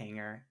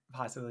cliffhanger,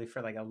 possibly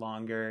for like a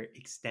longer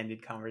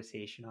extended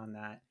conversation on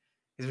that.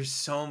 Because there's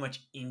so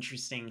much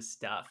interesting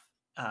stuff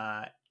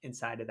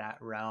inside of that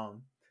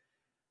realm.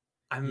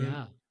 I'm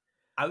Yeah.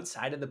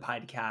 outside of the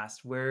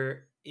podcast,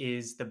 where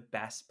is the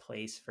best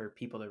place for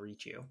people to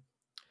reach you?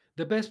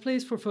 The best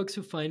place for folks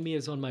to find me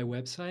is on my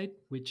website,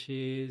 which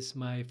is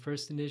my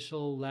first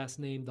initial last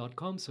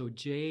name.com. So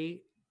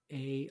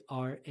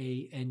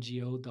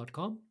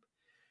JARANGO.com.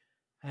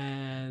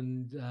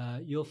 And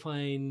you'll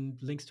find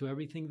links to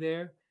everything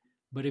there.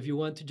 But if you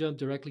want to jump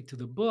directly to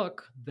the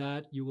book,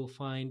 that you will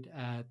find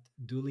at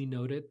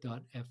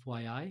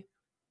dulynoted.fyi.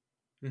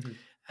 Mm-hmm.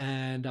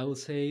 And I will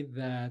say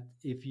that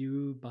if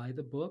you buy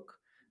the book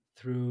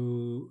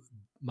through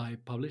my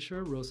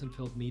publisher,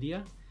 Rosenfeld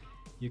Media,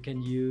 you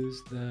can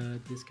use the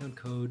discount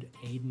code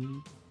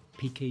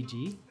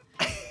AidenPKG.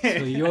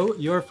 So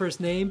your first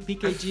name,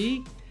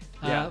 PKG,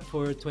 Yeah.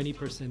 for a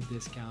 20%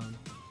 discount.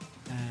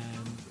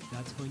 And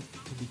that's going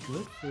to be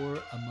good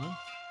for a month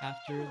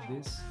after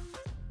this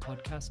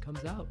podcast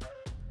comes out.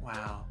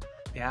 Wow.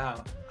 Yeah.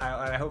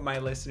 I hope my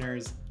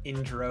listeners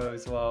in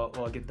droves will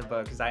get the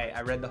book, because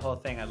I read the whole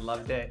thing. I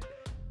loved it.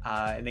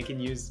 And they can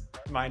use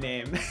my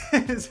name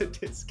as a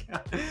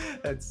discount.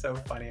 That's so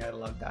funny. I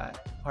love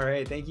that. All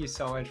right. Thank you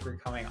so much for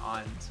coming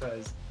on. This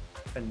was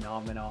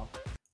phenomenal.